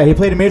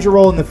played a major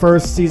role in the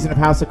first season of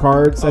House of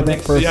Cards. I think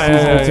Nick- first yeah,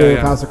 season yeah, or two yeah, of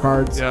yeah. House of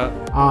Cards. Yeah.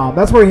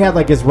 That's where he had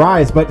like his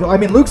rise. But I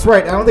mean, Luke's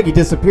right. I don't think he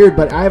disappeared,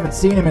 but I haven't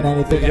seen him in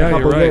anything in Yeah, a you're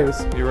couple right.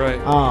 years. You're right.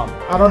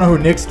 I don't know who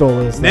Nick Stoll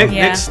is. though. Nick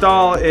Yeah.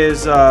 Stahl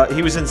is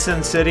he was in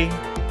Sin City.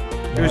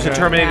 He was in Okay.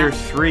 Terminator Yeah.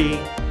 3.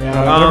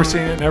 Yeah. Never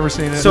seen it. Never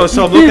seen it. So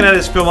I'm looking at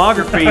his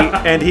filmography,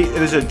 and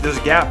there's a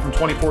gap from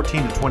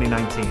 2014 to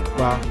 2019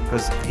 Wow.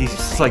 because he's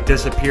just like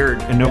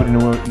disappeared and nobody knew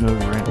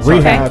where he was.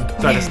 Rehab.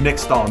 Sorry, it's Nick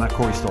Stahl, not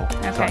Corey Stoll.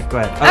 Okay. Sorry, go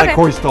ahead. I like Okay.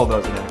 Corey Stoll though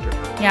as an actor.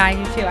 Yeah, I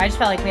do too. I just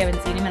felt like we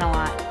haven't seen him in a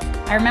lot.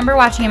 I remember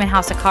watching him in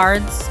House of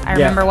Cards. I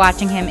remember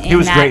watching him in He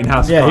was that, great in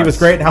House of Yeah, Cards. he was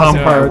great in House Oh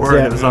of my Cards, word,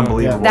 yeah. it was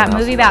unbelievable. that in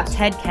House movie of about Cards.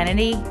 Ted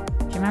Kennedy. Do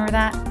you remember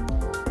that?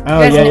 Oh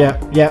You guys yeah, know- yeah,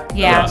 yeah.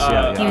 Yeah,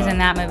 yeah, he was in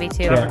that movie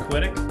too. Yeah.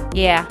 Quiddick?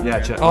 Yeah. Yeah,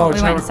 check. Oh, We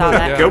went and saw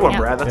that. Good one, Yeah.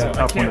 Brad. That's Yeah. a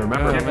tough one to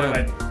remember. Can't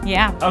believe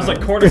Yeah. I was like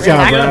quarter. Good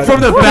job, Brad.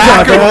 From the Good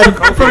back job, of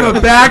Brad. from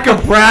the back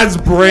of Brad's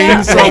brain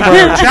Yeah.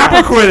 somewhere.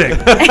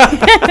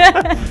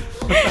 Chappaquiddick.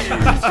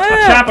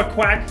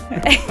 Chappaquack.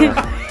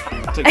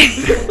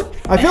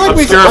 I feel like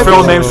we Obscure I film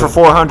feel- names for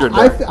 400.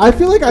 I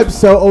feel like I'm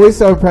always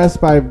so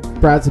impressed by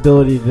Brad's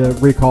ability to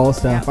recall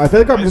stuff. I feel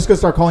like I'm just gonna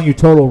start calling you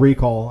Total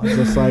Recall. It's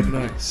just like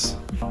Nice.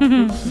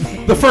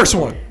 The first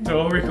one.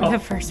 Total Recall. The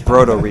first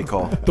one. Brodo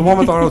Recall. The one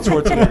with Arnold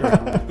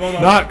Schwarzenegger. Going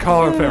on. Not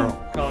Colin Farrell.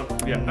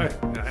 Yeah.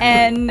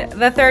 And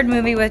the third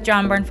movie with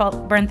John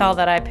Bernthal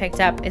that I picked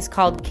up is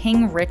called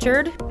King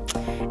Richard,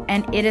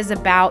 and it is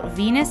about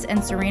Venus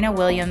and Serena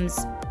Williams,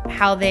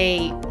 how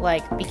they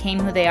like became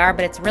who they are,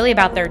 but it's really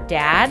about their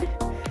dad,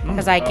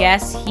 because I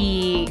guess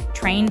he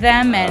trained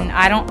them, and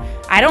I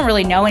don't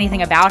really know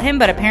anything about him,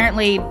 but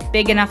apparently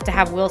big enough to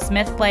have Will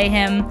Smith play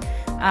him. boy.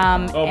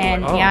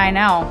 And Oh. yeah, I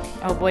know.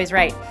 Oh, boy's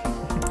right.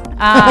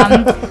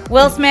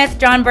 Will Smith,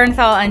 John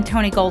Bernthal, and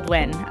Tony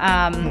Goldwyn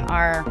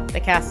are the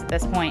cast at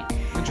this point.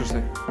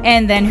 Interesting.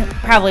 And then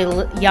probably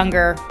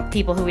younger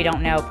people who we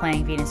don't know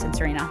playing Venus and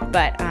Serena.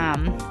 But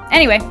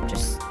anyway,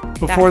 just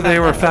Before they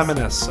were that was-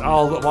 feminists.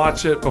 I'll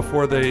watch it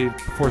before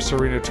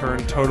Serena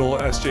turned total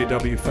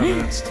SJW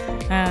feminist.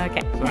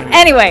 Okay.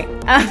 Anyway,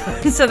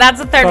 so that's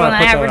the third Thought one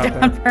I'd I have put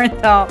for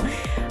that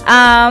John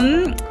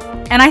Bernthal.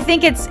 And I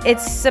think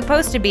it's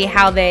supposed to be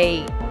how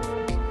they,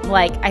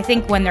 like, I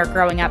think when they're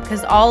growing up,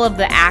 because all of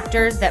the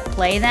actors that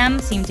play them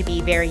seem to be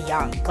very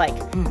young, like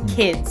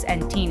kids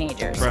and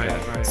teenagers.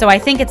 Right. So I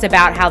think it's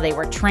about how they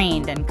were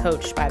trained and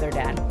coached by their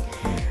dad.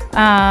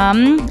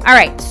 All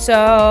right,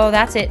 so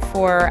that's it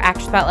for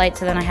Actor Spotlight.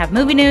 So then I have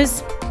movie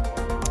news.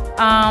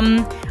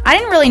 I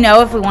didn't really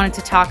know if we wanted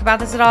to talk about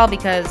this at all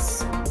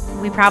because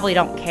we probably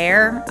don't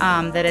care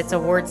that it's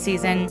award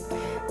season,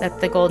 that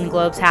the Golden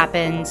Globes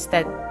happened,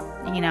 that,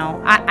 you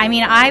know, I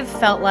mean, I've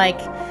felt like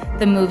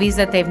the movies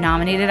that they've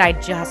nominated, I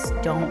just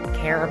don't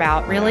care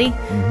about, really.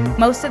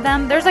 Most of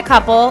them. There's a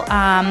couple.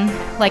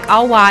 Like,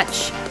 I'll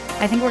watch,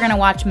 I think we're going to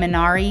watch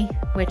Minari,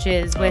 which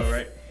is with... Oh,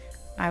 right.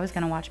 I was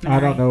going to watch Minari. I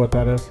don't know what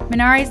that is.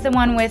 Minari's the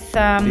one with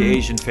The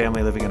Asian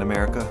family living in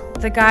America.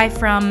 the guy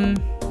from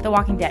The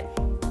Walking Dead.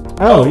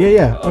 Oh,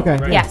 yeah. Okay.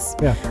 right. Yes.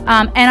 Yeah.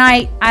 And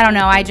I don't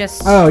know. I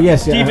just... Oh,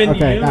 yes. Yeah. Stephen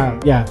okay.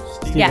 Yeun? Yeah.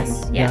 Yes,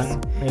 Stephen yes.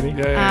 Yeun, maybe.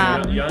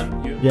 Yeah.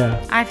 Yun?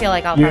 Yeah. I feel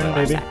like I'll Yeun,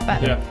 probably watch maybe? that.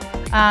 But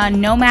Yeah.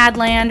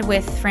 Nomadland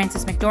with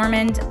Frances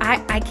McDormand.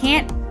 I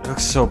can't... It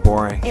looks so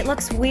boring. It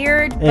looks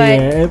weird, but...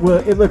 Yeah, it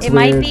looks it weird,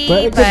 might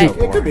be, but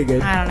it could be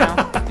good. I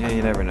don't know. Yeah,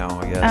 you never know,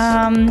 I guess.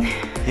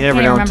 You never can't know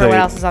remember until what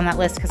you- else is on that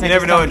list because I you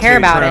just never know don't until care you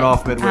about turn it. it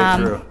off midway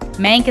through.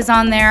 Mank is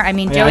on there. I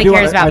mean, Yeah, Joey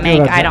cares about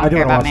Mank. I don't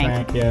care about watch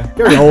Mank. Yeah,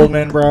 Gary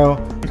Oldman, bro.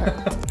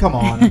 Come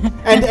on.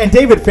 And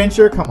David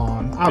Fincher, come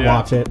on. I'll Yeah.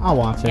 watch it. I'll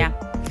watch it. Yeah.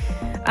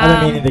 I've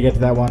been meaning to get to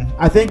that one.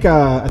 I think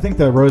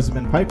the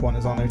Rosamund Pike one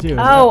is on there too. isn't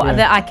Oh, it?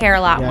 the I Care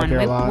a Lot Yeah, I one. Care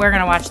a Lot. We're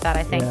gonna watch that,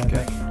 I think.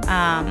 Yeah.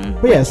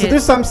 But yeah, which so is-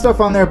 there's some stuff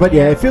on there, but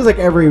yeah, it feels like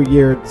every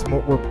year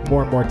we're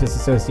more and more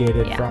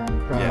disassociated Yeah. from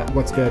Yeah.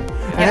 what's good.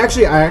 And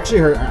actually, I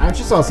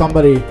actually saw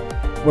somebody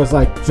was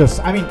like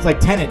like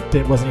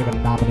Tenet wasn't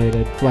even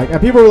nominated. Like, and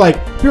people were like,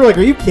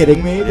 are you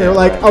kidding me? They were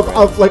like, right,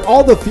 of like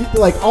all the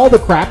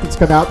crap that's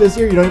come out this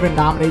year, you don't even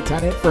nominate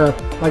Tenet for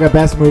like a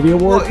best movie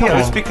award. Well, Come yeah,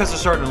 it's on. because they're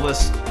starting to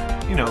list,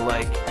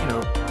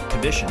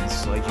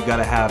 conditions. Like, you got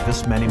to have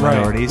this many Right.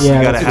 minorities. Yeah,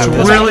 you got to that's have true.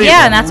 this. Really-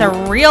 yeah, and that's a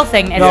real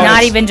thing. It's No, not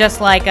it's- even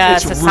just like a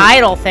it's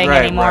societal thing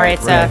right, anymore. right,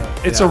 It's right.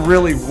 It's a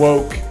really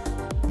woke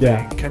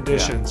Yeah.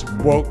 conditions.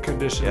 Woke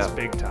conditions Yeah.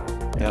 big time.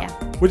 Yeah.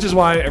 Which is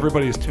why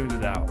everybody's tuned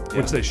it out, Yeah.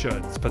 which they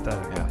should. It's pathetic.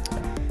 Yeah.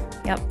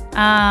 Yep.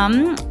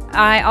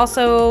 I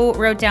also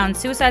wrote down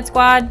Suicide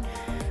Squad,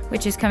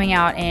 which is coming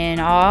out in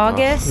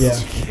August. Yeah.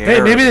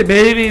 Hey,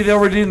 maybe they'll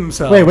redeem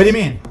themselves. Wait, what do you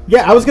mean?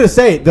 Yeah, I was gonna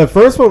say the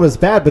first one was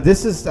bad, but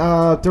this is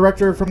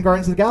director from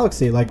Guardians of the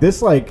Galaxy. Like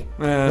this,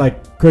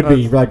 could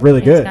be like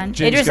really James good. Gunn.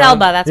 James Idris Gunn.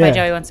 Elba. That's why Yeah.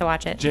 Joey wants to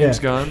watch it. James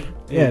Yeah. Gunn.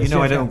 Yeah, you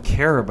know, I James don't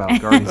care about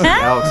Guardians of the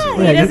Galaxy. Yeah,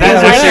 He you doesn't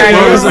guys like are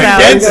Guardians so- of the you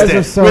guys Galaxy.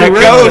 are so- It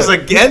Really? goes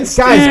against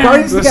Guys, it.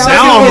 Guardians of the Galaxy.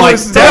 Now I'm like,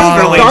 is-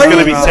 definitely it's going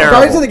to be terrible.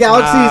 Guardians of the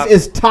Galaxy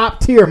is top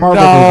tier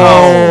Marvel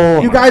No.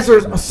 movies. You guys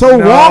are so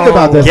No. wrong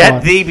about this Get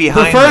one. thee The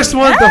behind first me.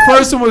 one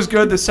was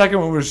good. The second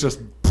one was just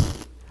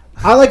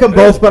I like them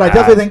both, but I bad.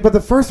 definitely think. But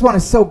the first one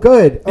is so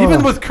good. even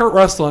Ugh. with Kurt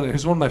Russell in it,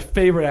 who's one of my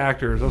favorite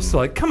actors. I was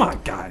still like, come on,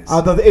 guys.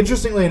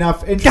 Interestingly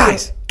enough,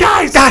 Guys.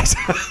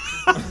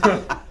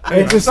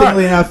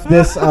 Interestingly enough,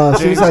 this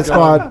Suicide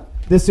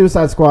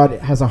Gunn. Squad,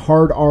 has a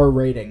hard R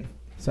rating.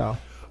 So,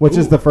 which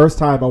is the first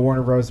time a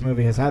Warner Bros.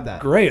 Movie has had that.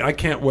 Great. I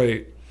can't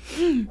wait.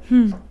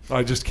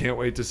 I just can't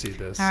wait to see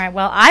this. All right.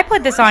 Well, I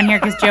put this on here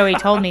because Joey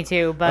told me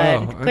to, but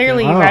Oh, okay.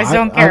 clearly you Oh, guys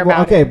don't care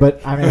about okay, it.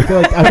 but I mean, I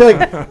feel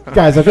like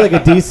guys, I feel like a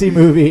DC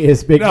movie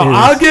is big No, news.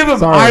 I'll give them.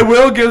 Sorry. I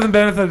will give them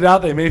benefit of the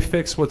doubt. They may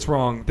fix what's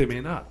wrong. They may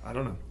not. I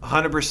don't know.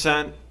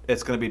 100%,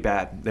 it's going to be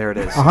bad. There it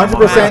is.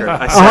 100%.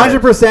 I said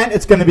it. 100%.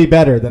 It's going to be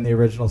better than the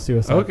original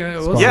Suicide. Okay,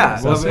 well, Squad.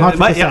 Yeah, Well, it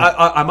might,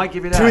 100%. I might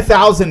give you that.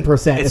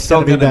 2,000%. It's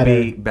still going to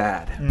be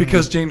bad.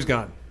 Because James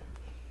Gunn,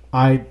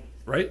 I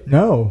right?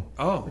 no.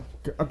 Oh,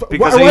 Because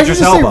why of did you Idris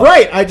just say Elba.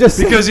 right? I just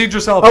because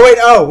Idris Elba. Oh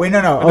wait,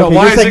 no. No, Okay,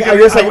 why you're is saying, it gonna-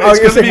 you're saying, it's you're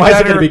gonna saying be why is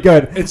it better. going to be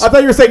good? It's- I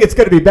thought you were saying it's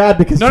going to be bad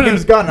because No,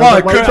 James Gunn. I Well, was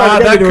like, why are you it trying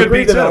to get me to could agree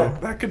be to that?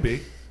 too. That could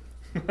be.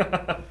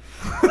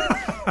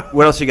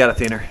 What else you got,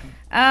 Athena?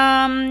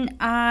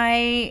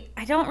 I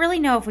don't really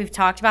know if we've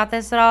talked about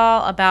this at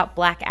all, about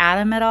Black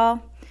Adam at all.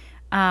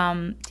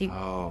 Do you,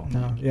 Oh.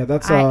 No, yeah,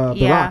 that's I- The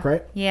yeah, Rock,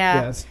 right?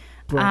 yeah. Yes,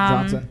 Dwayne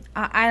Johnson.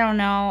 I don't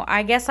know.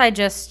 I guess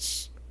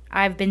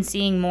I've been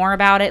seeing more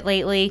about it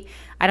lately.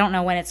 I don't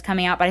know when it's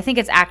coming out, but I think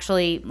it's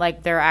actually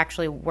like they're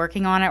actually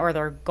working on it, or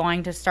they're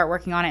going to start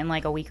working on it in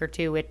like a week or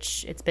two,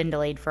 which it's been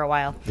delayed for a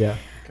while. Yeah.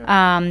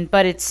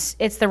 But it's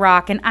The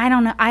Rock, and I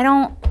don't know. I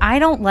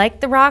don't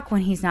like The Rock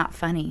when he's not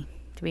funny,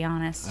 to be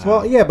honest.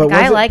 Well, yeah, but Like,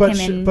 I was it, like but,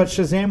 him in- but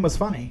Shazam was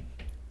funny,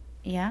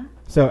 Yeah.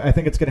 so I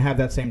think it's going to have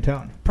that same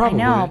tone. Probably.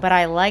 I know, but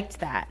I liked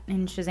that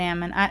in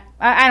Shazam, and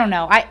I don't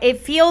know. It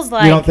feels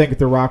like You don't think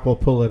The Rock will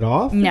pull it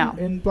off? No.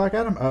 In Black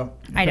Adam? Oh,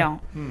 I okay.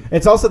 don't.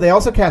 They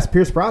also cast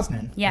Pierce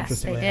Brosnan. Yes, they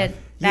interestingly did. enough.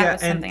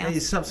 That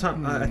was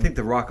something else. I think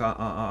The Rock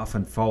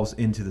often falls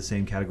into the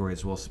same category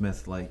as Will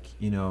Smith, like,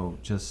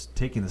 just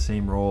taking the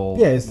same role.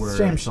 Yeah, it's the where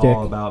same it's shtick.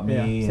 all about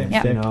Yeah, me, same and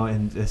shtick.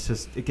 and it's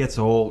just it gets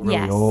really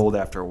Yes. old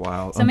after a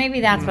while. So maybe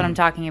that's what I'm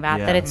talking about.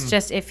 yeah. That it's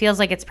just it feels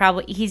like it's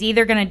probably he's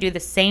either going to do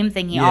the same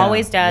thing he Yeah,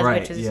 always does,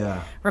 right, which is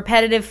yeah.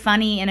 repetitive,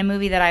 funny in a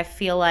movie that I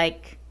feel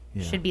like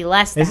Yeah. should be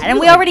less Isn't that. And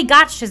it we like- already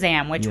got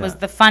Shazam, which Yeah. was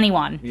the funny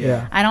one.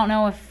 Yeah. I don't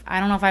know if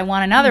I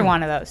want another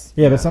one of those.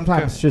 Yeah, but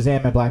sometimes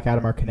Shazam and Black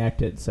Adam are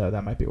connected, so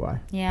that might be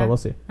why. Yeah. But we'll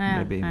see.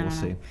 Maybe I we'll don't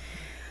see.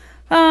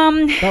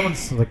 know. That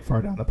one's like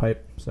far down the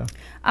pipe, so.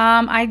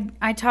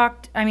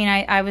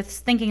 I was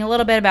thinking a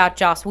little bit about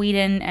Joss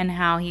Whedon and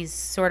how he's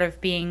sort of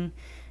being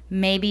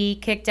maybe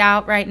kicked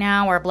out right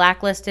now or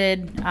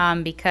blacklisted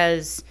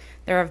because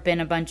there have been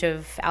a bunch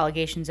of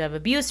allegations of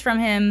abuse from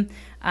him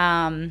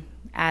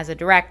as a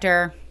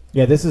director.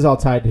 Yeah, this is all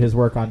tied to his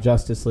work on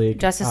Justice League.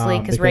 Justice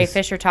League, because Ray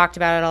Fisher talked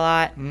about it a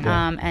lot,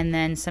 and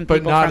then some But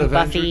people not from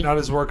Buffy. not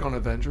his work on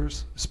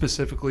Avengers,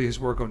 specifically his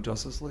work on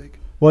Justice League.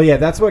 Well, yeah,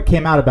 that's what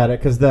came out about it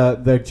because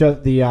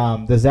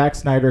the Zack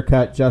Snyder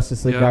cut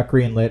Justice League got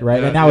greenlit, right?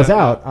 Yeah, and now it's yeah,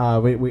 out. I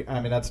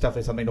mean, that's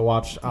definitely something to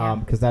watch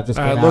because that just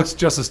came It out. looks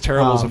just as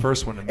terrible as the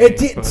first one. To me, It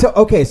did. but- So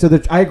okay, so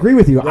I agree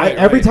with you. Right,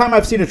 Every right. time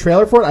I've seen a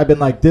trailer for it, I've been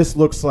like, "This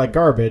looks like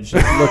garbage.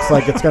 It looks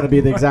like it's going to be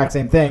the exact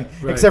same thing,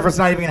 Right. except for it's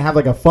not even going to have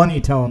like a funny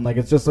tone. Like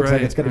it just looks like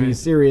Right, it's going to be right.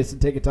 serious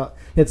and take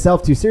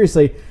itself too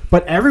seriously."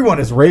 But everyone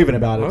is raving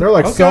about it. There are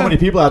like so Okay. many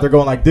people out there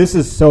going like, "This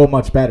is so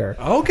much better."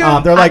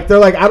 Okay. They're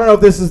like, I don't know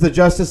if this is the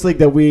Justice League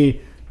that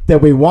we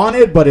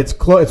wanted, but it's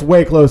it's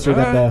way closer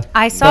than the.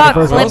 I than saw the a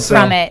first clip one, so-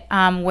 from it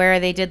where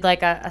they did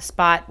like a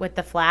spot with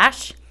the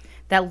Flash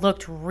that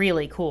looked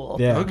really cool.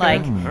 Yeah. Okay.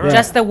 Like All right.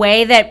 just the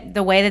way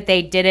that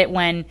they did it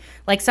when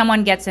like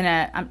someone gets in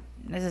a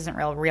this isn't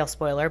real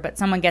spoiler, but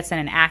someone gets in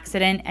an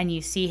accident and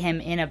you see him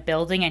in a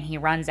building and he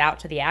runs out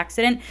to the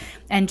accident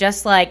and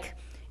just like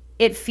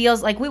it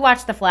feels like we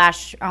watched the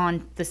Flash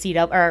on the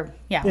CW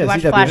we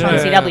watched CW. Flash on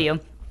Yeah, yeah, CW.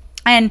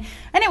 And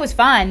it was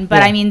fun, but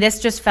Yeah. I mean this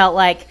just felt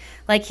like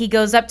he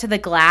goes up to the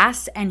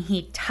glass and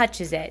he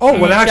touches it. Oh, and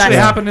what it actually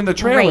just- happened in the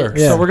trailer?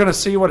 great. Yeah. So we're gonna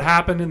see what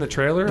happened in the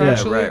trailer. Yeah,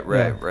 actually,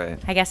 Right.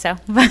 I guess so.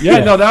 Yeah,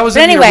 no, that was.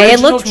 But in the anyway, it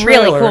original looked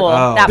really trailer. cool.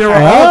 That There were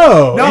part.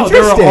 Oh, no, there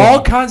interesting. were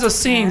all kinds of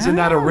scenes in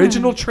that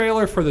original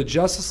trailer for the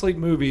Justice League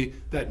movie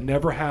that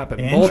never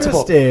happened.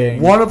 Multiple.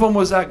 Interesting. One of them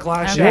was that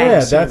glass Okay. shattering Yeah,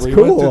 scene that's where he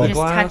went cool. through the Just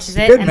glass. touches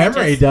it. Good and it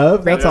memory, just-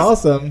 Dove. That's Yeah.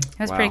 awesome. It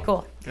was Wow. pretty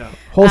cool. Yeah.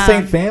 Whole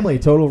Saint Family,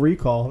 Total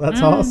Recall.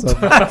 That's awesome.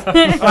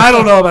 I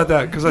don't know about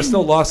that because I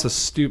still lost a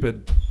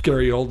stupid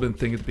Gary Oldman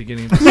thing at the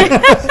beginning.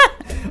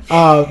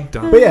 Of the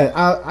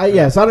But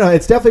yeah, so I don't know.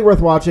 It's definitely worth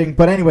watching.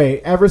 But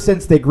anyway, ever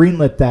since they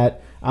greenlit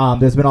that,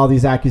 there's been all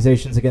these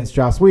accusations against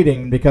Joss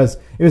Whedon because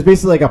it was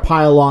basically like a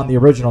pile on the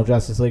original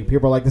Justice League.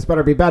 People are like, this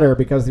better be better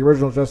because the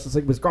original Justice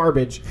League was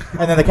garbage.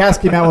 And then the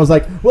cast came out and was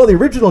like, well, the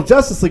original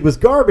Justice League was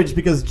garbage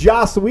because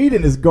Joss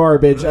Whedon is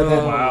garbage. And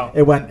then wow.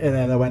 it went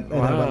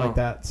like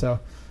that. So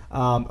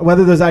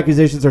whether those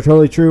accusations are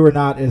totally true or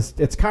not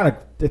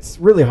it's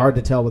really hard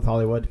to tell with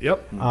Hollywood.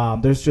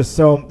 Yep. There's just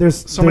So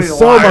there's many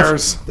so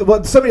liars.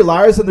 so many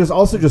liars, and there's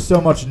also just so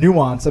much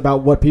nuance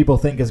about what people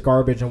think is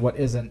garbage and what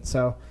isn't.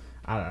 So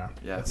I don't know.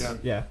 Yes.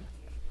 Yeah.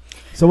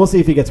 So we'll see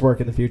if he gets work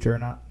in the future or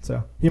not.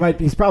 So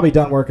he's probably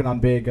done working on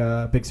big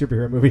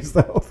superhero movies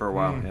though. For a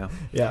while, yeah.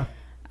 Yeah.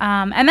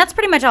 And that's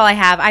pretty much all I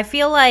have. I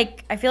feel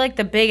like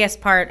the biggest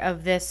part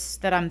of this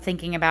that I'm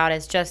thinking about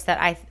is just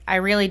that I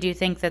really do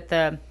think that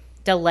the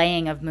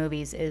delaying of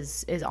movies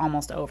is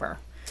almost over.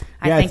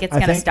 I think it's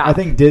going to stop. I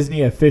think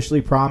Disney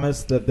officially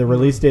promised that the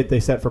release date they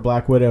set for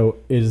Black Widow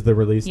is the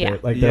release Yeah.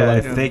 date. Like Yeah, they're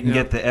if like, they can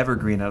get the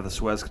Evergreen out of the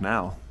Suez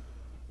Canal.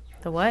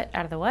 The what?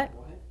 Out of the what?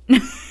 You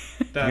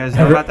guys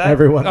know about that?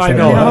 everyone. I said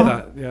know no.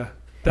 about that. Yeah.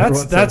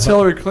 Everyone That's said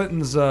Hillary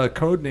Clinton's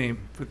code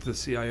name with the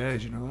CIA.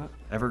 Did you know that?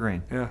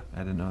 Evergreen. Yeah. I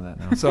didn't know that.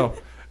 No. So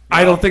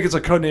I don't think it's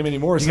a code name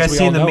anymore. You since guys we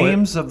seen all the know it.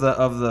 memes of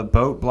the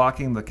boat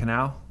blocking the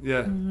canal?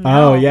 Yeah.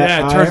 Oh yeah,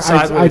 Yeah, it turns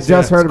I sideways,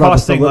 just yeah. heard about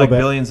this a Costing little like bit.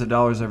 billions of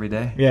dollars every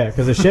day. Yeah,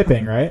 because of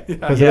shipping, right?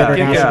 Because Yeah, of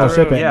international yeah,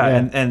 shipping. Yeah,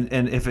 Yeah,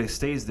 and if it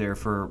stays there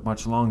for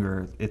much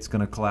longer, it's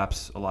going to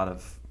collapse a lot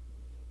of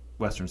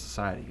Western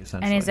society,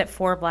 essentially. And is it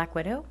for Black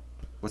Widow?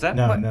 What's that?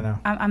 no.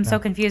 I'm so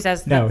confused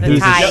as No, the he's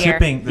a tie There's a here.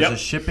 shipping. There's Yep. a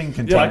shipping Black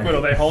container.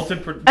 Widow, they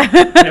halted for.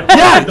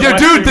 Yeah,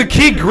 dude, the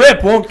key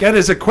grip won't get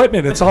his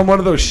equipment. It's on one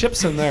of those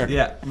ships in there.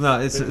 Yeah,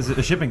 no, it's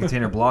a shipping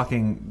container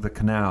blocking the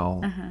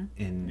canal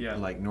in Yeah.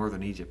 like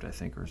northern Egypt, I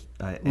think. Or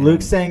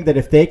Luke's saying that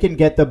if they can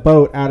get the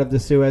boat out of the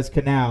Suez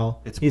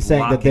Canal, It's he's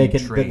saying that they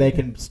can blocking that they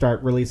trade. can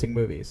start releasing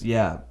movies.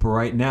 Yeah, but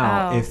right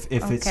now, Oh, if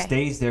it okay.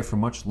 stays there for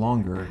much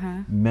longer,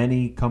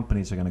 many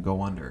companies are going to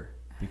go under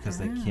because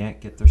they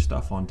can't get their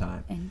stuff on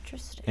time.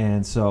 Interesting.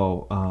 And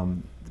so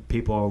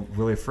people are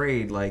really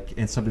afraid,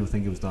 and some people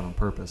think it was done on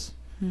purpose.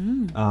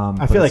 I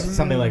But feel like it's-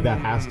 something like that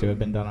has to have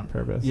been done on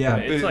purpose. Yeah,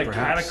 It's like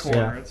perhaps. catacorn.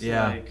 Yeah. It's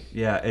Yeah, like,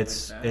 yeah,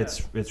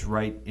 it's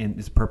right in,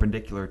 it's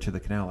perpendicular to the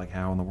canal, like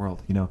how in the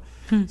world,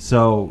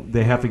 So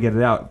they have to get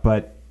it out,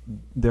 but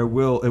it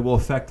will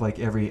affect like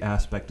every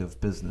aspect of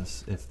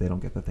business if they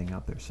don't get the thing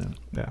out there soon.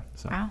 Yeah.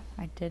 So Wow,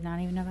 I did not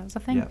even know that was a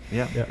thing.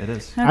 yeah, Yeah. it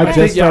is. Okay. I think-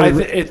 just yeah, I started,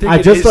 thi- I think I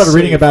it just is started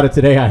reading safe. about it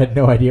today. I had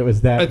no idea it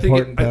was that I think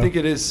important. I though. think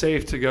it is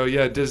safe to go.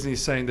 Yeah,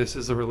 Disney's saying this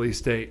is the release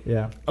date.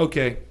 Yeah.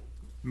 Okay,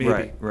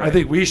 maybe. Right. I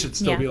think we should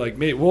still Yeah. be like,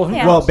 maybe. Well, who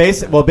Yeah. knows?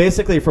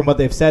 Basically, from what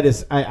they've said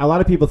is a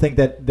lot of people think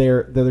that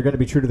they're going to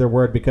be true to their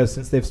word because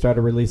since they've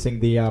started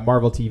releasing the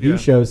Marvel TV Yeah.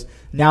 shows,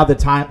 now the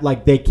time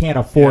they can't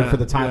afford Yeah, for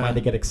the timeline yeah.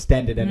 to get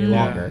extended any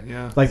Yeah, longer.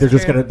 yeah. Like they're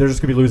just True. gonna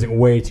be losing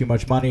way too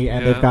much money,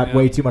 and Yeah, they've got yeah.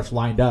 way too much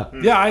lined up.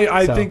 Yeah,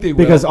 I So- think they will.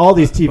 because all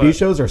these TV but-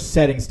 shows are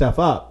setting stuff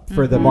up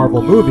for the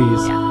Marvel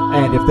movies,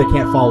 and if they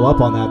can't follow up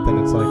on that, then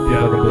it's like people Yeah,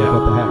 are gonna be like, yeah.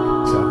 what the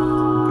heck? So.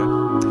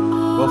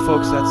 Well,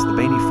 folks, that's the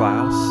Baney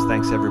Files.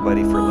 Thanks,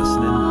 everybody, for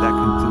listening. That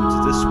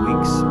concludes this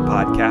week's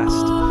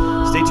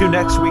podcast. Stay tuned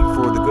next week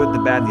for the good, the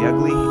bad, and the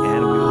ugly,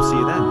 and we will see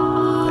you then.